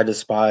movie, which I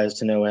despise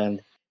to no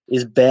end,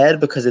 is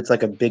bad because it's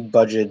like a big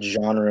budget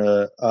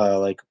genre,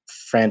 like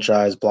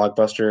franchise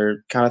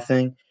blockbuster kind of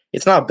thing.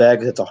 It's not bad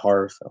because it's a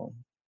horror film.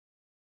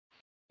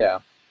 Yeah,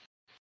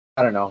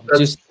 I don't know.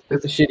 It's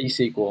a shitty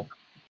sequel.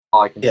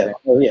 All I can say.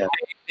 Oh yeah.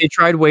 They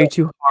tried way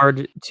too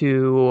hard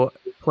to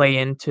play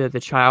into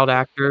the child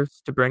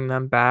actors to bring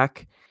them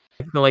back.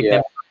 I feel like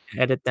them trying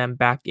to edit them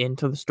back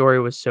into the story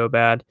was so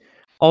bad.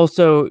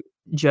 Also,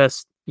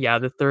 just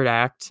the third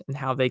act and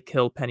how they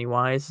kill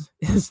Pennywise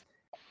is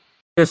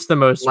just the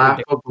most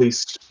laughably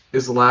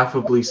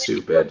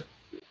stupid.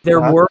 There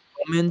were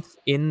moments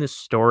in the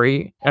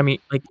story, I mean,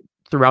 like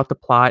throughout the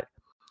plot,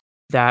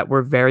 that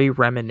were very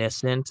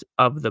reminiscent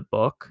of the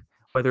book.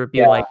 Whether it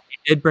be like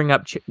they did bring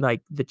up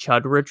like the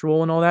Chud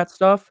ritual and all that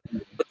stuff,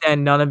 but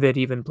then none of it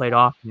even played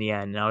off in the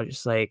end. And I was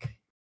just like,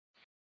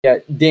 yeah,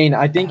 Dane,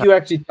 I think you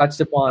actually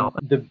touched upon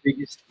the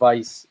biggest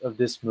vice of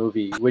this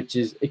movie, which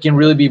is it can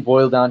really be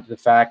boiled down to the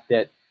fact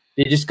that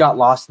they just got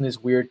lost in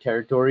this weird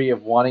territory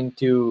of wanting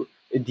to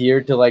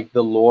adhere to like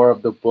the lore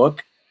of the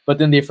book, but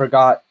then they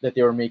forgot that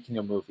they were making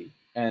a movie,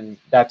 and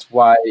that's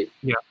why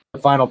the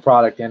final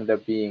product ended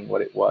up being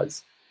what it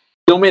was.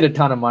 Still made a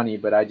ton of money,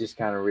 but I just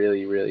kind of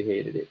really, really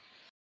hated it.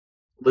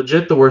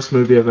 Legit the worst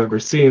movie I've ever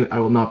seen. I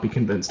will not be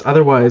convinced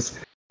otherwise.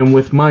 And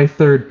with my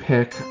third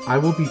pick, I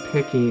will be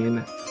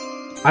picking...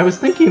 I was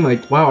thinking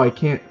like, wow,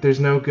 there's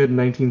no good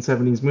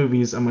 1970s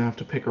movies. I'm gonna have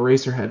to pick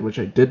Eraserhead, which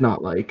I did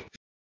not like.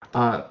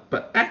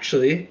 But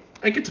actually,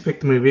 I get to pick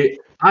the movie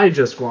I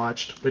just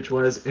watched, which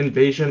was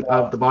Invasion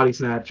of the Body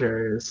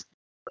Snatchers.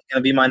 It's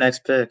gonna be my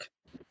next pick.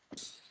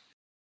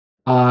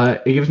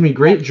 It gives me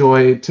great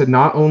joy to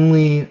not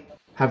only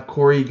have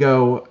Corey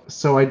go,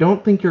 so I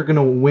don't think you're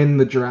gonna win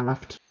the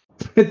draft,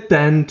 but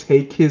then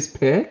take his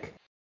pick.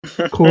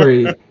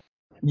 Corey,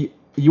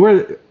 you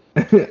are.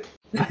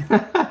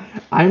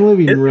 I'm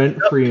living rent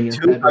free in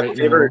your head right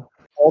now.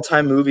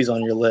 All-time movies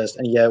on your list,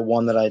 and yet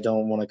one that I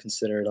don't want to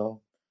consider at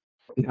all.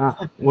 Yeah,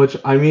 which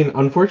I mean,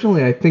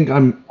 unfortunately, I think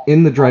I'm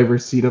in the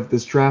driver's seat of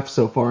this draft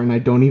so far, and I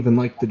don't even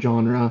like the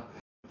genre,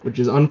 which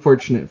is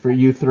unfortunate for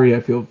you three. I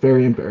feel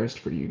very embarrassed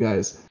for you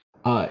guys.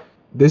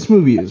 This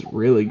movie is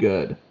really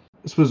good.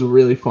 This was a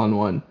really fun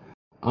one.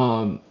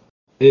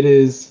 It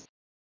is.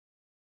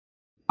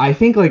 I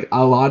think like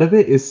a lot of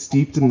it is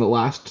steeped in the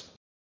last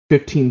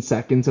 15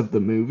 seconds of the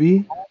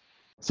movie,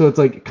 so it's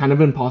like kind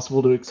of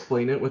impossible to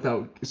explain it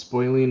without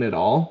spoiling it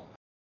all.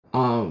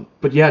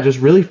 But yeah, just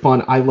really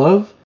fun. I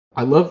love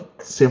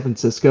San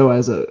Francisco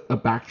as a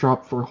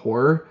backdrop for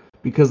horror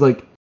because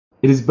like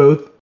it is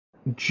both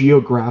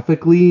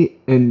geographically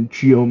and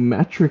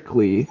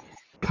geometrically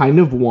kind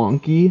of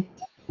wonky.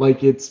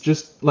 Like it's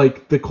just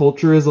like the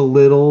culture is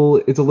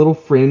it's a little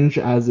fringe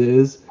as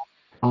is.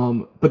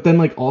 But then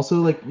like also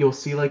like you'll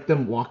see like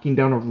them walking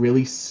down a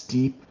really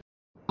steep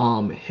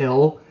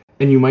hill,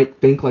 and you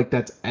might think like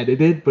that's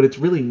edited, but it's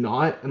really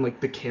not, and like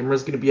the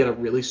camera's gonna be at a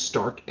really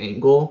stark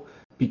angle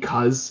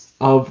because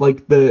of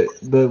like the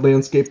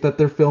landscape that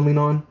they're filming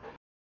on.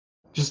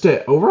 Just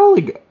overall,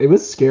 like it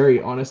was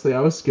scary. Honestly, I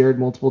was scared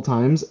multiple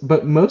times,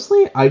 but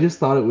mostly I just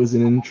thought it was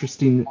an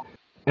interesting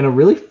and a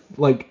really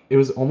like it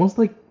was almost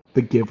like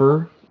The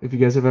Giver. If you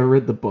guys have ever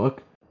read the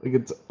book, like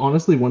it's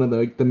honestly one of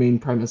the main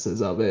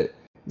premises of it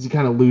is you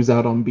kind of lose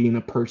out on being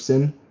a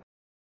person.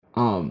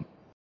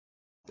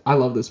 I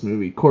love this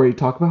movie. Corey,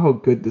 talk about how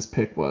good this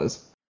pick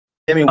was.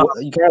 I mean,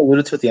 you kind of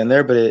alluded to it at the end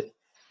there, but it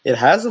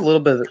has a little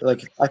bit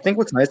like I think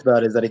what's nice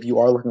about it is that if you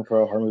are looking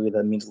for a horror movie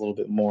that means a little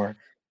bit more,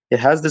 it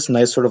has this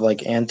nice sort of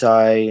like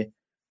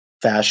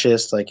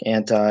anti-fascist, like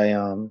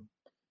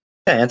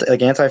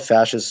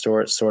anti-fascist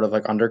sort of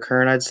like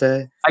undercurrent, I'd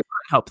say. I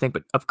couldn't help think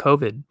of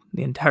COVID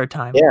the entire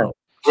time. Yeah.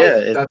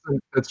 Yeah,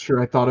 That's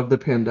true. I thought of the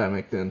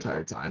pandemic the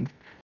entire time.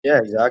 yeah,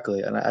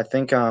 exactly. And I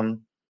think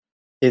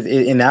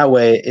in that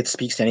way it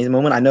speaks to any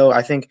moment.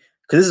 I think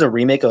because this is a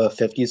remake of a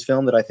 50s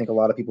film that I think a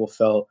lot of people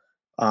felt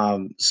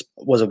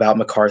was about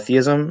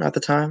McCarthyism at the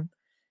time.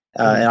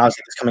 And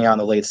obviously it's coming out in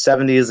the late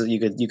 70s.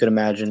 You could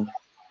imagine.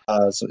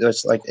 So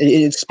it's like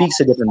it speaks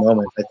to different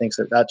moments. I think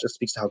so that just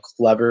speaks to how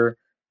clever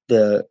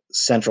the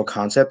central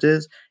concept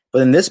is.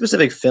 But in this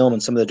specific film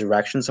and some of the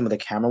direction, some of the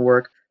camera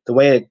work, the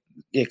way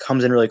it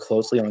comes in really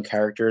closely on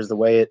characters, the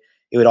way it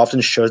would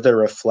often shows their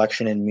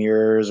reflection in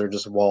mirrors or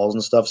just walls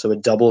and stuff, so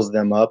it doubles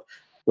them up,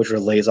 which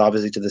relates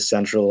obviously to the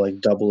central like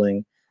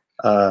doubling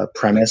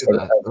premise.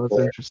 That was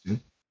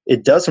interesting.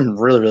 It does some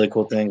really, really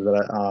cool things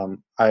that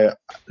I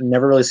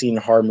never really seen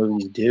horror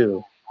movies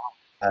do.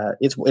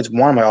 It's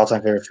one of my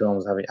all-time favorite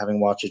films. Having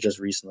watched it just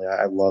recently,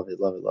 I love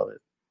it, love it, love it.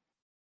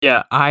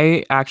 Yeah,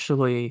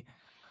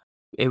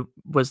 it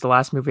was the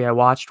last movie I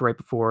watched right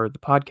before the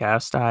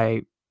podcast.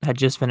 I had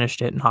just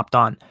finished it and hopped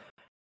on,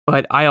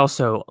 but I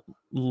also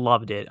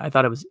loved it. I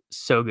thought it was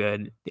so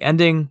good. The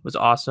ending was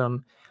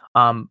awesome.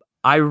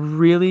 I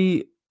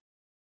really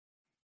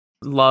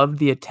loved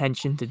the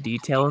attention to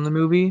detail in the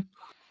movie.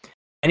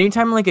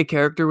 Anytime like a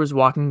character was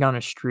walking down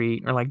a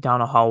street or like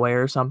down a hallway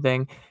or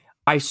something,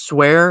 I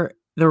swear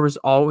there was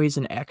always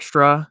an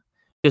extra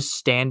just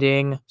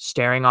standing,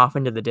 staring off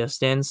into the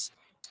distance,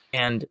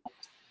 and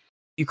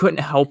you couldn't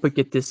help but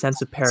get this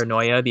sense of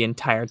paranoia the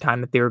entire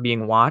time that they were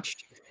being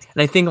watched.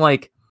 And I think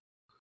like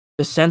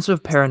the sense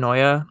of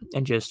paranoia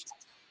and just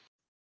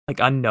like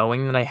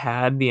unknowing that I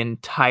had the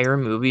entire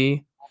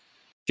movie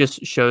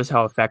just shows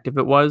how effective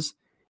it was.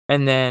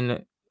 And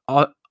then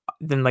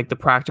like the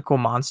practical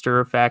monster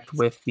effect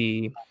with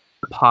the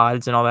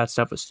pods and all that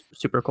stuff was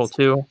super cool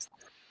too.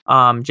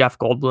 Jeff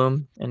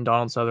Goldblum and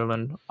Donald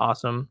Sutherland,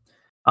 awesome.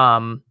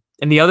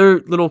 And the other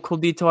little cool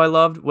detail I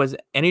loved was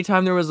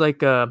anytime there was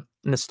like an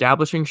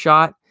establishing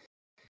shot,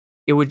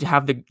 it would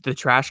have the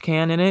trash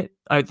can in it,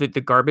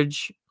 the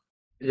garbage.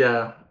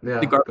 Yeah,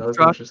 the garbage that was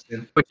truck,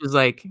 interesting. which is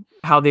like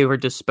how they were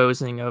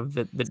disposing of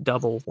the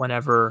double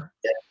whenever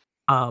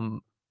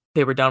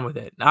they were done with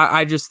it.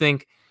 I just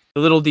think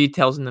the little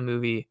details in the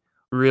movie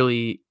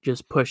really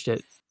just pushed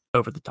it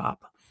over the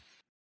top.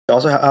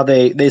 Also, how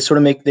they sort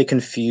of they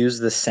confuse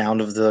the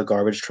sound of the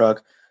garbage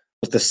truck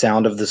with the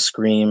sound of the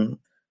scream,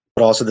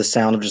 but also the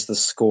sound of just the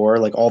score.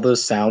 Like all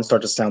those sounds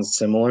start to sound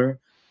similar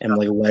and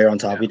like layer on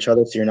top of each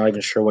other, so you're not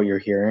even sure what you're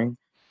hearing.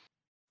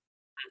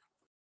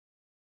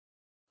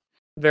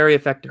 Very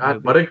effective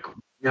movie.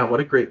 What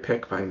a great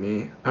pick by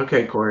me.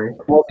 Okay, Corey.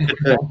 All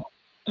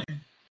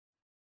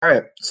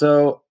right,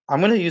 so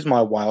I'm gonna use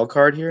my wild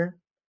card here,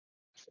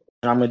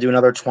 and I'm gonna do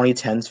another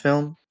 2010s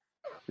film.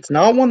 It's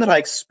not one that I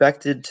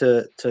expected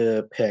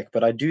to pick,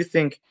 but I do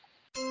think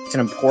it's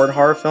an important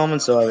horror film,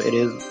 and so it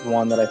is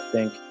one that I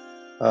think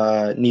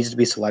needs to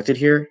be selected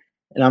here.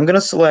 And I'm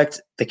gonna select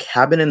The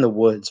Cabin in the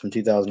Woods from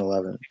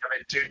 2011.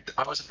 Dude,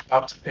 I was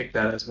about to pick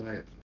that as my.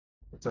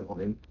 What's that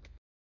name?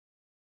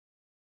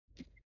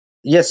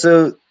 Yeah,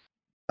 so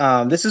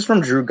this is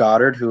from Drew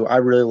Goddard, who I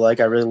really like.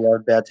 I really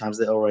love Bad Times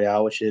at El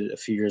Royale, which is a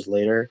few years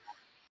later.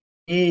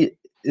 He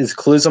is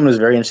clearly someone who's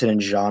very interested in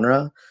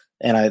genre,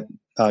 and I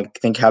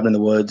think Cabin in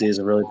the Woods is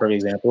a really perfect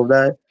example of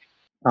that.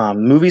 The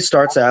movie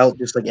starts out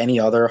just like any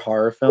other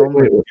horror film.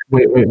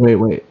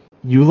 Wait.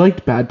 You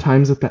liked Bad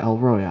Times at the El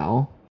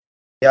Royale?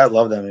 Yeah, I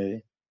love that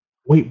movie.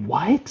 Wait,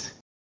 what?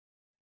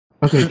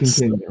 Okay,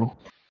 continue.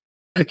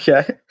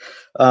 Okay.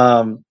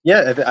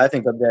 Yeah, I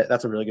think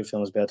that's a really good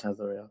film, is Bad Times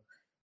at El Royale.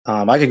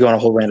 I could go on a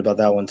whole rant about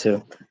that one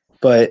too.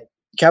 But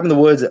Cabin in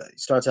the Woods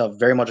starts out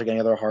very much like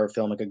any other horror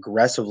film, like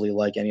aggressively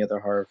like any other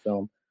horror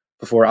film,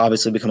 before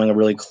obviously becoming a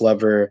really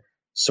clever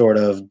sort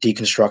of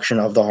deconstruction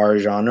of the horror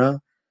genre.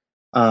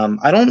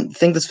 I don't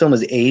think this film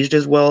has aged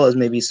as well as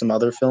maybe some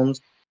other films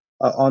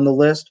on the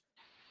list.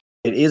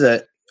 It is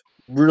a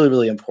really,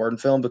 really important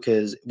film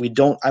because I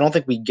don't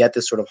think we get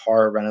this sort of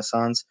horror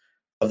renaissance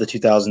of the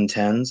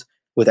 2010s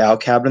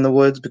without Cabin in the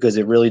Woods, because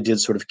it really did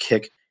sort of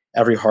kick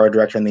every horror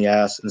director in the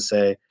ass and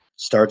say,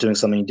 start doing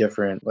something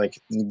different. Like,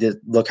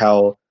 look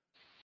how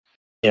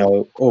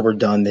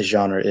overdone this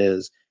genre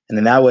is. And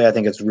in that way, I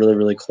think it's really,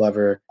 really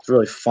clever. It's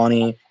really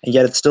funny, and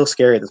yet it's still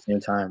scary at the same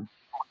time.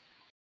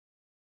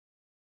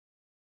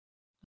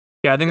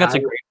 Yeah, I think that's a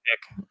great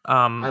pick.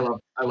 I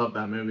love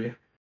that movie.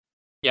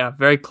 Yeah,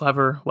 very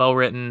clever, well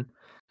written,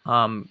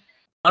 funny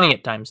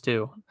at times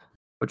too,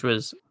 which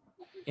was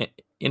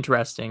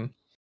interesting.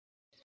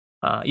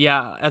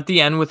 Yeah, at the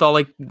end with all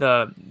like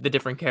the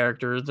different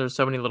characters, there's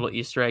so many little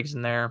Easter eggs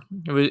in there.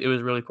 It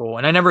was really cool,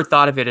 and I never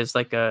thought of it as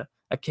like a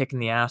kick in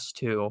the ass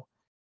to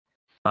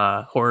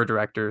horror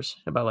directors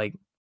about like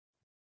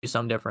do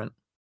something different.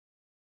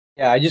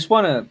 Yeah, I just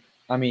want to.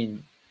 I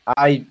mean,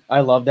 I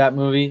love that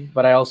movie,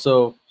 but I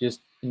also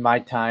just in my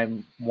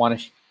time want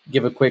to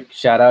give a quick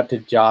shout out to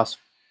Joss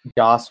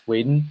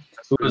Whedon,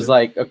 who was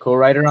like a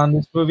co-writer on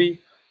this movie.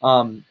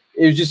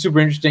 It was just super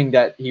interesting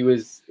that he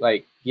was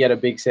like he had a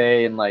big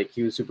say and like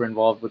he was super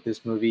involved with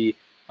this movie,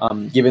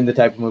 given the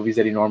type of movies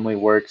that he normally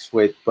works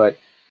with. But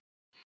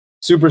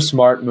super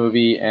smart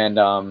movie,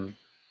 and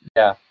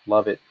yeah,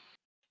 love it.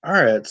 All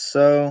right,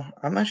 so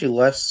I'm actually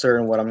less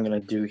certain what I'm gonna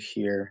do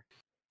here.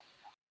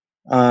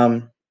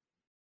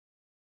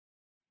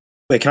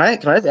 Wait, can I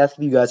just ask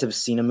if you guys have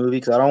seen a movie?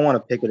 Because I don't want to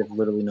pick it if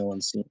literally no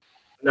one's seen it.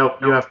 No,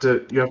 you have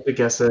to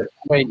guess it.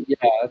 Wait, yeah,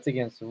 that's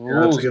against the Yeah,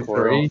 rules, that's against the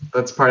Corey. rules.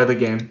 That's part of the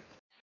game.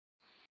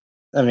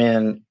 I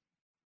mean,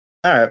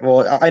 all right.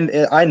 Well,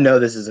 I know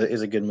this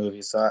is a good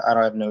movie, so I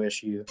don't have no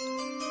issue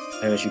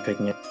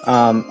picking it.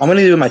 I'm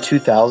gonna do my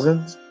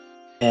 2000s,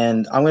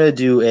 and I'm gonna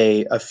do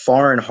a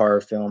foreign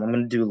horror film. I'm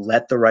gonna do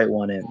Let the Right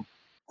One In.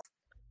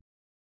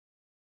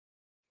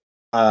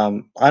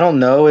 I don't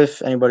know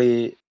if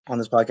anybody on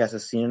this podcast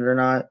has seen it or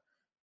not,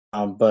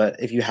 but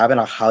if you haven't,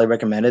 I highly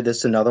recommend it. This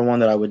is another one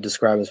that I would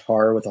describe as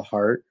horror with a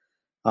heart.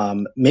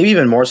 Maybe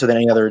even more so than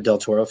any other Del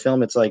Toro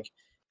film. It's like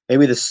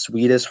maybe the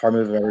sweetest horror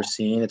movie I've ever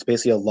seen. It's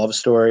basically a love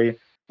story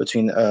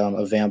between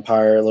a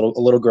vampire, a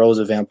little girl who's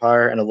a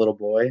vampire, and a little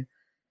boy.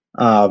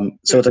 So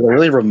it's like a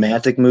really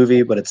romantic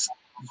movie, but it's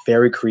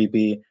very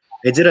creepy.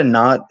 They did a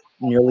not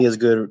nearly as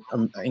good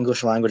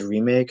English language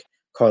remake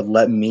called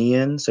Let Me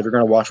In. So if you're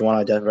gonna watch one,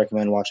 I definitely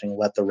recommend watching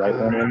Let the Right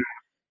One In.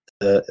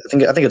 I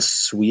think it's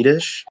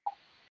Swedish.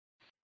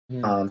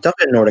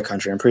 Definitely a Nordic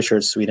country. I'm pretty sure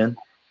it's Sweden.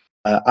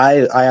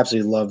 I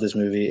absolutely love this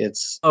movie.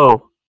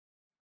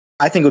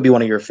 I think it would be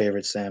one of your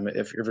favorites, Sam.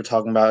 If you're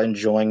talking about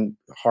enjoying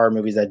horror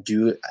movies that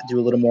do a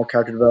little more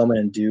character development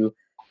and do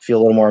feel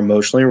a little more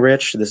emotionally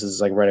rich, this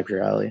is like right up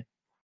your alley.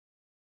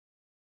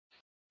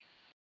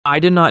 I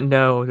did not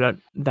know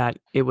that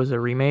it was a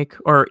remake,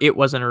 or it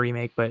wasn't a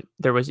remake, but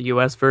there was a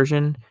U.S.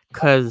 version.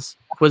 Because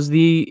was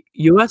the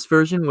U.S.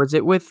 version, was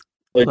it with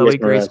Chloe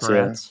Grace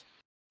Moretz?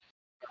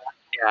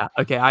 Yeah.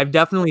 Okay. I've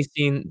definitely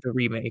seen the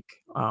remake.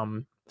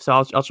 So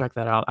I'll check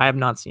that out. I have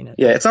not seen it.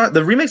 Yeah, it's not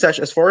the remakes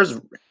actually. As far as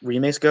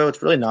remakes go,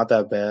 it's really not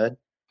that bad.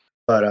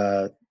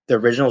 But the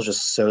original is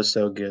just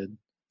so good.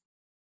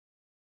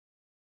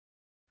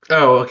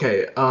 Oh,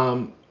 okay.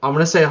 I'm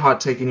gonna say a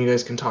hot take, and you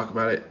guys can talk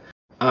about it.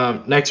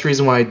 Next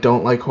reason why I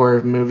don't like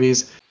horror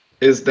movies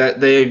is that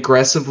they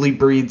aggressively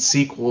breed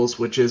sequels,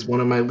 which is one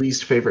of my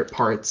least favorite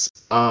parts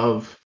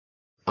of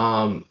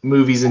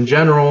movies in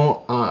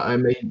general.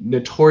 I'm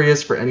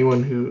notorious for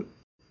anyone who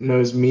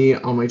knows me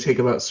on my take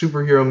about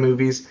superhero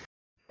movies.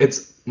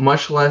 It's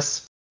much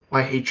less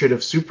my hatred of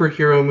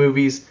superhero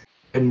movies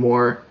and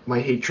more my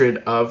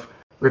hatred of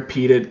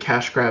repeated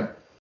cash grab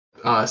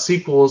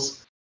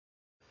sequels.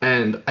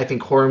 And I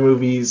think horror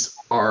movies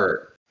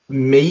are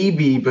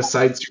maybe,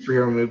 besides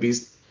superhero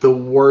movies, the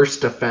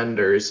worst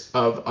offenders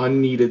of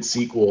unneeded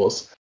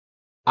sequels.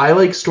 I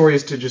like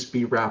stories to just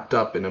be wrapped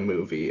up in a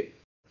movie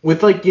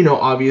with, like,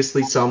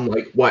 obviously some,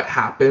 like, what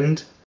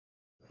happened.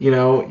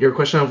 Your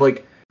question of,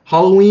 like,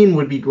 Halloween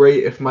would be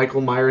great if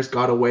Michael Myers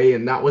got away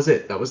and that was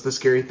it. That was the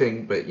scary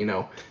thing. But,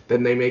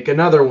 then they make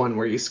another one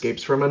where he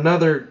escapes from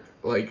another,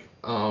 like,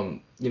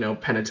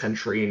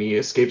 penitentiary, and he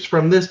escapes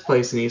from this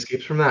place and he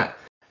escapes from that.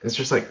 And it's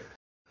just like,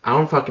 I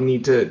don't fucking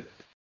need to,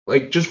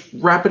 like, just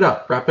wrap it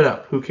up.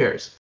 Who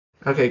cares?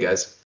 Okay,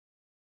 guys.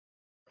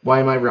 Why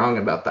am I wrong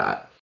about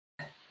that?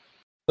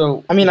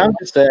 So, I mean, I would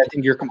just say I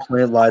think your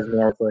complaint lies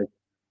more with like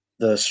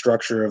the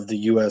structure of the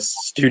U.S.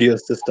 studio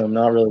system,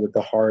 not really with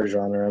the horror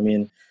genre. I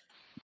mean,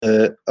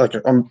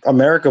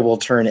 America will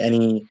turn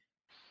any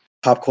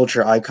pop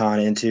culture icon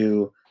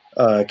into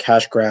a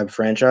cash grab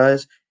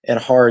franchise, and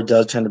horror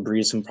does tend to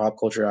breed some pop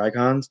culture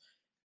icons.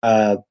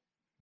 That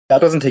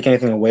doesn't take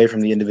anything away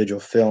from the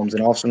individual films,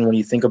 and often when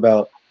you think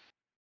about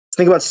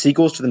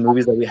sequels to the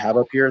movies that we have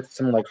up here,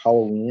 something like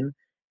Halloween.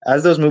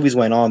 As those movies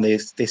went on, they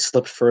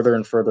slipped further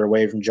and further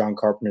away from John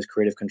Carpenter's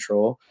creative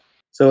control.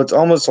 So it's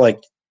almost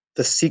like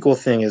the sequel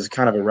thing is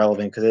kind of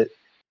irrelevant because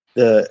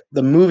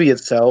the movie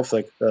itself,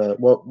 like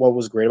what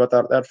was great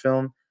about that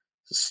film,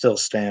 still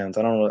stands.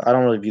 I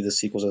don't really view the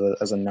sequels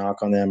as a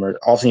knock on them or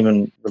often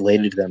even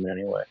related to them in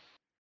any way.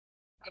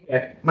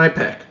 Okay, my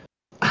pick.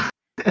 I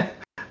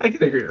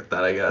can agree with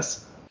that, I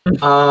guess.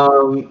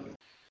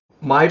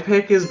 My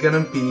pick is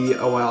gonna be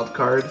a wild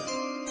card.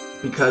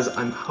 because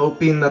I'm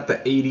hoping that the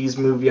 80s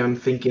movie I'm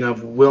thinking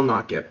of will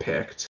not get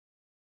picked.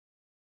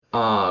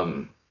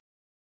 And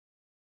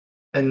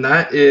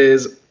that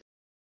is,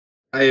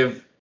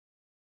 I'm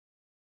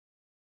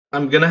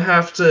gonna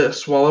have to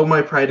swallow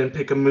my pride and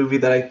pick a movie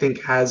that I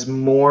think has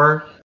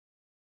more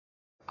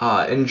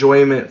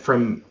enjoyment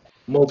from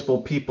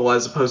multiple people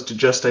as opposed to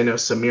just I know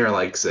Samir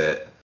likes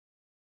it.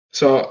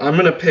 So I'm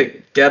gonna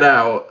pick Get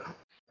Out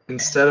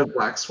instead of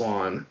Black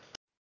Swan.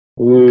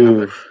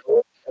 Ooh.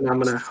 And I'm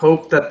gonna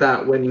hope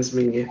that wins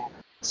me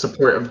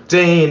support of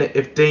Dane.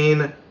 If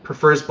Dane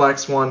prefers Black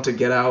Swan to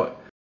Get Out,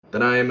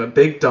 then I am a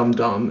big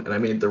dum-dum and I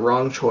made the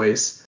wrong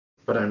choice.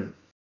 But I'm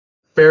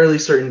fairly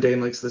certain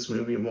Dane likes this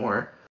movie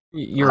more.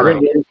 You're I've been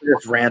right. waiting for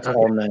this rant Okay.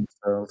 all night,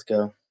 so let's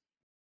go.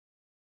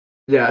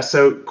 Yeah,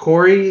 so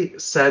Corey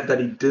said that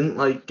he didn't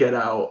like Get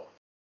Out,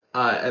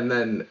 and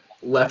then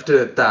left it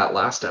at that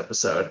last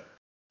episode.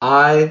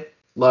 I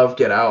love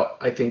Get Out.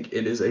 I think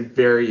it is a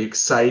very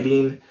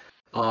exciting.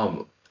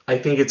 I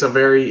think it's a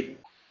very.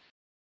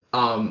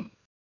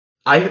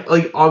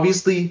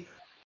 Obviously,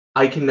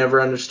 I can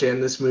never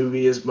understand this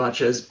movie as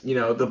much as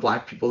the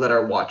black people that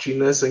are watching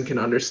this and can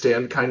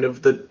understand kind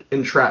of the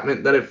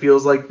entrapment that it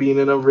feels like being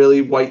in a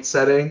really white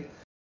setting.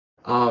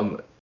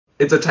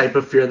 It's a type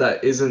of fear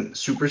that isn't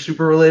super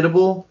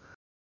relatable,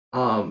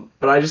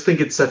 but I just think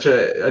it's such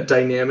a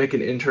dynamic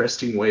and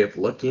interesting way of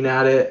looking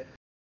at it.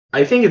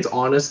 I think it's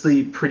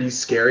honestly pretty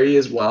scary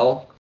as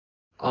well,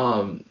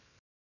 and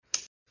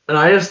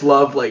I just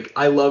love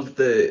I love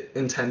the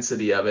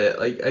intensity of it.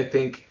 I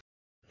think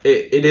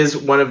it is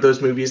one of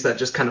those movies that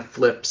just kind of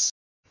flips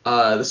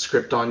the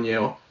script on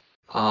you.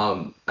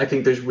 I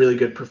think there's really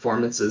good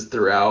performances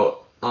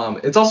throughout.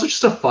 It's also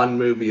just a fun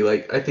movie.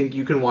 I think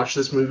you can watch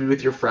this movie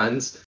with your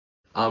friends.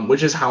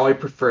 Which is how I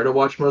prefer to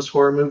watch most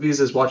horror movies,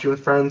 is watching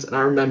with friends. And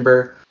I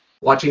remember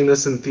watching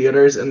this in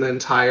theaters and the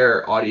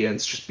entire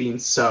audience just being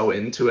so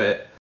into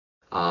it.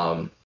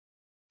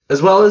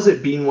 As well as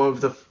it being one of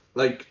the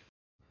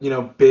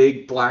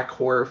big black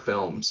horror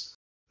films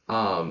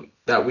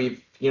that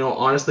we've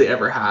honestly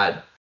ever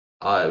had.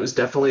 It was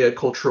definitely a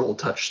cultural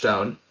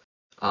touchstone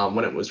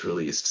when it was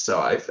released. So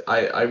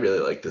I really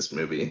like this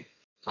movie.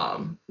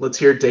 Let's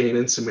hear Dane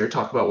and Samir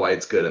talk about why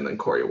it's good, and then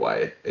Corey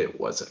why it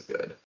wasn't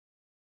good.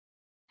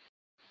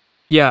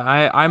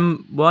 Yeah,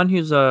 I'm one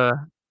who's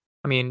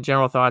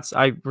general thoughts.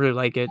 I really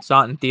like it.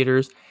 Saw it in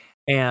theaters,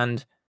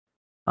 and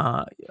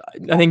I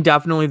think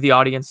definitely the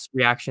audience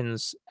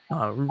reactions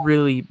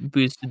really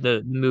boosted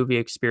the movie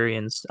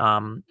experience.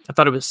 I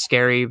thought it was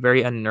scary,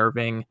 very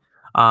unnerving,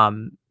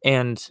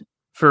 and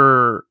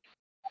for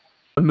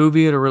a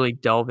movie to really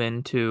delve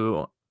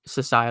into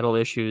societal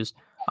issues,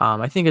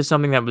 I think is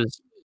something that was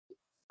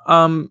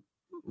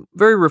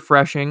very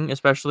refreshing,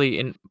 especially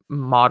in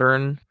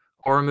modern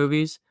horror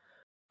movies.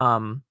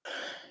 The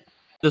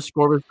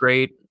score was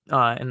great,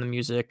 and the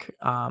music.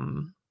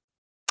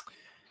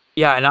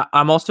 Yeah, and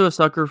I'm also a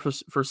sucker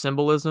for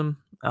symbolism,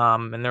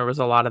 and there was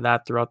a lot of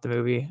that throughout the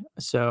movie.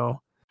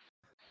 So,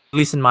 at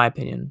least in my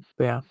opinion.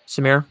 But yeah,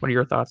 Samir, what are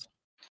your thoughts?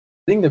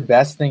 I think the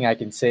best thing I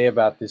can say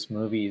about this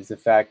movie is the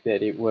fact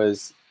that it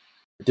was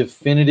a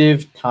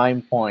definitive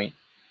time point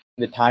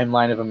in the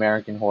timeline of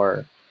American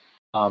horror.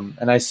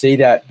 And I say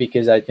that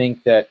because I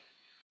think that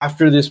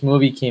after this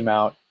movie came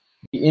out,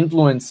 the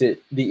influence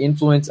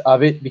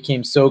of it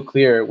became so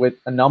clear, with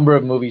a number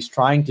of movies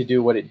trying to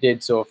do what it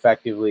did so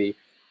effectively.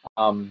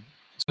 So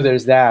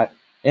there's that,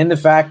 and the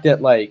fact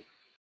that it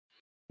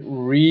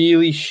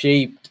really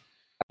shaped,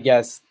 I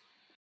guess,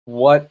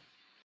 what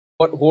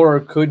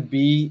horror could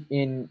be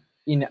in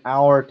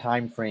our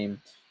time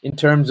frame, in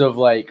terms of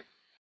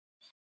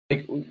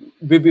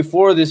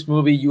before this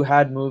movie, you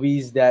had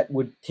movies that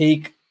would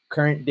take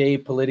current day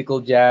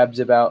political jabs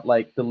about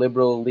the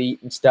liberal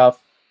elite and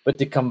stuff, but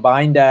to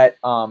combine that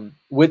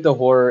with the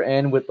horror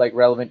and with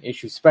relevant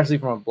issues, especially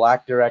from a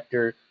black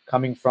director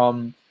coming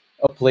from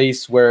a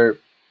place where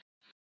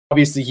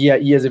obviously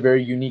he has a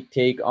very unique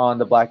take on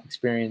the black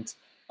experience.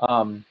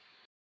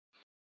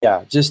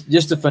 Yeah,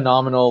 just a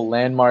phenomenal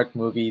landmark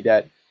movie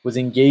that was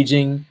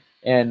engaging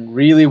and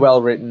really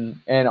well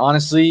written. And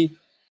honestly,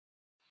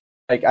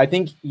 I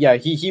think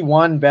he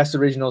won Best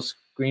Original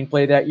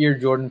Screenplay that year,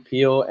 Jordan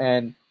Peele,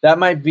 and that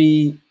might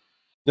be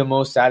the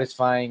most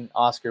satisfying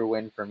Oscar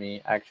win for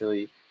me,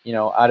 actually.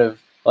 Out of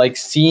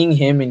seeing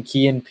him in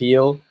Key and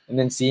Peele and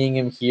then seeing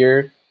him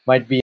here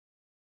might be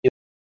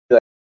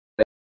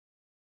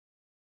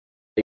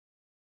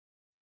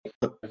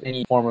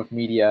any form of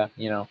media.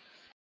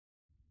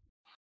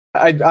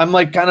 I'm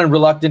kind of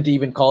reluctant to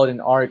even call it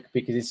an arc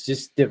because it's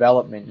just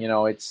development.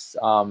 It's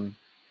I'm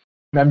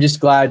just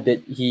glad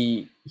that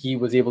he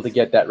was able to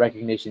get that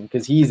recognition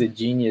because he's a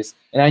genius,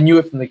 and I knew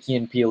it from the Key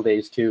and Peele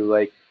days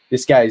too.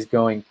 This guy is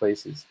going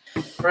places.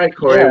 All right,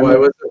 Corey, Yeah, why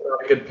was it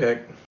not a good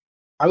pick?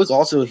 I was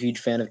also a huge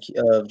fan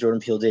of Jordan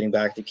Peele dating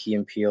back to Key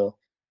and Peele.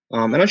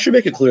 And I should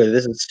make it clear that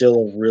this is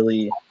still a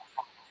really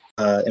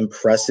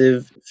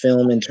impressive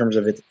film in terms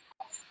of its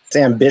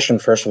ambition,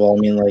 first of all.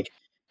 I mean,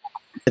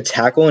 to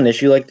tackle an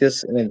issue like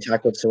this and then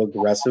tackle it so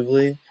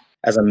aggressively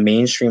as a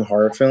mainstream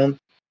horror film,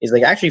 is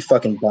like actually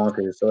fucking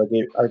bonkers. So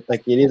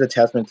like it is a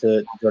testament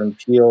to Jordan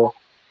Peele,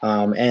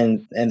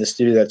 and the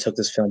studio that took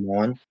this film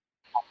on.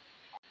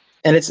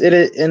 And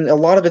and a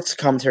lot of its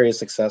commentary is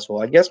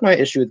successful. I guess my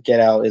issue with Get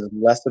Out is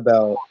less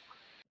about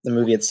the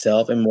movie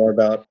itself and more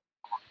about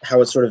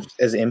how it sort of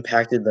has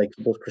impacted like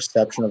people's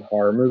perception of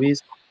horror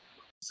movies.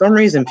 For some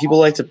reason, people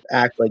like to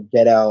act like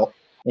Get Out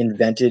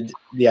invented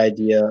the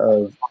idea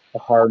of a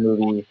horror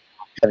movie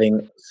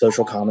having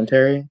social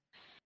commentary.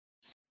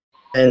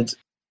 And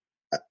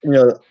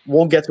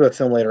we'll get to a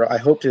film later. I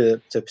hope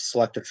to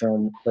select a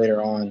film later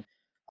on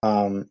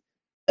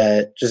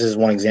that just as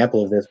one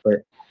example of this.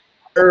 But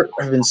there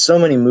have been so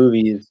many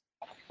movies,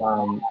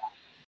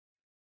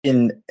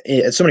 in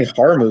so many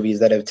horror movies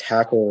that have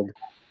tackled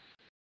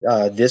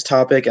this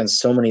topic and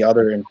so many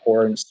other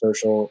important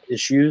social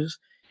issues,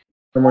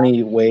 so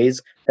many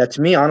ways that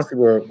to me, honestly,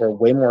 were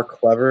way more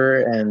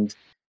clever and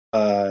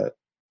way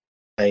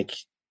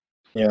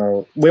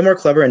more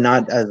clever and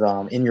not as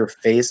in your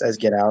face as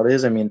Get Out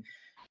is. I mean,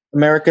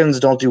 Americans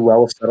don't do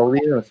well with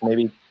subtlety, and so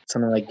maybe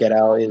something like Get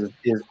Out is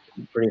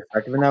pretty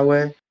effective in that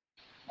way.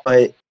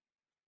 But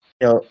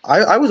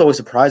I was always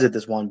surprised at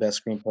this one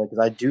Best Screenplay because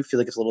I do feel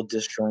like it's a little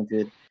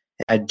disjointed.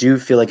 And I do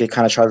feel like it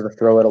kind of tries to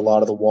throw at a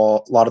lot at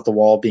the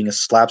wall, being a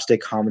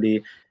slapstick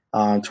comedy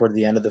toward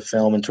the end of the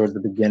film and towards the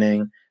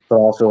beginning, but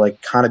also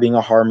like kind of being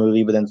a horror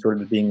movie, but then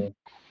sort of being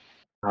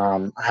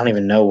I don't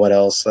even know what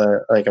else,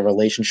 like a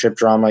relationship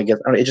drama. I guess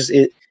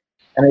it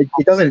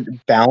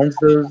doesn't balance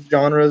those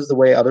genres the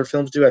way other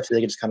films do. I feel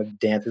like it just kind of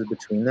dances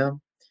between them.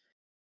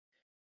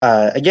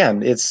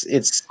 Again,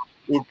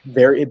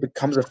 it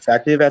becomes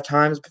effective at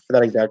times for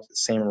that exact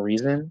same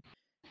reason.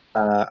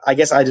 I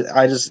guess it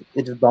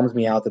just bums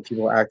me out that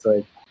people act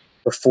like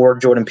before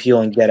Jordan Peele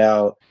and Get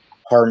Out,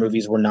 horror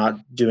movies were not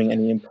doing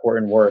any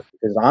important work,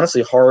 because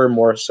honestly, horror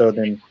more so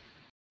than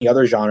the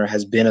other genre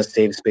has been a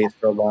safe space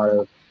for a lot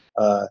of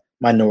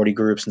minority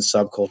groups and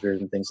subcultures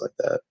and things like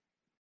that.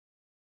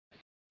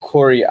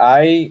 Corey,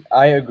 I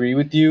agree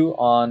with you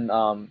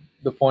on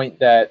the point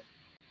that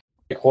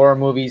horror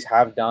movies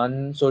have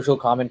done social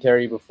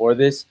commentary before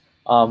this,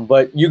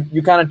 but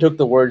you kind of took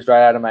the words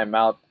right out of my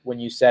mouth when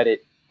you said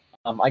it.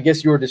 I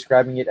guess you were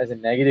describing it as a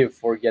negative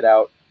for Get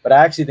Out, but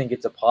I actually think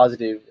it's a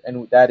positive,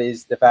 and that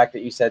is the fact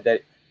that you said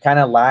that kind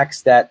of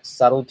lacks that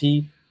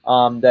subtlety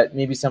that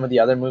maybe some of the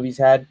other movies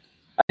had.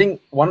 I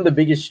think one of the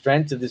biggest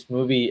strengths of this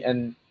movie,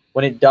 and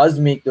when it does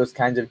make those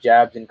kinds of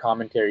jabs and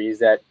commentary, is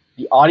that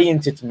the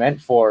audience it's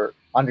meant for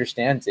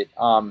understands it.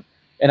 And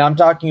I'm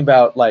talking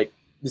about like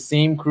the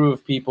same crew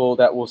of people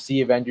that will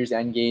see Avengers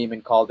Endgame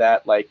and call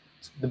that like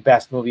the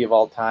best movie of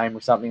all time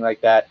or something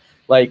like that.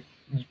 Like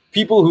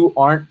people who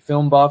aren't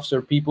film buffs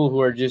or people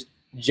who are just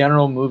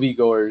general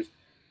moviegoers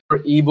are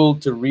able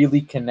to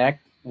really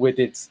connect with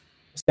its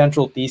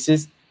central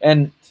thesis.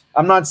 And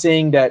I'm not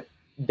saying that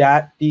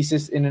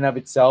thesis in and of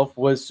itself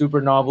was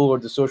super novel or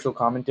the social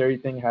commentary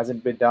thing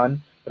hasn't been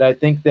done, but I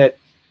think that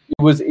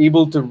it was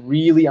able to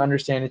really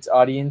understand its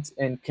audience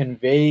and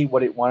convey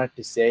what it wanted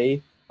to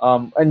say.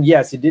 And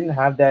yes, it didn't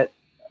have that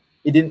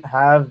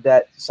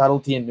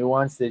subtlety and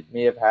nuance that it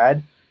may have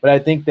had, but I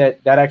think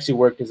that actually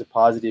worked as a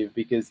positive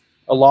because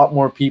a lot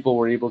more people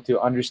were able to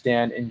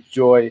understand,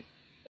 enjoy,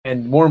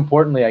 and more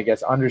importantly, I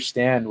guess,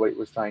 understand what it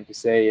was trying to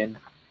say. And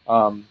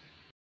I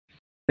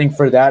think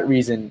for that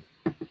reason,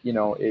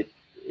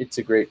 it's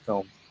a great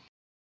film.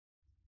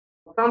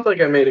 Sounds like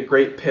I made a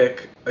great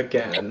pick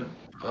again.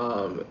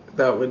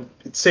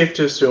 It's safe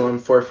to assume I'm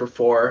 4 for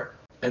 4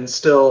 and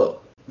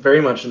still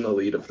very much in the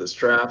lead of this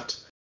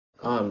draft.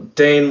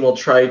 Dane will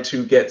try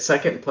to get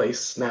second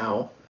place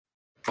now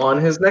on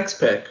his next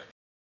pick,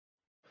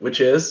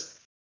 which is...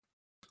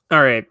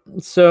 All right,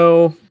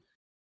 so...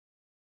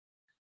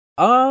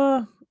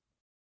 all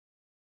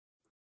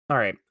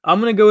right, I'm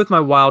going to go with my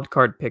wild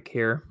card pick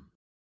here.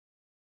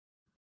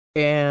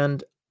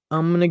 And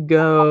I'm going to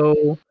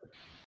go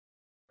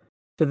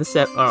to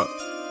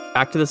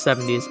back to the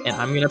 70s, and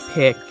I'm going to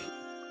pick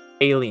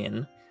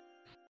Alien.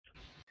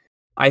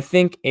 I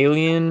think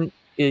Alien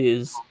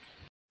is,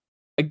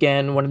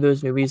 again, one of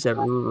those movies that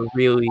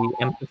really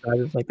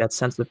emphasizes like that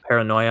sense of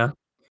paranoia,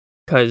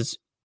 because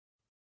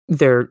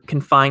they're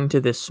confined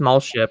to this small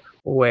ship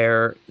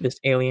where this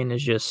alien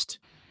is just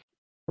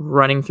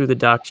running through the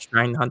ducts,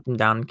 trying to hunt them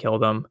down and kill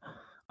them.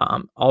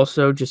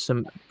 Also, just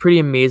some pretty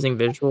amazing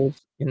visuals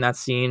in that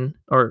scene,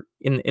 or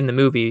in the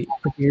movie,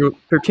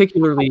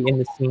 particularly in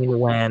the scene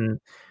when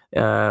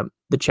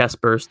the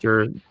chest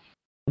burster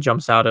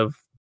jumps out of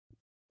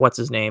what's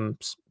his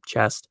name's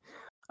chest.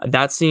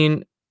 That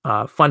scene,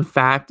 fun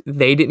fact,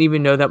 they didn't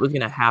even know that was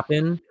going to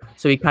happen,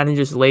 so he kind of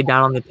just laid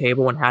down on the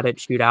table and had it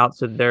shoot out,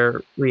 so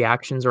their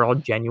reactions are all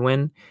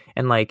genuine,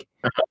 and like,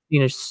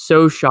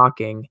 so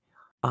shocking.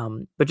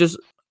 But just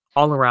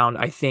all around,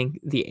 I think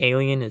the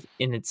alien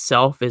in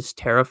itself is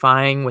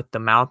terrifying with the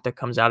mouth that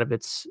comes out of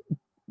its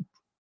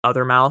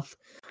other mouth.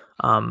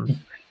 And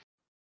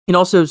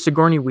also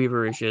Sigourney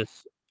Weaver is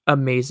just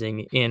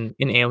amazing in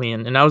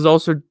Alien. And I was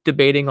also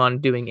debating on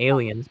doing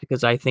Aliens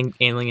because I think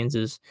Aliens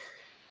is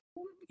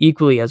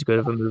equally as good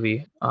of a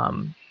movie.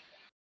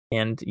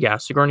 And yeah,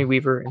 Sigourney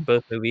Weaver in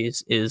both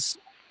movies is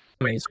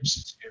amazing.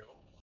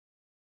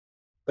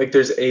 Like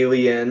there's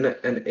Alien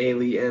and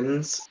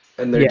Aliens,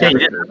 and they're Yeah.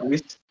 different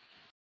movies.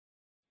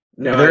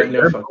 No, I They're, have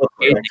no they're fucking both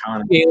clue.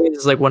 iconic. Aliens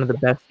is like one of the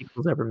best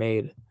sequels ever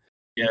made.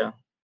 Yeah.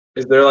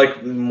 Is there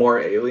like more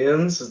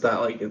aliens? Is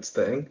that like its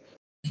thing?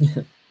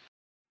 You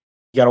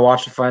gotta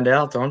watch to find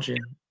out, don't you?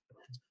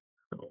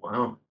 Oh,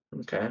 wow.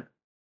 Okay.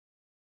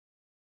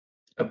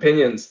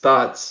 Opinions,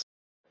 thoughts.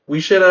 We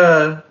should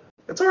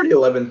it's already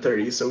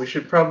 11:30, so we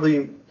should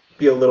probably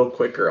be a little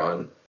quicker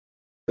on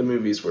the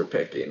movies we're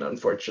picking,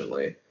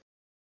 unfortunately.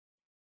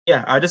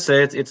 Yeah, I just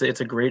say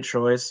it's a great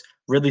choice.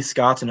 Ridley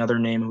Scott's another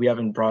name we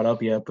haven't brought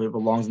up yet, but it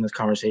belongs in this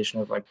conversation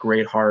of like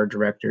great horror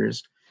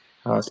directors,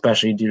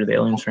 especially due to the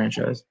Aliens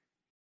franchise.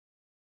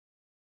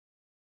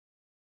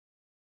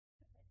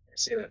 I've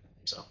seen it,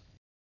 so.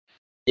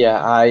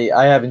 Yeah,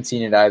 I haven't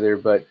seen it either,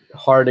 but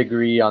hard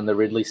agree on the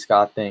Ridley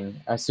Scott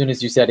thing. As soon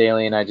as you said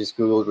Alien, I just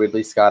Googled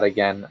Ridley Scott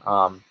again.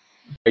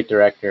 Great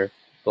director,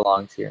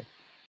 belongs here.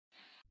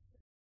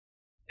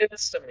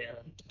 It's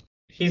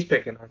he's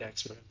picking our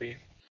next movie.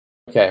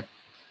 Okay.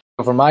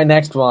 So for my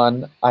next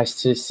one, I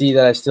see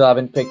that I still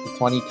haven't picked the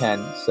 2010.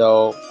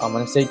 So I'm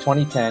going to say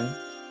 2010,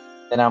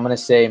 and I'm going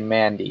to say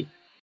Mandy.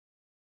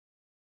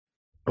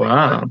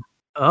 Wow.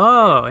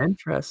 Oh,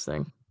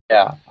 interesting.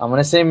 Yeah, I'm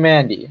going to say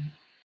Mandy.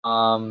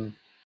 Okay,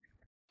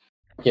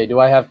 do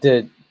I have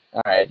to...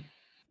 All right.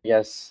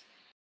 Yes.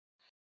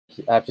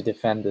 I have to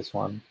defend this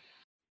one.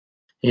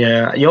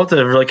 Yeah, you'll have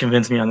to really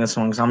convince me on this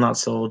one because I'm not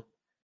sold.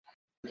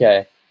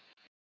 Okay.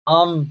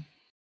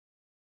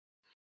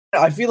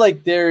 I feel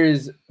like there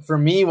is, for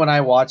me, when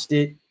I watched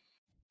it, at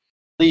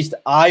least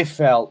I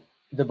felt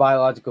the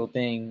biological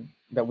thing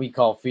that we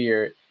call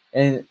fear.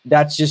 And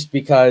that's just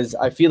because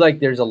I feel like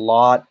there's a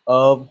lot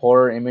of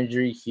horror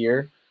imagery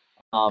here.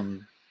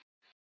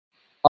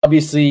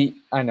 Obviously,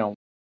 I know.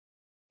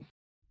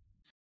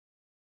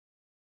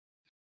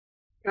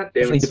 God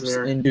damn it, Dips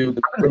Samir. into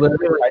the thriller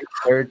type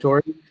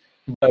territory,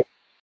 but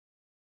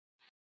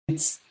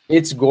it's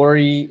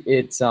gory.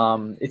 It's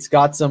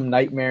got some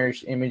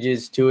nightmarish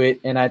images to it,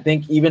 and I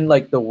think even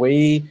like the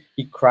way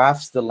he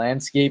crafts the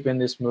landscape in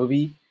this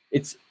movie,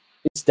 it's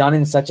done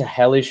in such a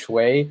hellish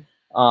way,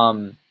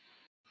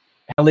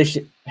 hellish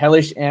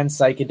and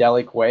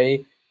psychedelic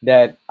way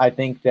that I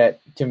think that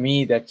to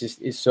me that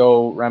just is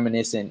so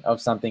reminiscent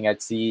of something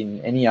I'd see in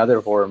any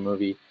other horror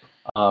movie.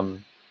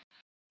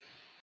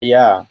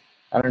 Yeah,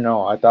 I don't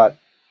know. I thought.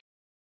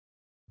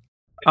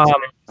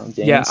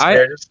 Yeah,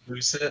 I just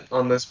lose it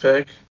on this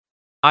pick.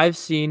 I've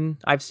seen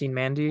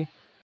Mandy.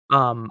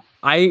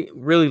 I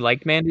really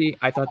liked Mandy.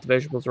 I thought the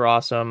visuals were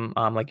awesome.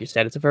 Like you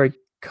said, it's a very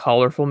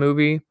colorful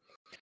movie.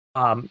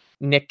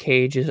 Nick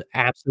Cage is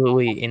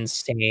absolutely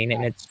insane,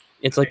 and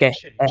it's like a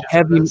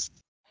heavy.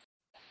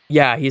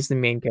 Yeah, he's the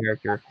main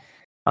character.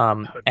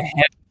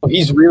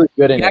 He's really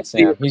good in it,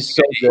 actually- Sam. He's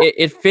so good.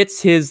 It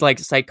fits his like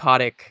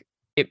psychotic.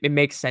 It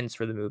makes sense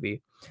for the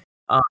movie.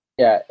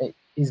 Yeah,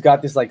 he's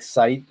got this like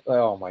sight.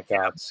 Oh my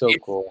god, so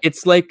cool.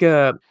 It's like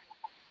a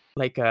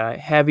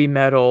heavy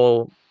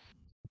metal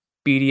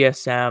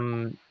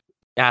BDSM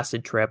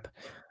acid trip.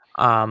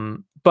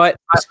 But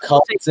There's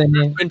cults in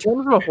it. in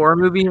terms of a horror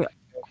movie,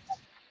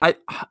 I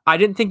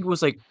didn't think it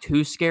was like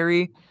too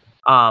scary.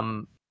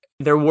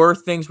 There were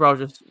things where I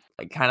was just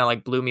like kind of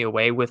like blew me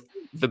away with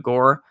the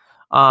gore.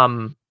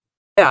 Yeah,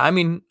 I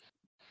mean,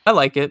 I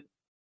like it.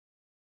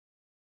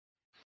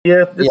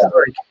 Yeah, this is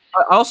like,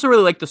 I also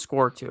really like the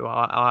score too.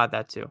 I'll add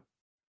that too.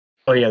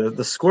 oh yeah,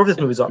 the score of this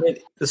movie is. I mean,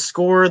 the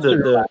score,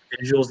 the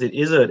visuals.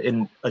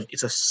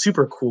 It's a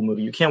super cool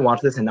movie. You can't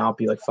watch this and not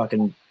be like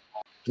fucking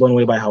blown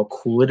away by how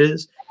cool it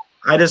is.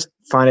 I just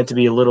find it to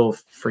be a little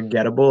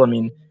forgettable. I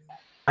mean,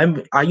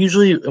 I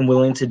usually am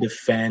willing to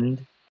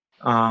defend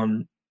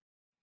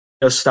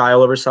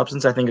style over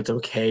substance. I think it's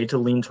okay to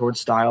lean towards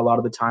style a lot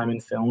of the time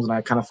in films, and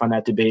I kind of find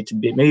that debate to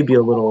be maybe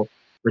a little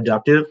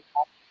reductive.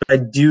 But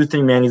I do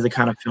think Mandy's the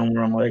kind of film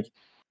where I'm like,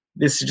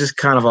 this is just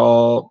kind of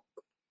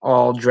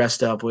all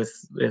dressed up with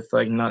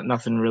like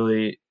nothing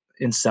really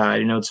inside.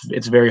 You know,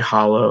 it's very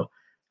hollow.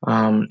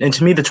 And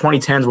to me, the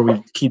 2010s where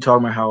we keep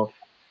talking about how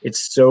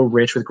it's so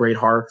rich with great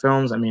horror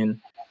films. I mean,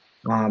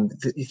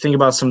 you think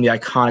about some of the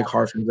iconic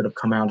horror films that have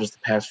come out just the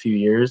past few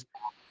years.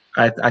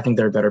 I think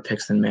they're better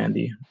picks than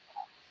Mandy.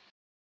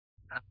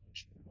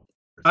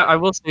 I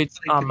will say,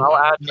 I'll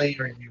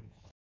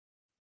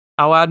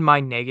add my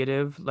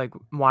negative, like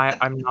why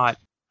I'm not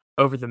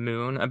over the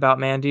moon about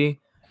Mandy.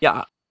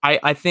 Yeah,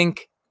 I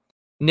think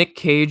Nick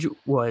Cage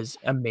was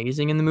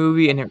amazing in the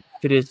movie and it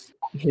fit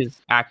his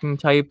acting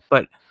type,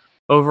 but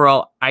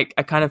overall, I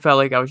kind of felt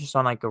like I was just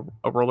on like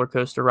a roller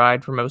coaster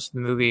ride for most of the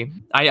movie.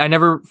 I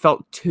never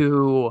felt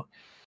too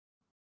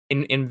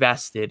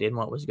invested in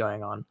what was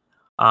going on.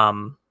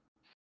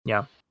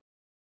 Yeah.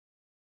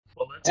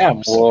 Well, let's Yeah,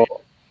 well,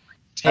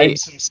 take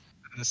some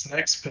in this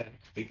next pick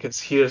because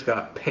he just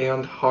got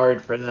panned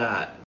hard for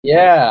that.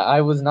 yeah,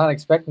 I was not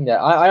expecting that.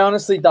 I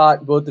honestly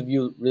thought both of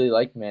you really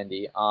liked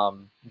Mandy.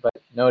 But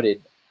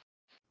noted.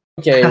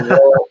 Okay,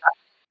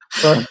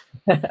 well,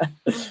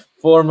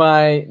 For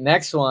my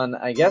next one,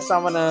 I guess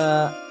I'm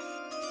gonna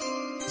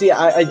see.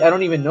 I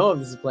don't even know if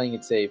this is playing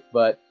it safe,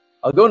 but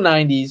I'll go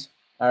 90s.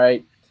 All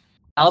right,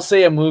 I'll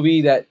say a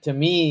movie that to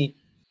me,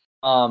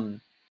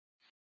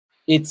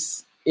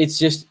 it's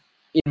just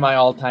in my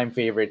all-time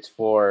favorites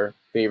for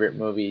favorite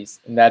movies,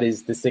 and that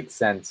is The Sixth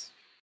Sense.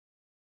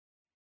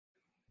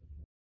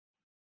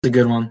 It's a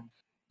good one.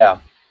 Yeah.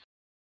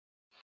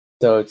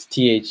 So it's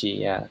THE.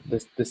 Yeah,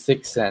 the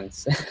Sixth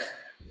Sense.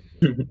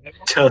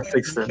 Just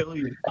Sixth Sense. Kill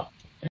you.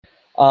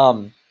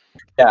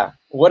 Yeah,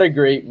 what a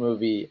great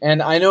movie.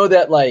 And I know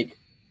that like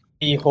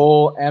the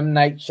whole M.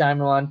 Night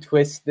Shyamalan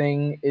twist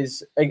thing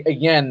is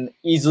again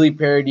easily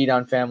parodied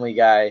on Family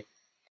Guy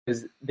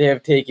because they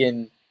have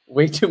taken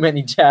way too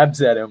many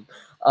jabs at him.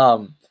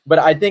 But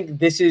I think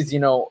this is,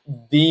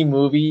 the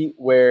movie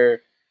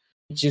where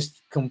it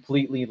just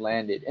completely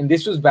landed. And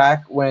this was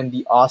back when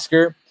the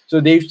Oscar, so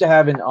they used to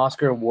have an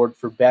Oscar award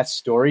for Best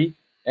Story.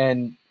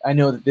 And I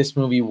know that this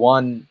movie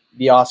won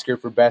the Oscar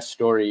for Best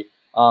Story.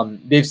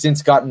 They've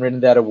since gotten rid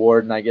of that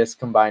award and I guess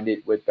combined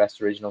it with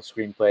Best Original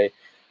Screenplay.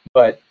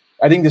 But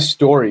I think the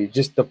story,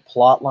 just the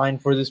plot line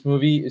for this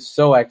movie is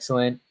so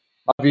excellent.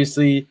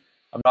 Obviously,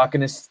 I'm not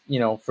going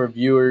to,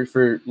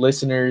 for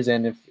listeners,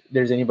 and if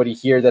there's anybody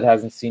here that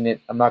hasn't seen it,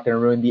 I'm not going to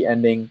ruin the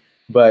ending.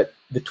 But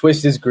the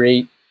twist is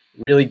great.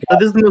 Really good.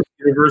 This is the most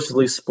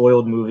universally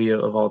spoiled movie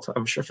of all time.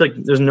 I'm sure. I feel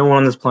like there's no one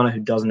on this planet who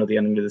doesn't know the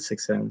ending to The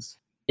Sixth Sense.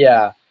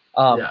 Yeah.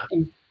 Yeah.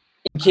 In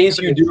case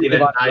you do, Seen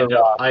it,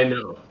 I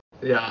know.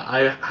 Yeah,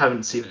 I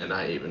haven't seen it, and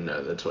I even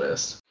know the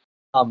twist.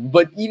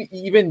 But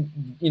even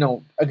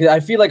I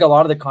feel like a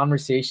lot of the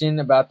conversation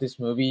about this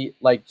movie,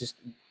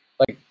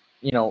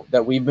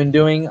 that we've been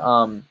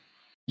doing,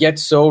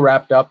 gets so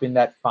wrapped up in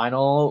that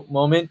final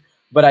moment.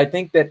 But I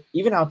think that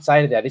even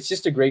outside of that, it's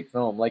just a great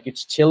film. Like,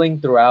 it's chilling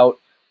throughout.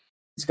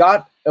 It's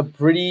got a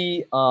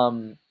pretty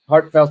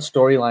heartfelt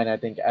storyline, I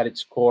think, at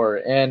its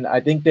core, and I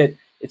think that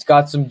it's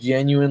got some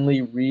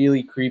genuinely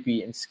really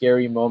creepy and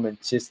scary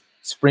moments just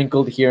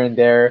sprinkled here and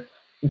there.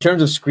 In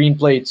terms of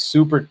screenplay, it's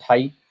super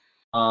tight.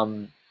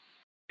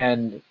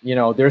 And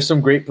there's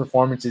some great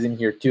performances in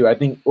here too. I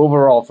think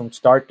overall, from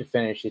start to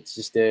finish, it's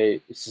just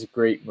a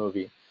great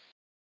movie.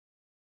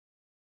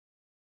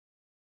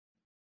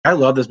 I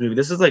love this movie.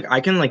 This is like,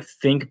 I can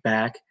think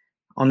back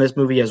on this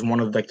movie as one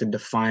of the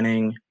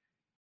defining,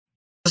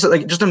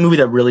 just a movie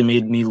that really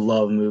made me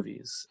love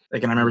movies.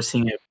 And I remember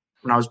seeing it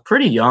when I was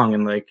pretty young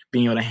and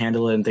being able to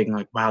handle it and thinking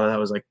wow, that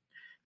was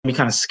me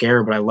kind of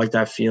scared, but I like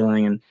that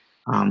feeling.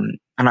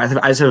 And I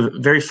just have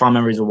very fond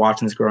memories of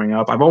watching this growing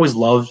up. I've always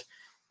loved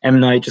M.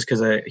 Night just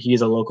because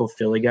he's a local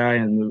Philly guy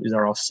and movies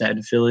are all set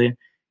in Philly.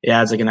 It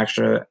adds an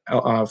extra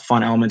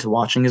fun element to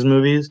watching his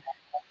movies.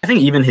 I think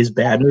even his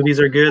bad movies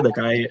are good.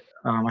 I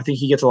think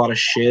he gets a lot of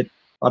shit.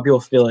 A lot of people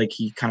feel like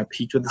he kind of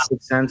peaked with The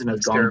Sixth Sense and has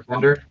gone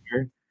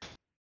down.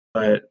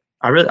 But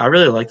I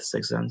really like The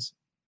Sixth Sense.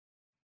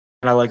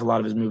 And I like a lot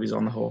of his movies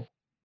on the whole.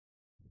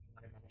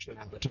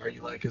 Avatar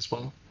you like as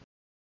well?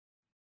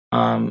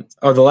 The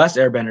Last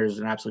Airbender is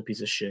an absolute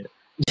piece of shit.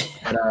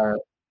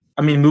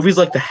 But movies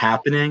like The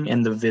Happening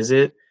and The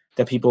Visit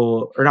that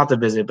people, or not The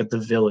Visit, but The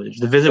Village.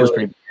 The Visit was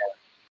pretty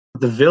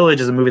bad. The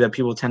Village is a movie that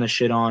people tend to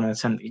shit on,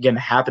 and again, The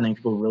Happening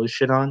people really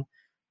shit on.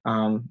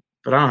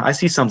 But I don't know. I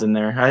see something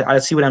there. I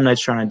see what M.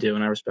 Night's trying to do,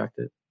 and I respect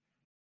it.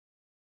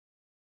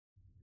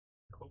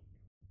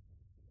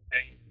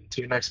 To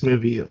your next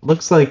movie, it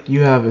looks like you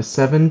have a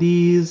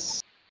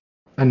 70s,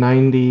 a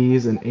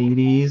 90s, an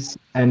 80s,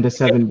 and a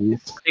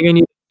 70s. I think I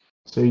need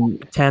So you,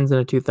 10s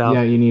and a 2000.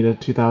 yeah, you need a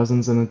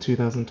 2000s and a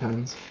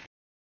 2010s.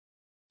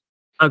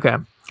 Okay.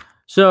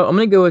 So I'm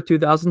going to go with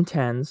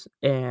 2010s,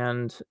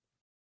 and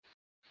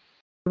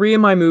 3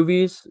 of my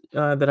movies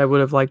that I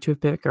would have liked to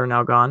have picked are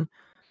now gone.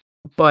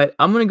 But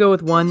I'm going to go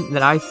with one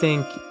that I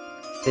think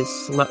is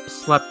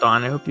slept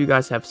on. I hope you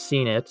guys have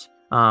seen it.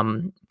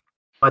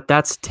 But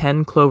that's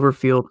 10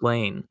 Cloverfield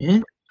Lane.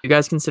 Yeah. You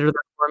guys consider that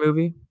a horror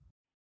movie?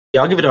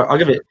 Yeah, I'll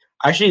give it.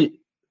 Actually,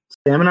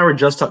 Sam and I were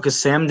just talking because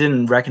Sam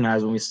didn't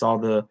recognize when we saw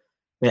the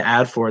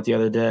ad for it the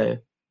other day,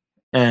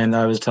 and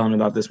I was telling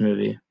him about this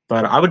movie.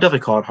 But I would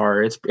definitely call it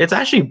horror. It's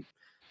actually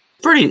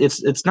pretty.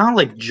 It's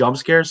not jump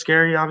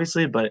scary,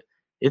 obviously, but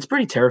it's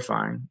pretty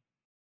terrifying.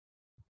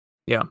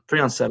 Yeah,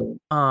 pretty unsettling.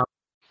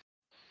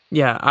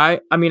 Yeah,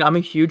 I'm a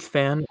huge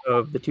fan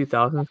of the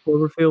 2000s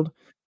Cloverfield,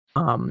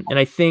 and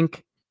I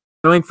think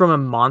going from a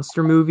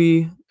monster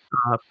movie,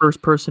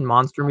 first-person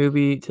monster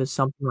movie, to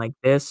something like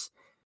this,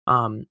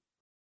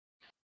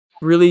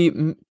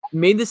 really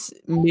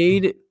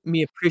made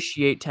me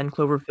appreciate 10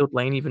 Cloverfield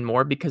Lane even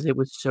more because it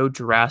was so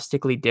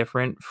drastically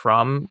different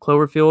from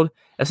Cloverfield,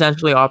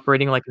 essentially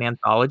operating like an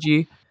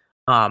anthology.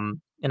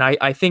 And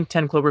I think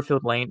 10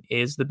 Cloverfield Lane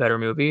is the better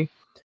movie.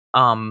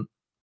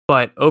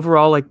 But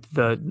overall,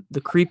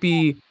 the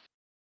creepy,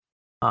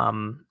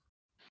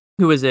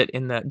 who is it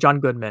in the John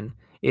Goodman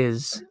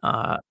is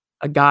a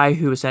guy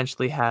who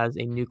essentially has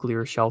a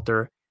nuclear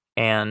shelter,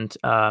 and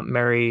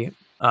Mary,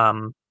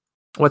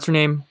 what's her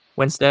name?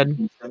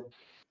 Winstead.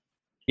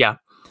 Yeah.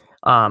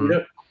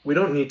 We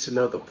don't need to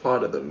know the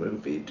plot of the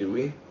movie, do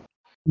we?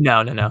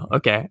 No.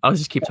 Okay, I'll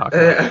just keep talking.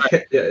 About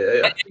it. Yeah.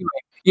 Anyway,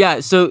 yeah.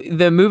 So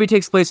the movie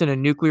takes place in a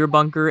nuclear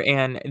bunker,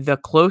 and the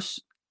close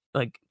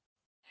like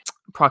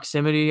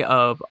proximity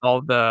of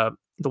all the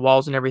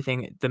walls and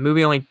everything. The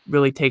movie only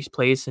really takes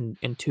place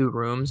in 2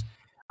 rooms.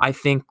 I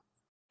think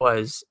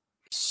was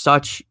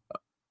such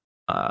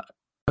a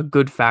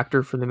good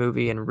factor for the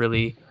movie and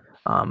really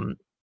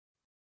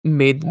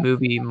made the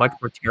movie much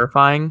more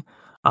terrifying.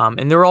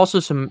 And there were also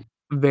some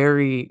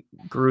very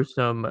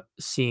gruesome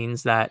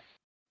scenes that,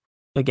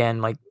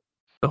 again, like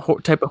the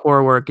type of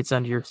horror where it gets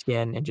under your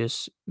skin and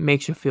just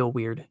makes you feel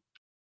weird.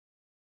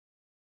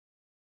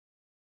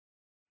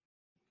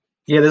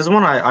 Yeah, this is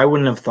one I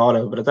wouldn't have thought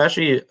of, but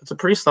it's a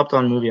pretty slept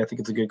on movie. I think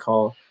it's a good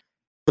call.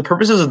 The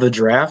purposes of the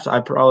draft,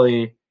 I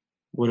probably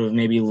would have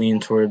maybe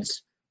leaned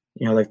towards,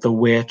 like The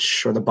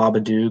Witch or The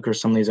Babadook or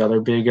some of these other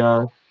big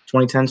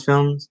 2010s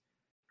films.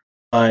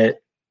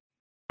 But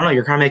I don't know,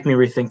 you're kind of making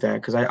me rethink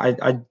that because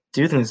I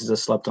do think this is a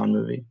slept on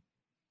movie.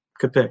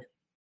 Good pick.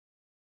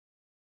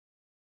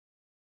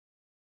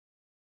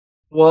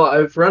 Well,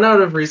 I've run out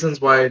of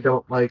reasons why I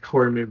don't like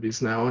horror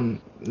movies now, and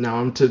now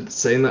I'm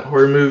saying that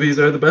horror movies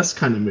are the best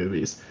kind of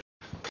movies.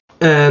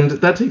 And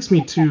that takes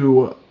me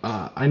to,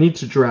 I need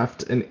to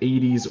draft an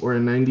 80s or a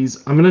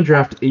 90s. I'm going to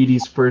draft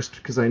 80s first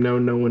because I know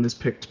no one has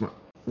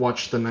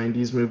watched the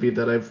 90s movie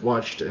that I've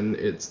watched, and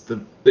it's the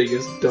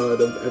biggest dud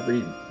of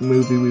every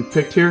movie we've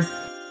picked here.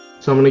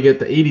 So I'm going to get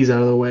the 80s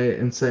out of the way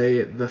and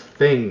say The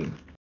Thing.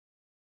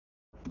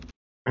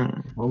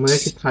 I'll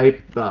make a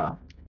type the.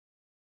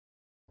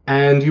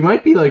 And you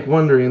might be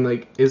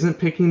wondering, isn't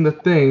picking The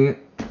Thing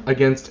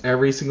against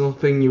every single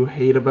thing you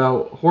hate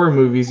about horror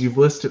movies you've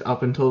listed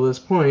up until this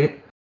point?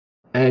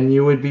 And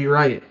you would be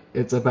right.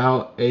 It's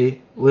about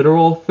a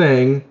literal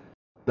thing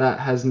that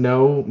has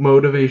no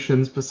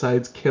motivations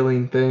besides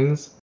killing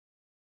things.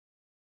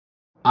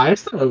 I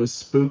just thought it was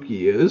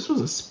spooky. This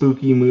was a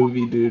spooky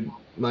movie, dude.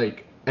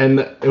 And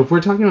if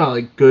we're talking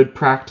about good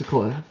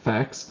practical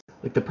effects,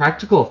 the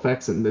practical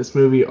effects in this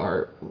movie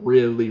are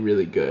really,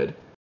 really good.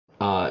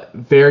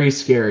 Very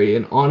scary,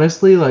 and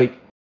honestly,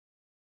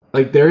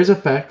 there's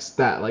effects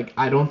that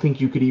I don't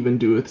think you could even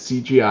do with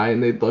CGI,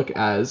 and they'd look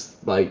as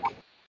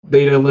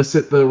they'd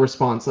elicit the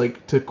response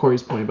to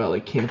Corey's point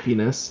about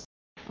campiness,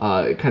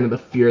 kind of the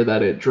fear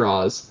that it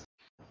draws.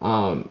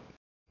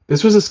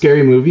 This was a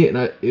scary movie,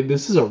 and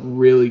this is a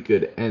really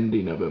good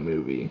ending of a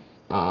movie.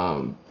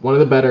 One of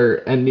the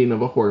better ending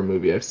of a horror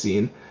movie I've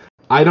seen.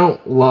 I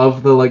don't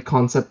love the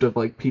concept of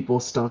people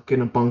stuck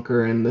in a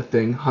bunker and the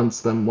thing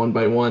hunts them one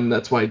by one.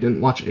 That's why I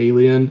didn't watch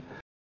Alien.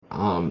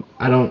 I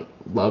don't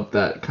love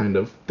that kind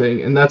of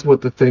thing, and that's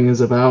what The Thing is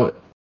about.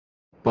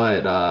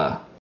 But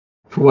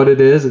for what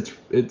it is,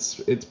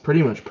 it's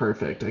pretty much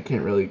perfect. I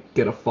can't really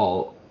get a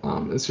fault.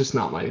 It's just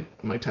not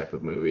my type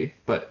of movie.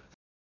 But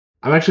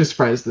I'm actually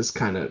surprised this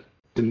kind of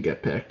didn't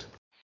get picked.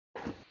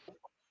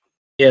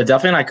 Yeah,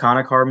 definitely an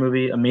iconic horror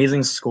movie.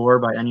 Amazing score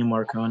by Ennio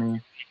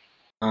Morricone.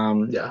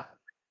 Yeah.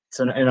 It's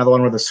another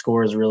one where the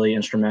score is really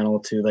instrumental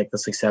to the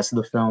success of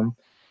the film.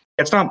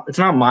 It's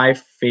not my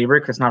favorite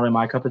because it's not really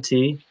my cup of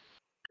tea,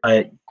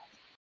 but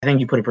I think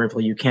you put it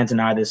perfectly. You can't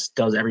deny this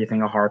does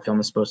everything a horror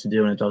film is supposed to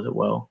do, and it does it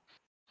well.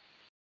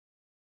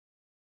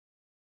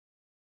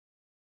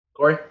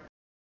 Corey?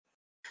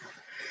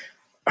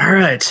 All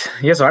right.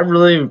 Yeah, so I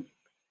really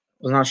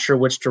was not sure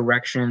which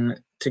direction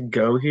to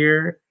go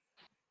here.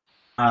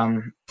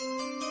 I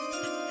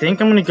think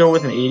I'm going to go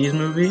with an 80s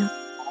movie.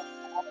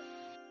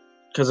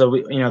 Because the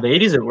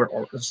 80s, there were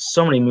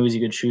so many movies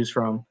you could choose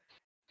from,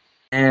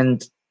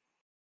 and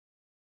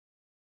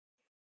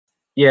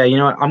yeah,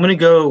 I'm gonna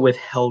go with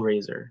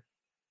Hellraiser.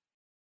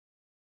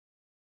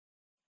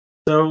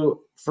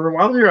 So for a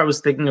while here, I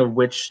was thinking of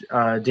which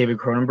David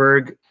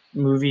Cronenberg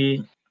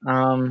movie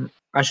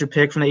I should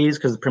pick from the 80s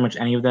because pretty much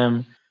any of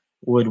them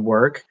would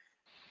work.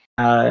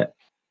 I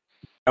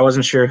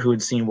wasn't sure who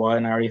had seen what,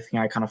 and I already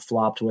think I kind of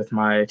flopped with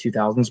my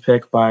 2000s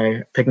pick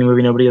by picking a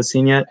movie nobody has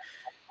seen yet.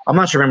 I'm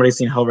not sure if anybody's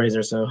seen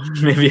Hellraiser, so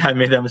maybe I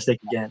made that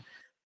mistake again.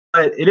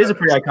 But it is a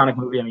pretty iconic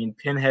movie. I mean,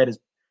 Pinhead is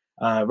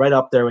right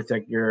up there with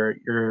your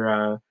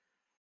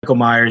Michael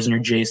Myers and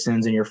your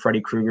Jasons and your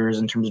Freddy Kruegers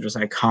in terms of just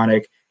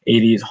iconic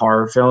 80s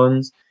horror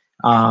films.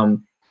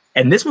 And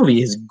this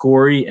movie is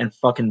gory and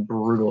fucking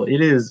brutal.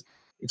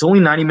 It's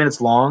only 90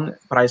 minutes long,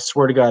 but I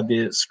swear to God,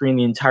 the screen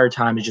the entire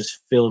time is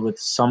just filled with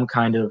some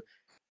kind of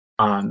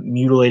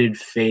mutilated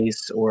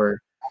face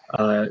or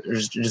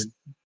just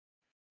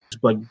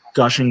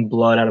gushing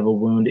blood out of a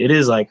wound. It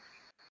is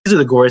these are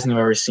the goriest thing I've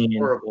ever seen.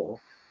 Horrible.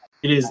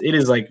 It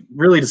is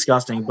really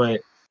disgusting,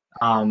 but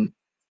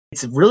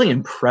it's really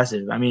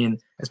impressive. I mean,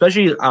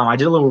 especially I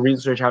did a little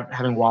research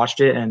having watched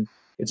it, and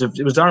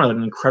it was done on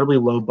an incredibly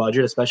low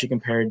budget, especially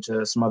compared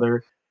to some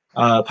other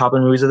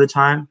popular movies at the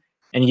time.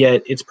 And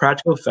yet its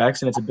practical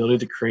effects and its ability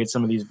to create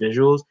some of these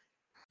visuals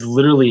is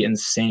literally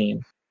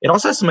insane. It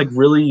also has some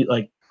really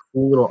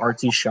cool little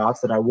artsy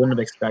shots that I wouldn't have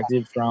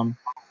expected from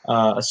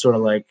a sort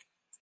of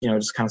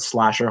just kind of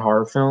slasher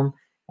horror film.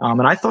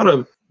 And I thought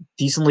a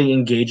decently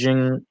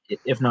engaging,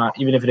 if not,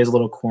 even if it is a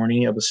little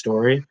corny of a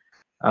story.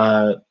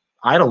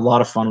 I had a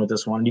lot of fun with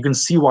this one. You can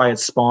see why it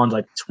spawned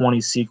like 20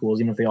 sequels,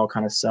 even if they all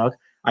kind of suck.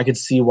 I could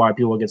see why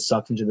people get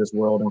sucked into this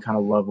world and kind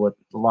of love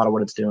a lot of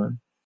what it's doing.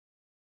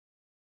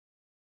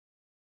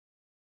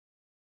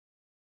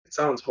 It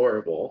sounds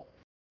horrible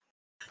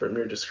from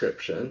your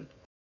description.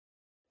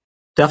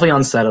 Definitely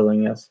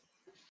unsettling, yes.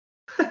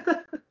 Yeah,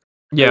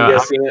 Have you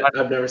guys seen it?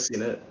 I've never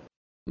seen it.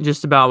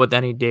 just about with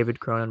any David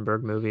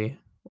Cronenberg movie.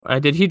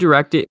 Did he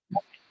direct it?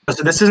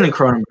 So this isn't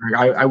Cronenberg.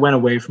 I went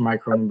away from my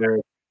Cronenberg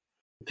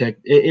pick,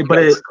 but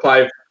It's it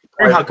Clive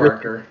how good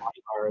Barker.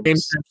 Same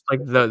sense,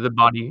 like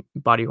the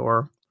body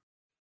horror.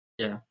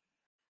 Yeah,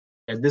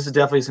 this is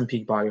definitely some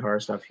peak body horror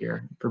stuff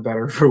here, for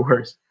better or for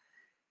worse.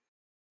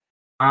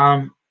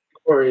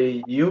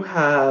 Corey, you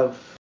have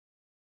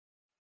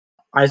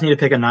I just need to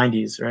pick a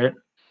 90s, right?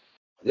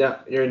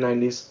 you're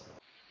 90s.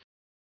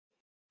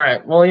 All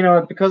right. Well, you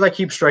know, because I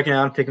keep striking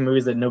out and picking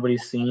movies that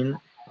nobody's seen,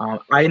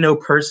 I know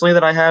personally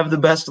that I have the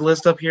best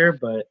list up here,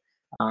 but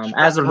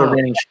as of the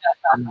remaining,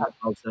 I'm not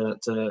able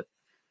to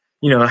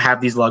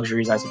have these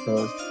luxuries, I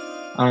suppose.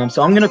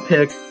 So I'm gonna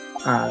pick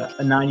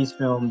a '90s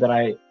film that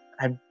I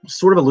have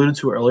sort of alluded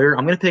to earlier.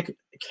 I'm gonna pick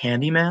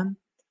Candyman.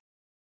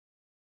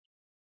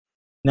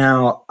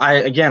 Now,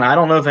 I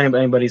don't know if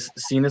anybody's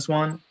seen this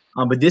one,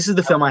 but this is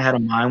the film I had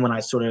in mind when I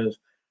sort of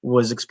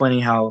was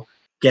explaining how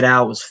Get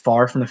Out was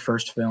far from the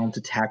first film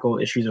to tackle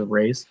issues of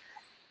race.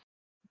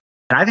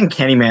 And I think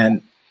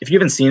Candyman, if you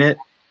haven't seen it,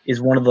 is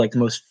one of the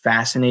most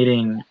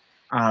fascinating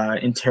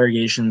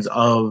interrogations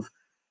of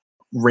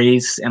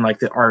race and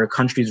our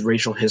country's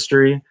racial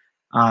history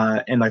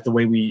and the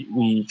way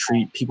we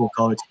treat people of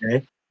color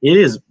today. It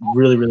is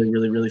really, really,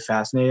 really, really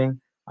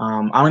fascinating.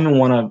 I don't even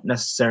want to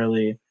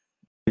necessarily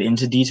get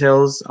into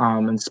details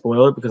and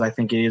spoil it because I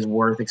think it is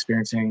worth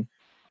experiencing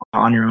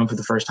on your own for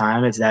the first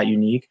time. It's that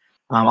unique.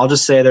 I'll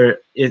just say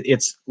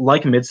it's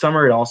like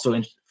Midsummer. It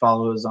also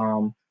follows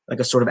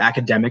a sort of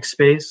academic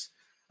space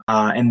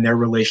and their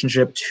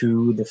relationship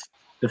to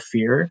the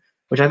fear,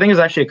 which I think is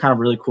actually a kind of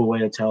really cool way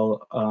to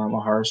tell a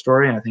horror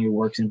story, and I think it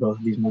works in both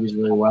of these movies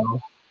really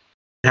well.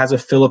 It has a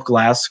Philip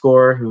Glass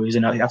score,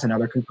 that's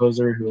another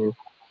composer who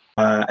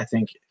I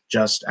think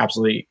just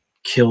absolutely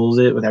kills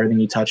it with everything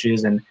he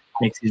touches and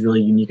makes these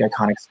really unique,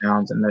 iconic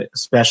sounds, and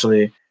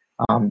especially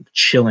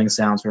chilling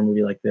sounds for a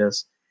movie like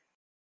this.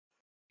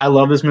 I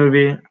love this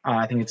movie.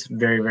 I think it's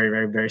very, very,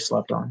 very, very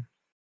slept on.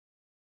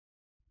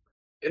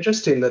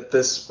 Interesting that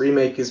this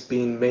remake is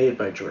being made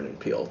by Jordan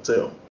Peele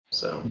too.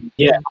 So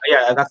yeah,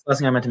 that's the last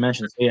thing I meant to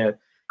mention. So yeah,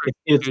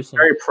 it's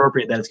very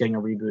appropriate that it's getting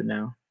a reboot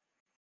now.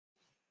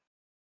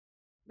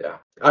 yeah,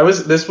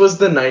 this was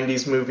the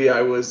 90s movie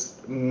I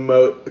was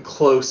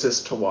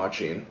closest to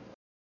watching.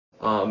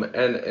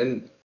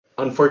 And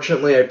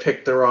unfortunately I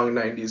picked the wrong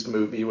 90s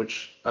movie,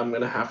 which I'm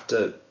going to have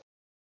to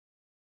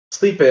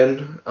sleep in,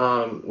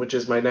 which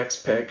is my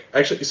next pick.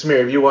 Actually, Samir,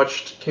 have you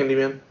watched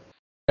Candyman?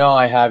 No,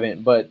 I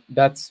haven't, but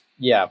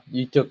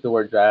you took the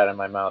words right out of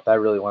my mouth. I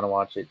really want to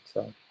watch it,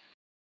 so.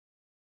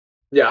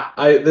 Yeah,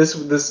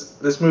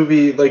 this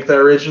movie, the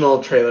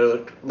original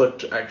trailer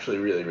looked actually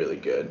really, really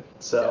good.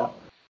 So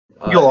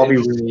you'll all be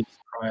really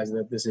surprised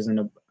that this isn't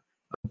a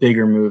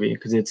bigger movie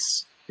because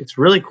it's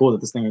really cool that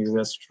this thing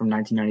exists from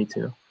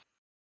 1992.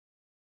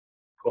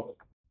 Cool,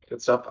 good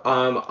stuff.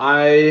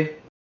 I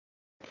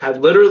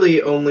had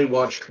literally only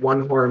watched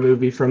one horror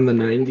movie from the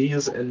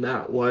 90s, and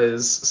that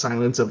was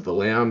Silence of the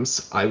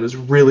Lambs. I was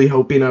really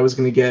hoping that was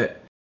going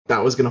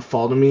to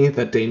fall to me,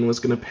 that Dane was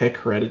going to pick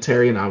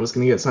Hereditary and I was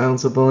going to get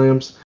Silence of the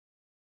Lambs.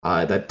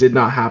 That did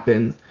not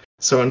happen.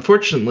 So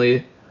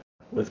unfortunately,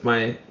 with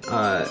my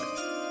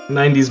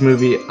 90s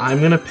movie, I'm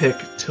going to pick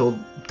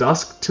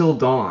Dusk Till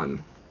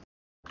Dawn.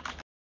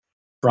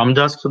 From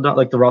Dusk Till Dawn?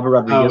 Like the Robert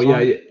Rodriguez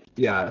one?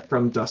 Yeah,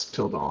 From Dusk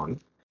Till Dawn.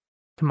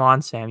 Come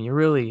on, Sam, you're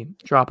really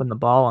dropping the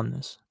ball on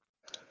this.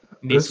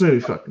 This movie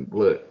fucking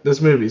blew it.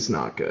 This movie's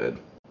not good.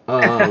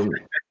 I'll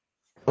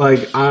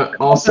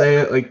say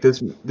it,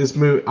 this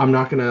movie, I'm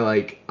not gonna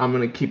I'm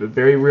gonna keep it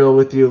very real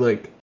with you.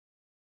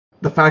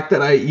 The fact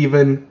that I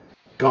even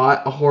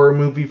got a horror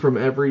movie from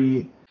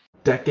every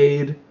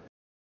decade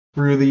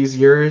through these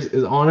years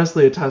is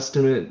honestly a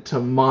testament to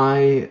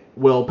my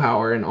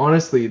willpower, and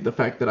honestly the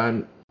fact that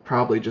I'm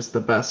probably just the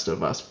best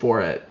of us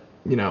for it,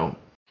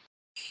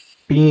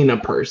 being a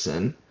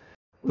person.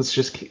 Let's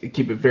just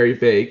keep it very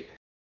vague.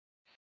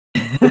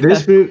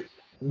 This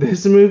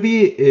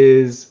movie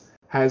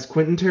has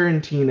Quentin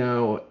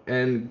Tarantino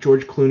and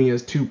George Clooney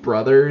as two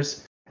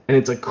brothers, and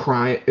it's a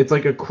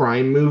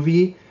crime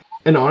movie.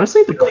 And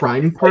honestly, the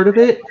crime part of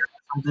it,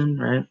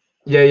 right?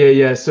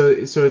 Yeah. So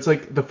it's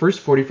the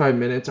first 45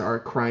 minutes are a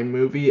crime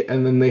movie,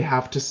 and then they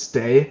have to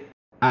stay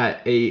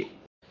at a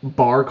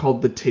bar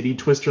called the Titty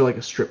Twister,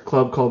 a strip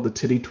club called the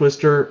Titty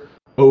Twister,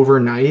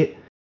 overnight,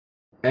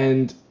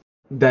 and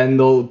then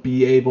they'll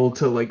be able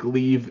to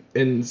leave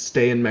and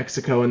stay in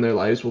Mexico, and their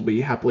lives will be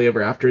happily ever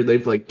after.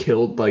 They've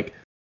killed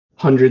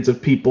hundreds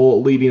of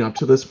people leading up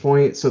to this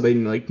point, so they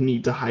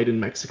need to hide in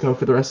Mexico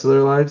for the rest of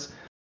their lives.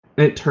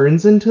 And it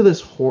turns into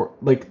this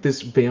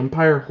this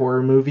vampire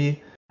horror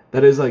movie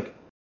that is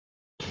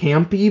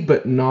campy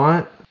but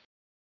not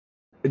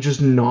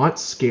just not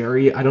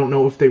scary. I don't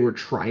know if they were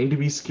trying to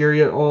be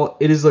scary at all.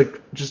 It is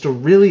like just a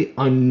really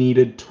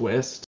unneeded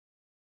twist.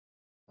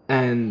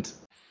 And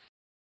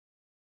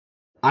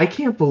I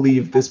can't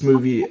believe this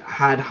movie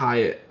had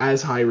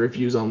as high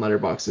reviews on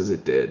Letterboxd as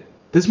it did.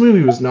 This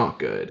movie was not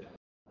good.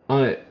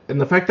 And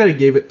the fact that I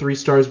gave it 3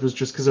 stars was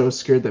just because I was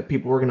scared that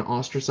people were going to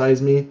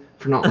ostracize me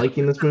for not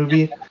liking this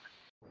movie.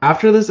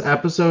 After this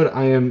episode,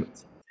 I am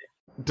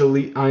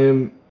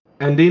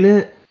ending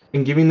it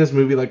and giving this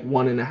movie like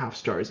 1.5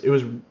 stars. It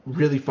was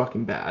really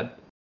fucking bad.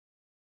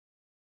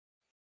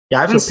 Yeah,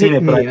 I haven't So seen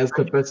pick it, but me as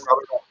the best.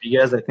 Robert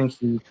Rodriguez, I think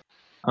he's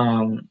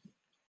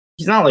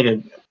not like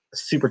a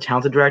super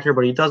talented director,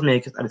 but he does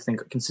make, I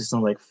think,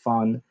 consistent, like,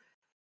 fun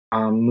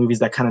movies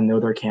that kind of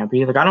know they're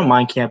campy. Like, I don't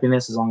mind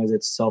campiness as long as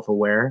it's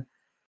self-aware.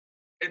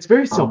 It's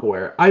very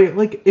self-aware. I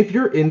like if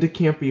you're into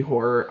campy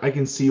horror, I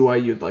can see why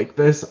you'd like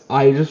this.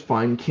 I just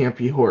find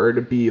campy horror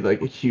to be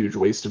like a huge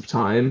waste of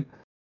time.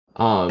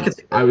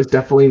 I was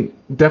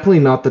definitely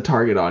not the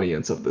target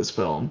audience of this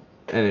film,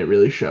 and it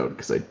really showed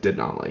because I did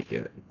not like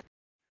it.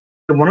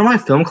 One of my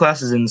film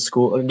classes in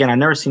school, again, I've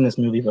never seen this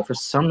movie, but for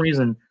some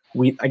reason,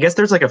 I guess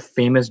there's like a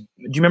famous, do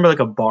you remember like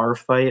a bar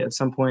fight at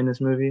some point in this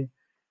movie?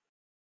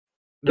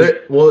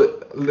 There's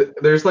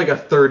like a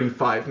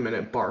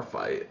 35-minute bar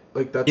fight.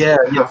 Like that's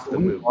half the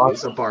movie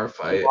is a bar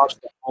fight. We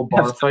watched the whole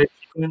bar fight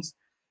sequence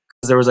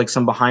because there was like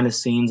some behind the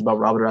scenes about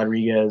Robert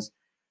Rodriguez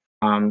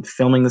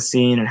filming the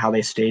scene and how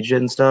they staged it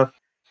and stuff.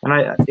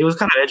 And it was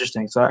kind of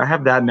interesting. So I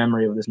have that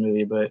memory of this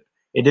movie, but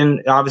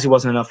it obviously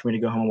wasn't enough for me to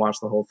go home and watch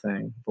the whole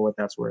thing for what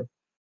that's worth.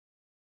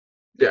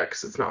 Yeah,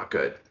 because it's not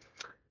good.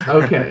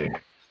 Okay.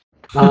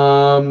 We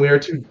are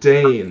to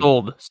Dane.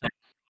 Sold.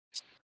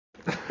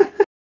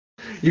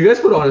 You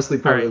guys would honestly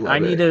All probably right, love I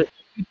it. need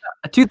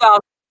a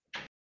 2000,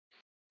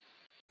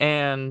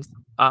 and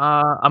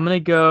I'm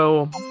gonna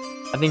go.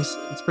 I think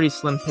it's pretty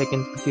slim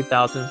pickings for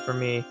 2000s for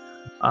me,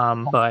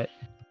 but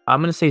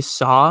I'm gonna say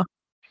Saw.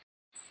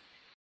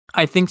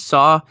 I think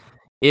Saw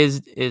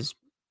is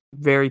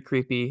very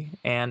creepy,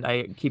 and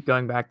I keep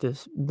going back to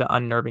the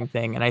unnerving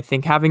thing. And I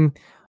think having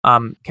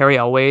Carrie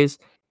Elways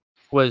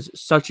was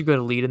such a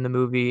good lead in the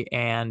movie,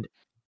 and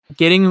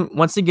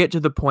once they get to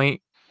the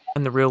point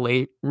and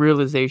the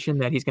realization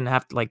that he's gonna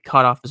have to like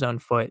cut off his own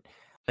foot,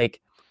 like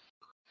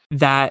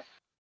that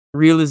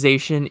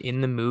realization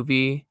in the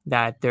movie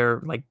that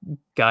their like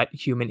gut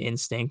human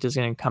instinct is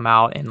gonna come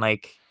out and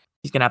like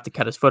he's gonna have to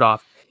cut his foot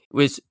off, it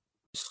was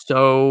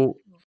so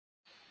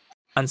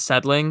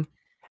unsettling.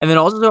 And then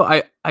also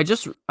I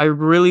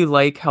really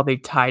like how they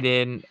tied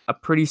in a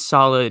pretty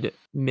solid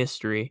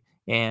mystery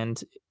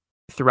and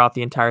throughout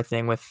the entire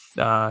thing with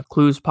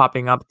clues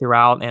popping up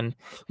throughout and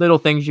little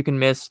things you can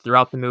miss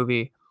throughout the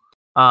movie.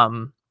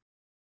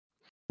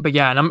 But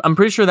yeah, and I'm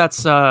pretty sure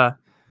that's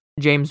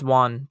James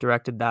Wan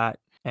directed that,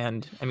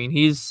 and I mean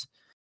he's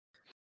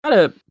had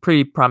a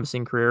pretty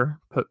promising career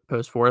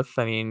post forth.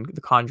 I mean, The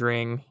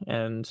Conjuring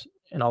and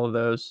all of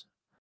those.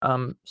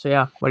 So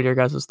yeah, what are your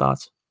guys'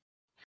 thoughts?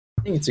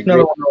 I think it's a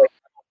Another great. one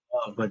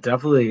I love, but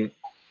definitely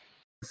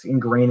it's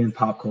ingrained in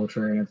pop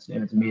culture and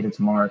it's made its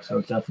mark. So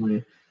it's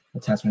definitely a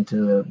testament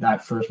to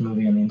that first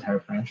movie and the entire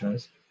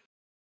franchise.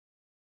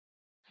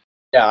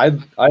 Yeah,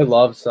 I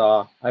love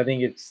Saw. I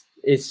think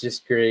it's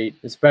just great,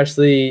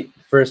 especially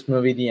first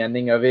movie. The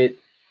ending of it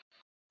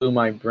blew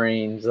my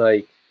brains.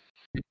 Like,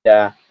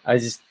 yeah, I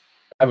just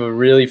have a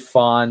really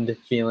fond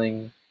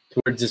feeling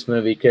towards this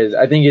movie because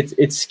I think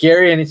it's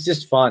scary and it's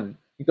just fun.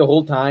 Like, the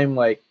whole time,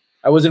 like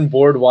I wasn't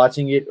bored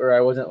watching it, or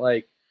I wasn't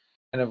like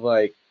kind of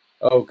like,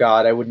 oh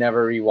god, I would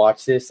never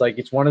rewatch this. Like,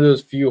 it's one of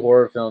those few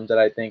horror films that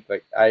I think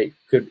like I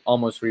could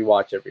almost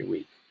rewatch every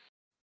week.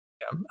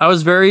 Yeah, I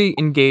was very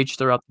engaged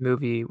throughout the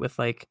movie with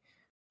like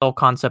the whole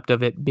concept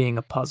of it being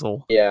a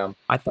puzzle. Yeah,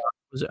 I thought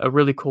it was a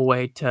really cool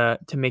way to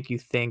make you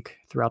think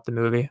throughout the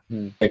movie.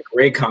 A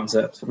great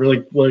concept,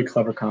 really, really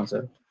clever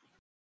concept.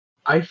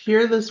 I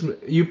hear this.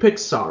 You picked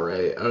Saw,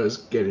 right? I was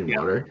getting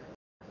water.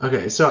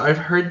 Okay, so I've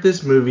heard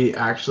this movie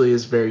actually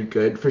is very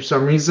good. For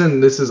some reason,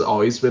 this has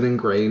always been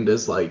ingrained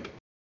as like.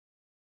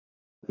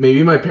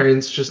 Maybe my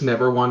parents just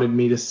never wanted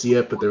me to see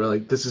it, but they were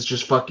like, "This is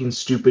just fucking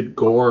stupid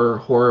gore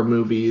horror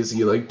movies.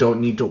 You like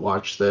don't need to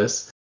watch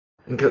this."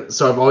 And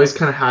so I've always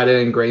kind of had it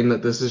ingrained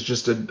that this is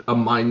just a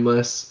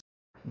mindless,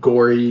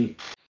 gory,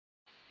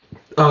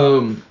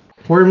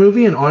 horror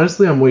movie. And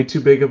honestly, I'm way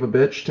too big of a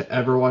bitch to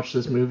ever watch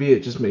this movie.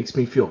 It just makes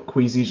me feel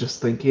queasy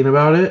just thinking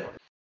about it.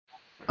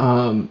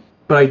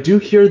 But I do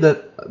hear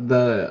that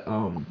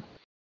the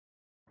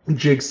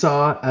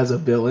Jigsaw as a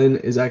villain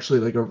is actually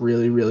like a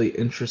really, really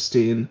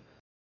interesting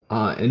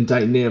and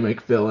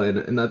dynamic villain,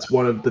 and that's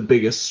one of the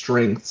biggest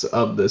strengths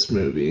of this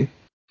movie.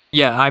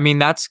 Yeah, I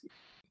mean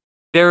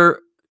there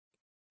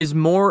is a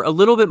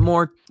little bit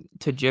more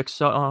to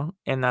Jigsaw,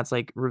 and that's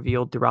like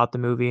revealed throughout the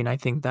movie, and I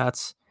think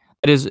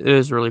it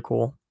is really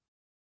cool.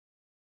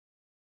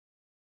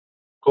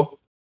 Cool.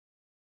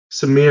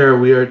 Samir,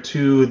 we are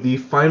to the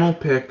final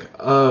pick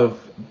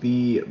of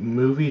the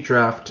movie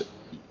draft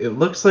it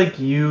looks like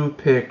you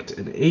picked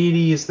an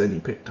 80s, then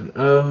you picked an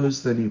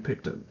O's, then you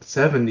picked a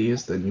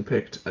 70s, then you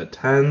picked a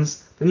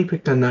 10s, then you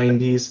picked a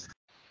 90s.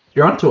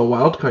 You're onto a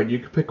wild card. You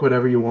can pick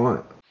whatever you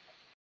want.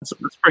 That's a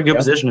pretty good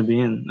position to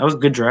be in. That was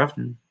good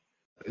drafting.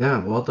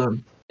 Yeah, well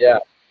done.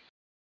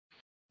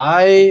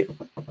 I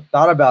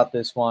thought about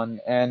this one,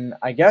 and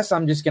I guess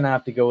I'm just gonna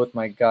have to go with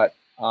my gut.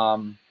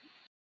 Kind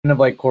of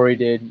like Corey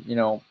did,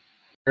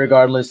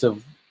 regardless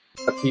of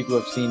what people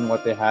have seen,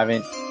 what they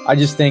haven't. I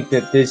just think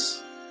that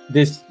this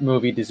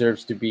movie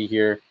deserves to be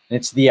here, and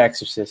it's The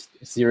Exorcist.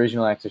 It's the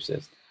original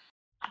Exorcist.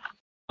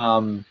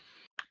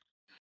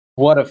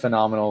 What a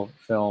phenomenal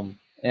film!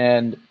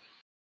 And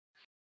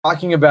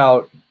talking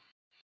about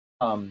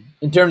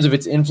in terms of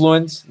its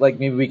influence, like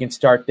maybe we can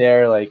start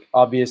there. Like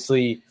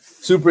obviously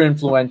super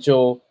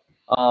influential.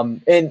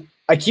 And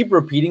I keep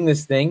repeating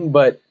this thing,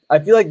 but I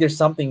feel like there's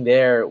something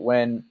there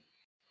when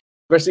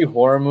especially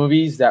horror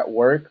movies that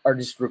work are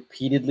just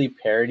repeatedly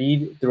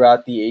parodied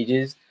throughout the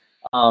ages.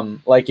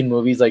 Like in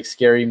movies like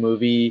Scary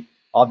Movie,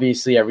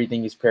 obviously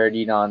everything is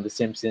parodied on The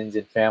Simpsons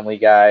and Family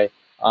Guy,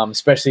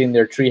 especially in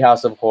their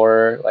Treehouse of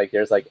Horror. Like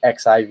there's like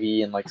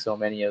XIV and like so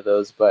many of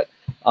those. But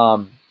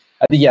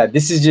I think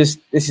this is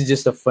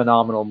just a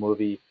phenomenal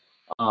movie.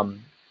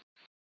 And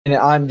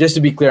I'm just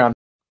to be clear, I'm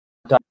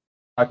talking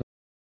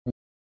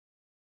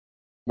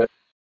but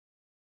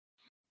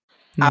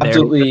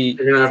absolutely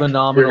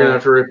phenomenal. You're gonna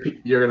have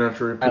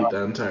to repeat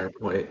that entire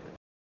point.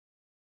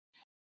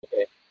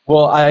 Okay.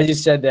 Well, I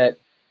just said that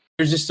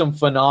there's just some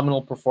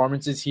phenomenal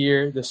performances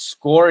here. The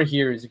score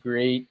here is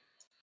great,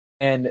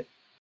 and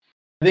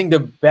I think the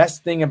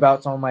best thing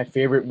about some of my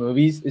favorite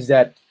movies is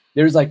that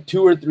there's like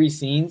 2 or 3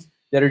 scenes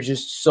that are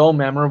just so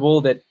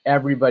memorable that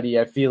everybody,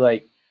 I feel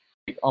like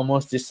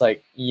almost this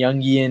like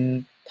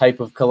Jungian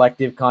type of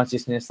collective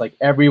consciousness, like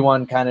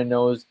everyone kind of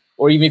knows,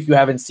 or even if you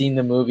haven't seen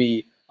the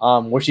movie,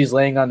 where she's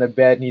laying on the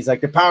bed and he's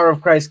like, the power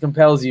of Christ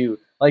compels you.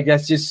 Like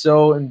that's just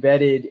so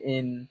embedded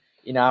in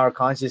our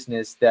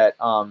consciousness that,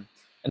 and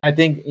I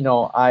think,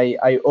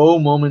 I owe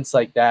moments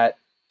like that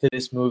to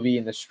this movie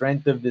and the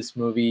strength of this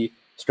movie,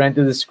 strength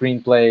of the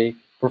screenplay,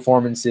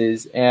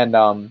 performances, and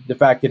the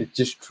fact that it's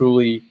just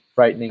truly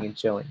frightening and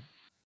chilling.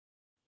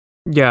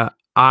 Yeah,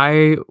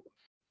 The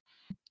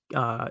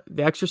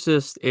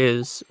Exorcist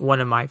is one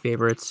of my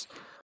favorites.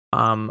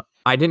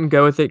 I didn't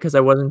go with it because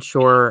I wasn't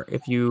sure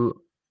if you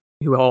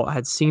all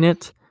had seen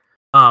it.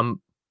 But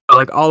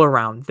like all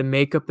around, the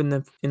makeup in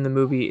the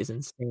movie is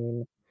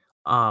insane.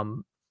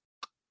 The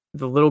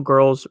little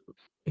girls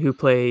who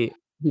plays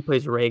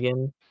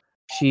Reagan,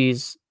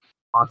 she's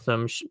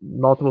awesome.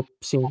 Multiple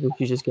scenes where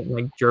she's just getting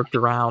like jerked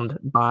around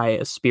by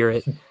a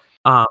spirit.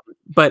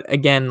 But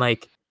again,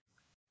 like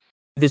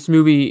this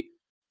movie,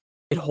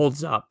 it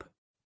holds up.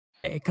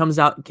 It came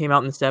out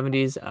in the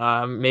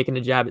 70s, making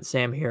a jab at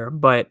Sam here,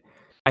 but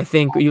I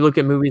think you look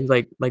at movies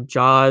like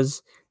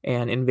Jaws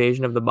and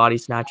Invasion of the Body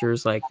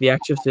Snatchers, like The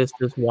Exorcist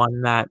is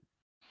one that,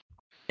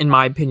 in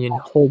my opinion,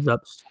 holds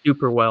up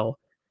super well.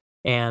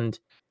 And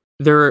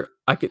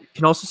I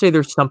can also say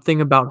there's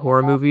something about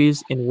horror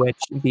movies in which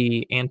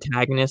the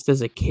antagonist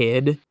is a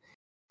kid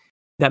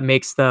that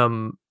makes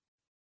them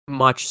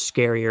much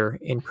scarier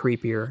and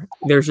creepier.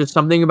 There's just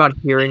something about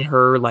hearing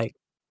her like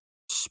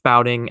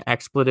spouting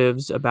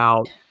expletives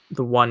about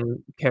the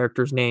one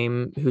character's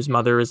name whose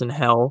mother is in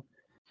hell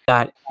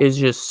that is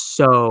just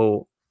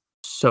so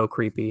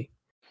creepy.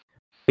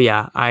 But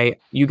yeah,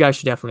 you guys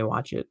should definitely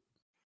watch it.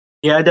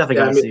 Yeah, I definitely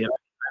gotta see it.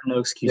 I have no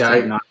excuse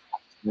to not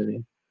watch this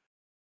movie.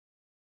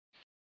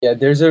 Yeah,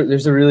 there's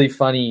a really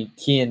funny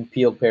Key and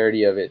Peele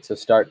parody of it, so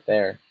start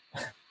there.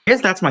 I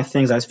guess that's my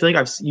thing. I feel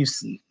like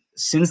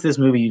since this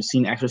movie, you've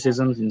seen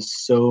exorcisms in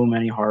so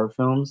many horror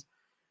films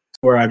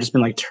where I've just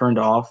been like turned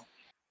off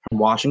from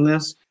watching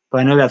this. But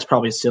I know that's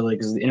probably silly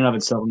because in and of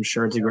itself, I'm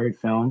sure it's a great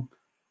film.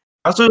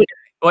 Also,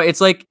 well,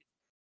 it's like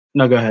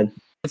no, go ahead.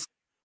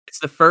 It's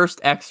the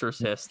first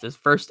Exorcist, his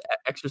first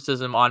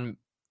exorcism on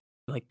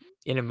like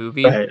in a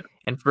movie, Right.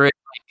 And for it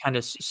like, kind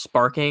of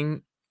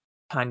sparking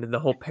kind of the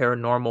whole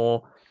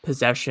paranormal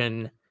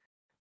possession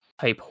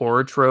type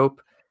horror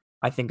trope,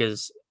 I think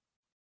is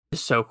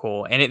so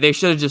cool. And they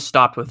should have just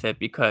stopped with it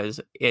because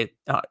it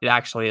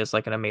actually is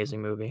like an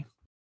amazing movie.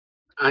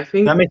 I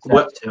think That makes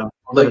sense too.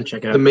 I'll go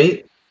check it out.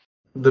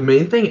 the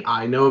main thing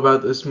I know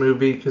about this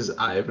movie, because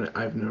I've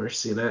never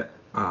seen it,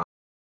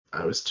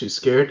 I was too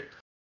scared,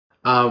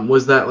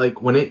 was that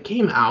like when it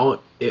came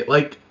out, it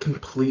like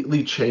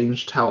completely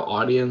changed how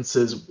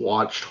audiences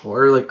watched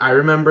horror. Like I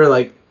remember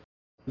like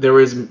there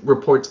was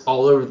reports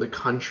all over the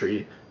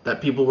country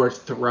that people were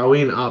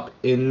throwing up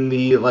in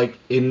the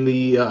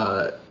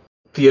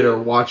theater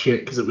watching it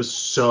because it was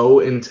so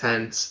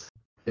intense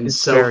and It's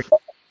so very-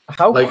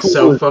 How like cool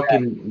so is that?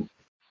 fucking.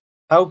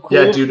 How cool?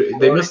 Yeah, dude,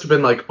 they must have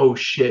been like, "Oh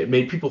shit,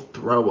 made people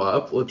throw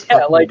up. Let's Yeah,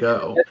 fucking like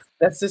go."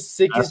 that's the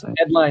sickest Fascinating.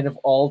 headline of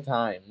all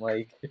time.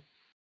 Like,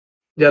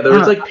 Yeah, there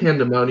was like I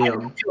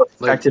pandemonium. don't feel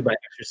affected by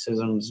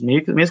exorcisms. Maybe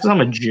it's because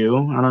I'm a Jew.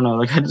 I don't know.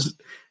 Like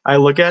I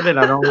look at it, and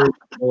I don't really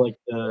feel like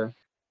the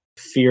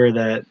fear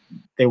that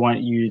they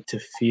want you to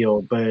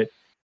feel. But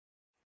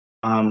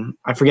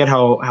I forget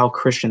how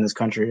Christian this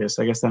country is.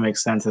 So I guess that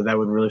makes sense that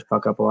would really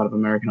fuck up a lot of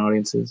American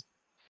audiences.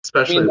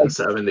 Especially I mean, in like-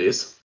 the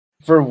 70s.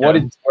 For what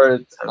Yeah. it's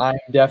worth, I'm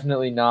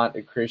definitely not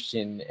a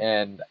Christian,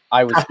 and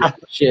I was scared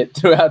of shit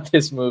throughout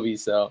this movie.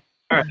 So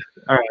All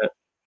right.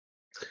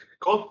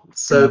 Cool.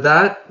 So Yeah.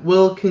 that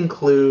will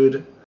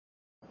conclude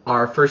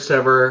our first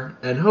ever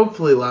and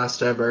hopefully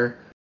last ever.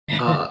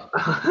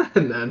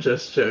 Not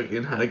just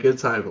joking. Had a good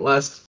time.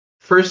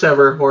 First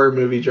ever horror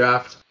movie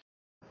draft.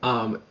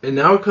 And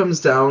now it comes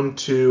down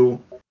to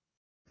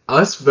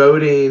us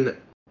voting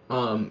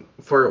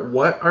for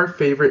what our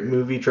favorite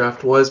movie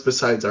draft was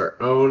besides our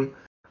own.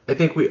 I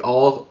think we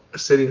all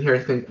sitting here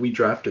think we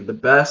drafted the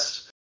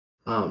best.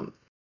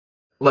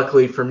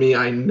 Luckily for me,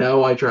 I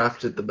know I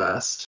drafted the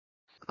best.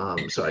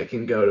 So I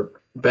can go to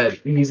bed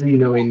easy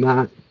knowing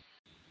that.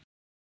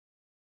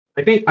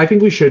 I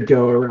think we should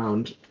go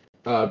around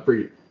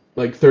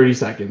like 30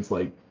 seconds,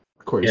 like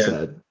Corey Yeah.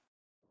 said,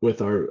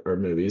 with our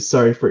movies.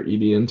 Sorry for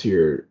eating into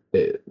your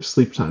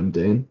sleep time,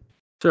 Dane.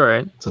 It's all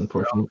right. It's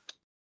unfortunate.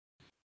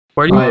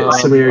 Where do you? All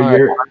right, Samir, alright.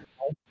 you're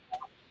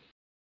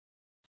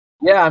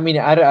yeah, I mean,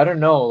 I don't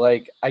know.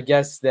 Like, I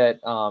guess that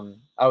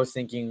I was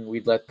thinking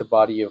we'd let the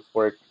body of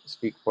work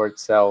speak for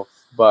itself,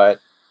 but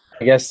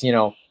I guess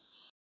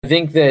I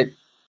think that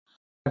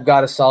I've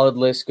got a solid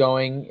list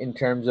going in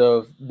terms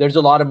of there's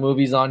a lot of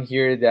movies on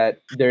here that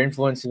their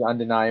influence is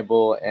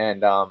undeniable,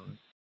 and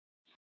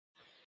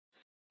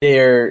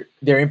their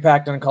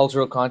impact on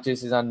cultural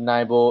conscious is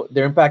undeniable.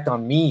 Their impact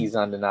on me is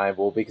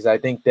undeniable because I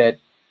think that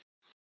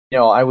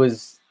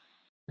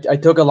I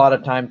took a lot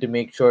of time to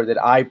make sure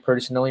that I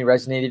personally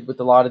resonated with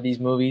a lot of these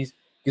movies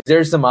because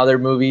there's some other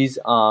movies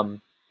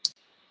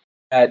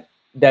that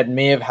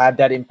may have had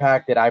that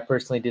impact that I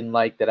personally didn't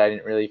like, that I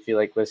didn't really feel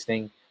like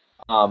listing.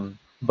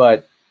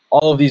 But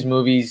all of these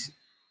movies,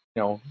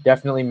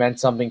 definitely meant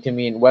something to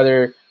me, and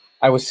whether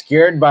I was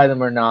scared by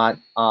them or not,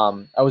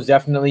 I was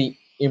definitely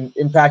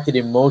impacted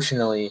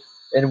emotionally.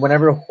 And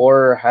whenever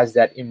horror has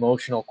that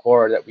emotional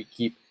core that we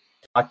keep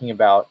talking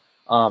about,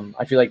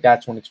 I feel like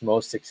that's when it's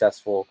most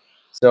successful.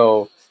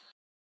 So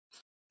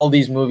all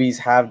these movies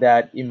have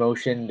that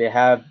emotion. They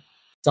have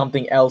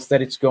something else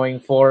that it's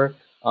going for,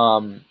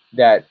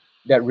 that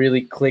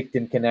really clicked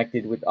and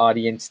connected with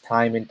audience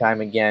time and time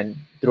again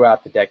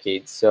throughout the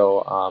decades.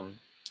 So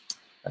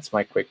that's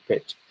my quick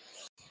pitch.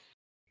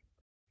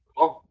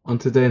 on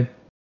to Dane.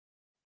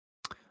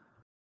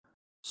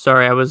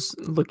 Sorry, I was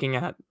looking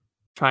at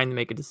trying to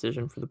make a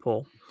decision for the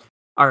poll.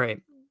 All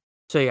right.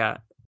 So yeah,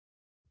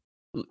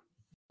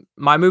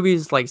 my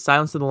movies like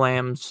Silence of the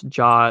Lambs,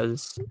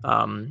 Jaws,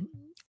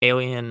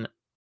 Alien,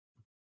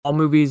 all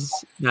movies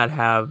that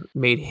have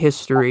made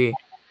history,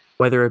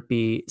 whether it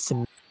be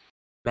cementing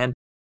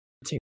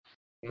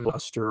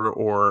blockbuster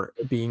or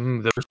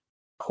being the first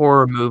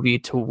horror movie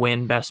to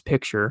win Best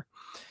Picture.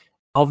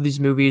 All of these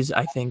movies,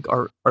 I think,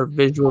 are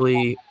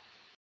visually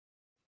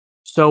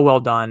so well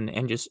done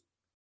and just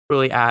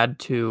really add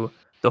to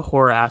the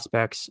horror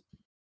aspects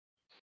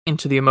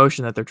into the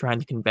emotion that they're trying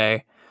to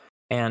convey.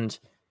 And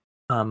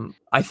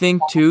I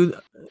think too,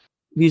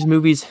 these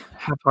movies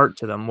have heart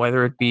to them,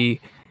 whether it be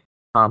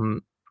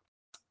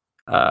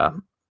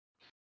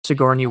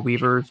Sigourney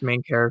Weaver's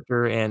main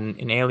character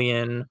in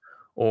Alien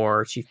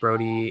or Chief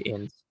Brody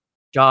in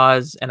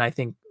Jaws. And I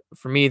think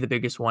for me, the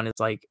biggest one is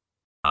like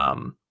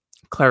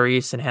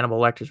Clarice and Hannibal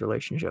Lecter's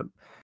relationship.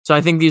 So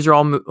I think these are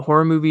all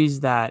horror movies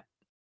that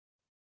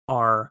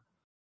are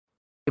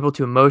able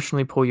to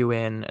emotionally pull you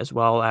in, as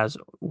well as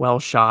well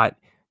shot,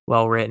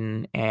 well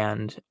written,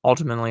 and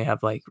ultimately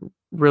have like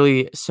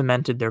really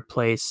cemented their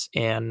place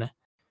in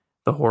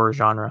the horror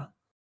genre.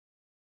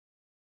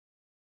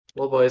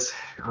 Well, boys,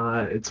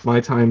 it's my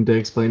time to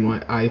explain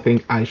why I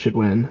think I should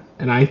win.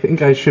 And I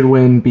think I should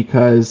win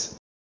because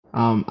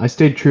I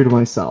stayed true to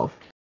myself.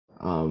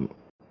 I'm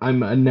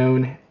a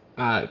known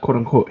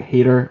quote-unquote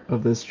hater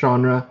of this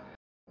genre,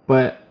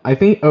 but I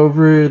think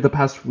over the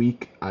past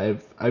week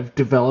I've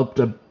developed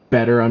a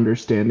better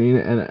understanding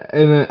and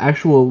an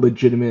actual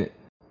legitimate,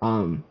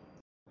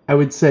 I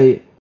would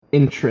say,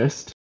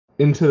 interest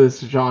into this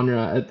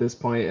genre at this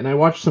point. And I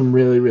watched some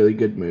really, really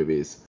good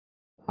movies.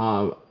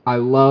 I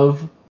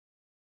love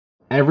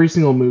every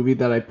single movie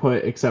that I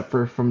put except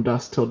for From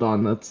Dusk Till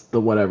Dawn. That's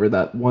the whatever,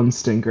 that one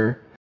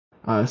stinker.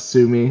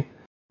 Sue me.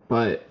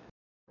 But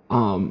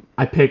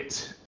I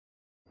picked,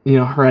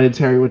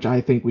 Hereditary, which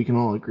I think we can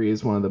all agree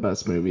is one of the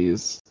best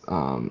movies.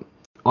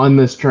 On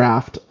this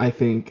draft, I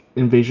think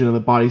Invasion of the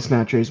Body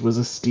Snatchers was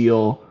a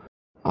steal.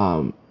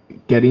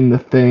 Getting The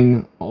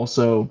Thing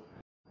also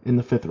in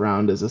the 5th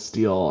round is a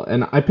steal.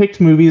 And I picked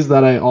movies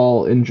that I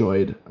all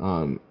enjoyed.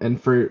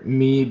 And for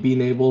me, being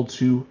able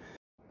to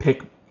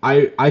pick,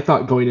 I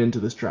thought going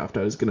into this draft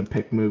I was going to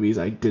pick movies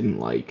I didn't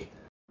like.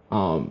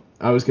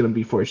 I was going to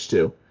be forced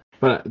to.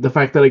 But the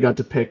fact that I got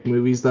to pick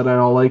movies that I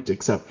all liked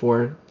except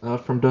for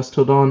From Dusk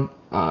Till Dawn,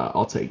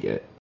 I'll take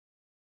it.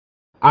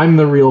 I'm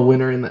the real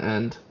winner in the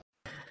end,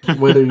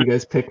 whether you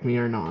guys pick me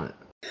or not.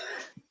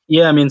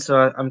 Yeah, I mean,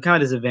 so I'm kind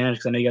of disadvantaged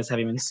because I know you guys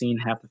haven't even seen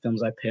half the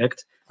films I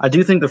picked. I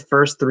do think the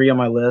first three on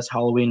my list,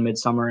 Halloween,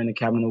 Midsummer, and The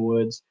Cabin in the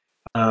Woods,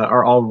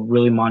 are all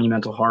really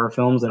monumental horror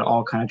films that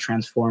all kind of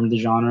transformed the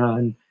genre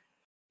and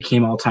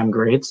became all-time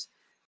greats.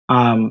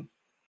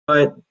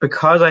 But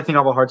because I think I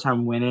have a hard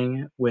time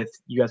winning with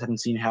you guys haven't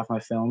seen half my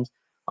films,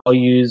 I'll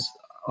use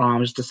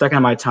just a second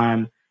of my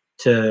time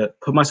to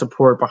put my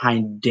support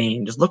behind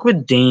Dane. Just look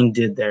what Dane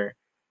did there.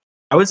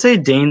 I would say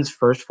Dane's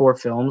first four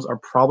films are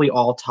probably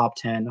all top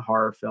 10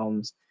 horror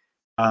films.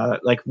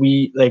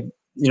 We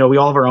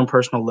all have our own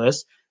personal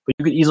lists, but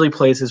you could easily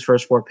place his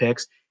first four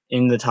picks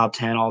in the top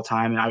 10 all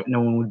time, and no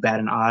one would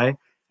bat an eye. And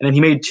then he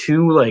made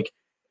two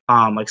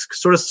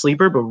sort of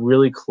sleeper but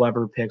really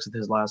clever picks with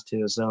his last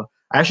two. So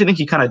I actually think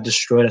he kind of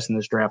destroyed us in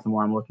this draft the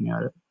more I'm looking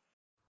at it.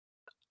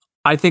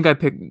 I think I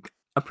picked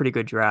a pretty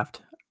good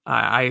draft.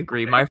 I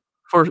agree. My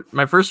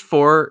first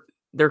four,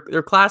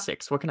 they're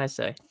classics. What can I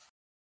say?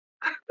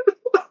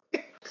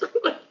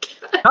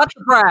 Not to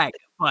brag,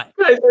 but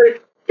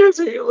Guys,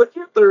 are you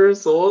looking at the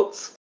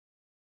results?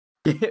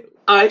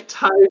 I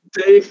tied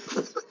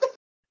Dave.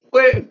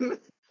 Wait.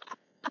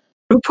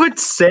 Who put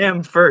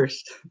Sam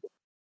first?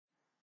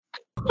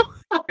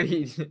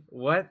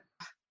 What?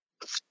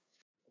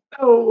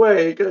 No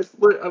way, guys.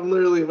 I'm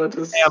literally about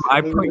to. Sam,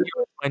 I put you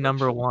as my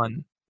number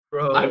one.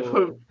 Bro.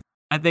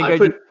 I think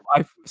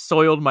I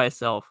soiled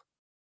myself.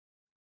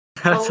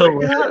 That's Oh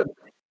my hilarious. God.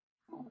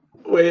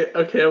 Wait,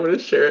 okay, I'm gonna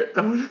share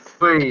it.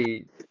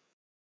 Wait.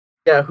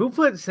 Yeah, who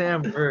put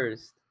Sam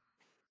first?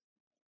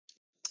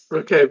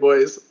 Okay,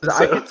 boys.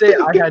 'Cause I could say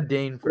I had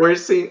Dane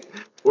first.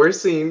 We're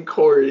seeing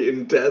Corey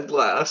in dead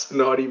last,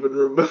 not even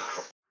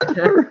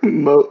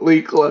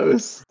remotely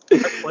close.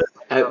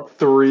 At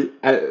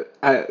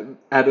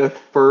a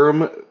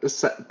firm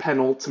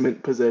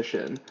penultimate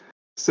position,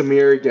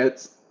 Samir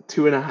gets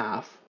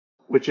 2.5,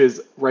 which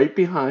is right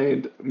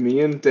behind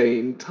me and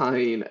Dane,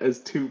 tying as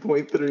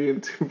 2.3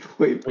 and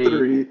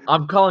 2.3.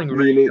 I'm calling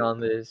Meaning- Rick on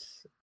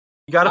this.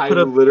 You got to I put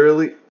up. will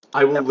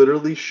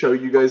literally show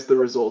you guys the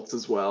results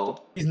as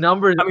well. These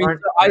numbers I mean, aren't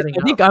I adding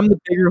think up. I'm the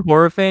bigger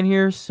horror fan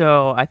here,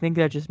 so I think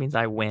that just means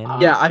I win.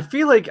 Yeah, I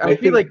feel like I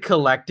think- like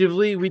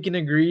collectively we can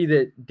agree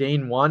that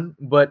Dane won,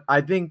 but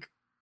I think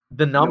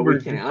the No, we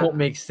numbers can't. don't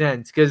make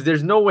sense because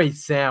there's no way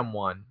Sam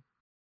won.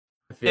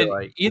 I feel And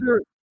like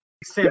either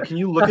Sam, can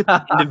you look at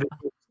the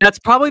individual? that's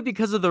probably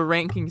because of the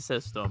ranking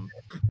system.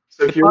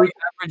 So They here probably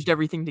averaged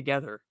everything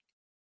together.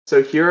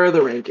 So here are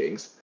the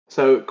rankings.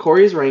 So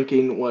Corey's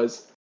ranking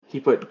was he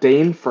put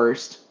Dane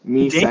first,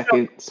 me Dane got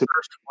second. So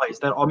first place?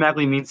 That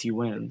automatically means he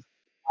wins.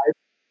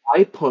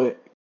 I put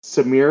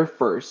Samir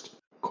first,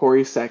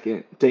 Corey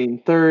second, Dane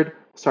third.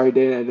 Sorry,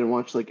 Dane, I didn't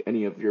watch like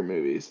any of your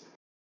movies.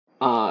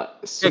 Yeah,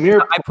 'cause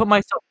Samir, I put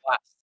myself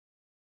last.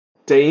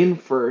 Dane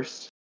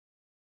first,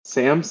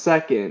 Sam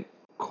second,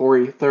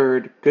 Corey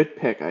third. Good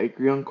pick. I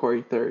agree on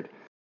Corey third.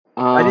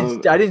 I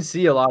didn't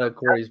see a lot of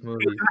Corey's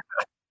movies.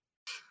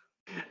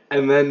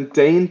 And then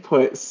Dane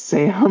put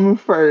Sam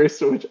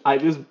first, which I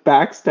just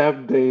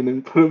backstabbed Dane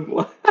and put him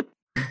last.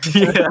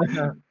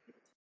 Yeah.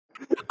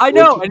 I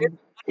know, and it's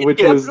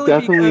Which was definitely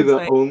definitely because, the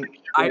like, only.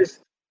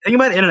 Think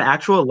about it, in an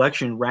actual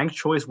election, ranked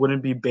choice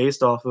wouldn't be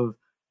based off of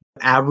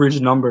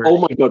average number. Oh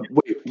my god!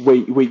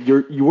 Wait!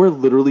 You are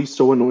literally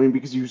so annoying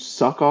because you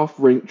suck off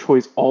ranked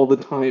choice all the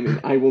time,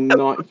 and I will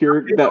not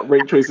hear that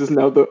ranked choice is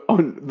now the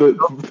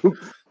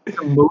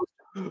The most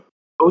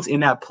votes in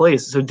that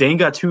place. So Dane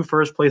got 2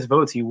 first place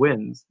votes. He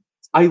wins.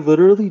 I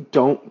literally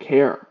don't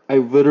care. We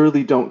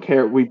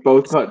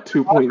both got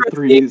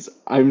 2.3s.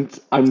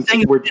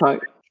 We're trying.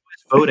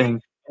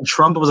 Voting, and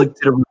Trump did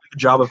a really good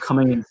job of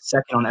coming in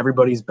second on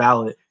everybody's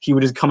ballot. He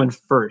would just come in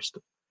first.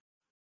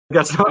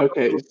 That's not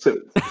Okay, so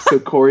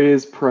Corey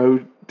is pro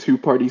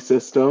 2-party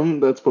system.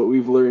 That's what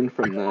we've learned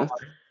from this.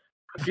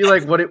 I feel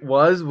like what it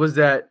was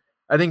that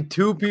I think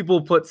 2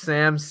 people put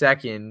Sam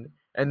second,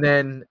 and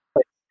then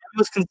he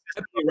was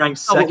consistently ranked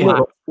Oh, second.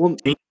 well,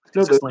 but Dane was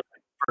no, consistently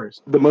ranked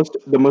first.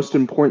 the most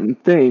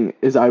important thing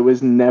is I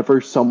was never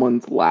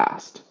someone's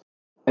last,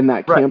 and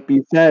that Right. can't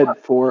be said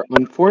for.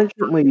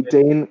 Unfortunately,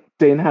 Dane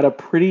had a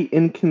pretty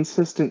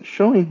inconsistent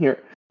showing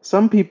here.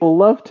 Some people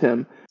loved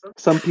him.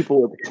 Some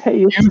people with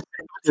taste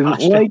didn't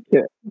Tasha. like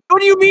it.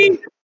 what do you mean?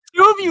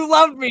 2 of you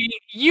loved me.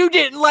 You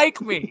didn't like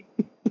me.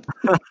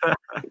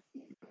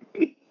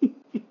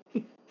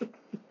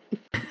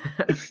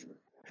 It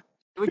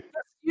was just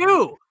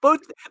you. Both,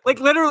 like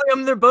literally,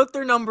 they're both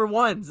their number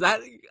ones.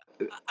 That.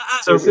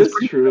 So This is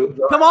true.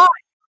 Come on.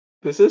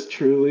 This is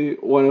truly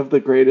one of the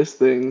greatest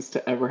things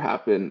to ever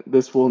happen.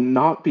 This will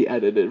not be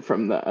edited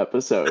from the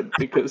episode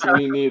because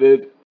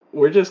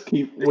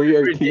we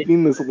are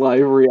keeping this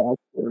live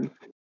reaction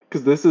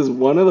because this is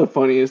one of the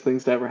funniest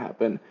things to ever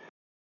happen.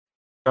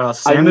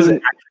 Sam is mean-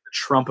 actually the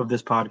Trump of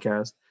this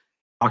podcast,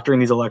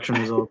 doctoring these election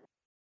results.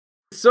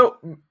 so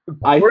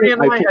I Corey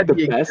think and I I picked had the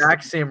the best.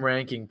 exact same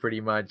ranking pretty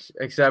much,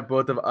 except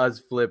both of us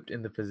flipped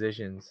in the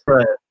positions.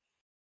 Right.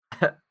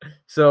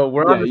 So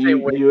we're on Yeah, the same you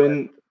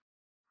wavelength. and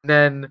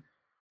Then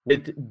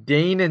with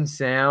Dane and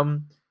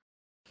Sam,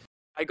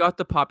 I got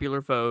the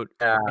popular vote,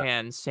 Yeah.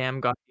 and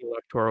Sam got the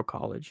electoral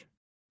college.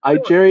 I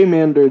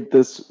gerrymandered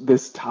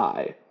this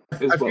tie,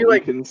 is I what feel we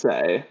like- can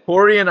say.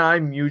 Corey and I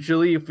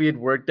mutually, if we had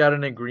worked out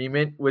an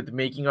agreement with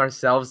making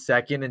ourselves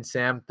second and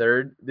Sam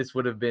third, this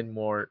would have been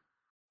more.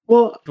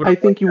 Well, Would I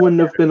have think you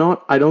wouldn't have been on.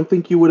 I don't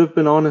think you would have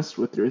been honest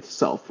with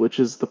yourself, which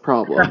is the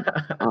problem.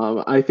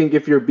 I think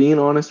if you're being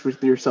honest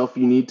with yourself,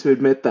 you need to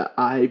admit that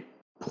I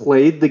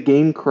played the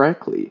game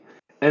correctly.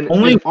 And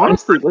Only and one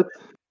honestly, let's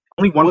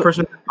Only one What-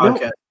 person in the no.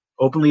 podcast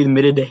openly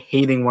admitted to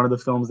hating one of the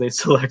films they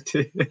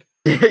selected.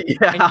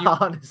 Yeah, you-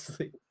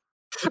 honestly.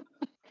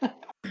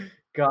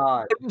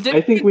 God.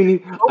 I think we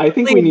need. I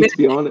think we need to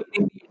be honest.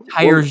 The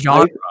entire Well,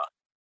 genre.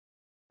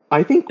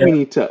 I think we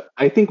need to.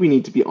 I think we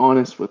need to be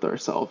honest with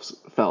ourselves,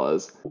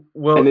 fellas,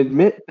 Well, and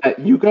admit that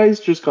you guys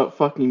just got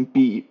fucking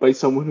beat by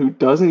someone who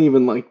doesn't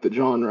even like the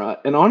genre.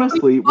 And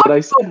honestly, what I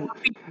said,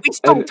 We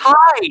still and-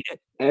 tied.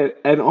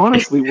 and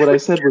honestly, what I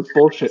said was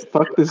bullshit.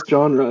 Fuck this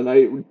genre, and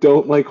I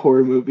don't like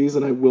horror movies,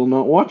 and I will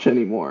not watch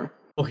anymore.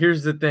 well,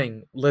 here's the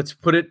thing. Let's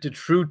put it to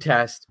true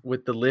test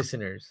with the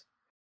listeners.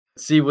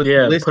 See what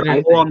Yeah, the put listeners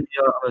a poll on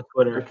the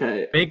Twitter.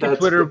 Okay, Make a that's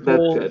Twitter good, that's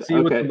poll, good. see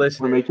what the Okay,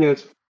 listeners- we're making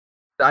it.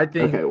 I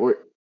think Okay, we're.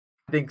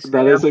 think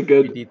that is Sam a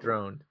good- should be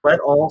dethroned.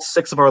 Let all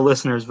 6 of our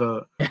listeners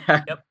vote.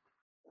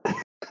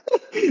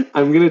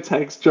 I'm gonna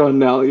text John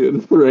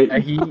Nallion right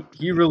Yeah,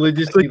 he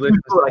religiously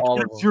listens to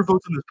all of Your them.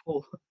 votes in this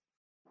poll.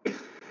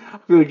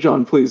 I'll be like,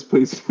 John, please.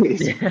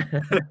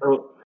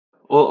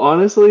 Well,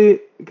 honestly,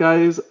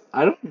 guys,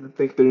 I don't even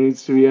think there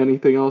needs to be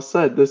anything else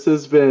said. This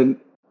has been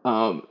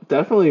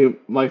definitely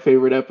my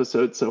favorite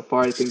episode so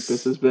far. I think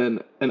this has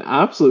been an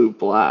absolute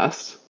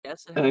blast,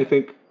 Yes, it and I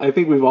has.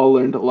 think we've all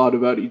learned a lot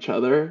about each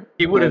other.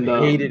 He would have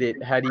and, hated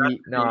it had he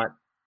not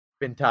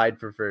been tied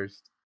for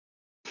first.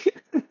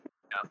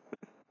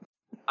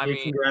 I Hey,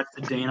 mean, congrats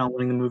to Dane on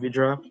winning the movie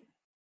draft.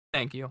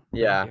 thank you.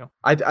 Yeah.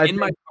 Thank you. I In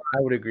my think I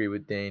would agree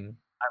with Dane.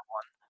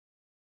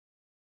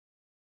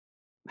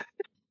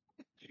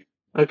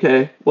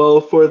 Okay, well,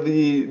 for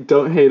the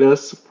Don't Hate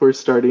Us for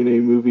starting a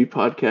movie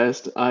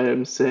podcast, I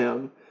am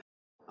Sam.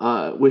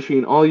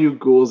 Wishing all you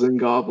ghouls and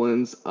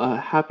goblins a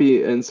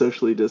happy and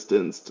socially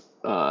distanced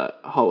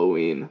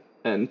Halloween,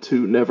 and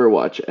to never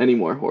watch any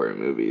more horror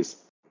movies.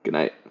 Good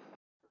night.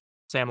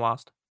 Sam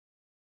lost.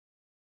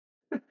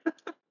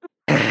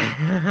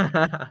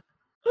 That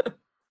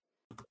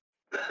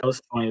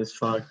was funny as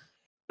fuck.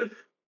 That's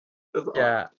all. Yeah.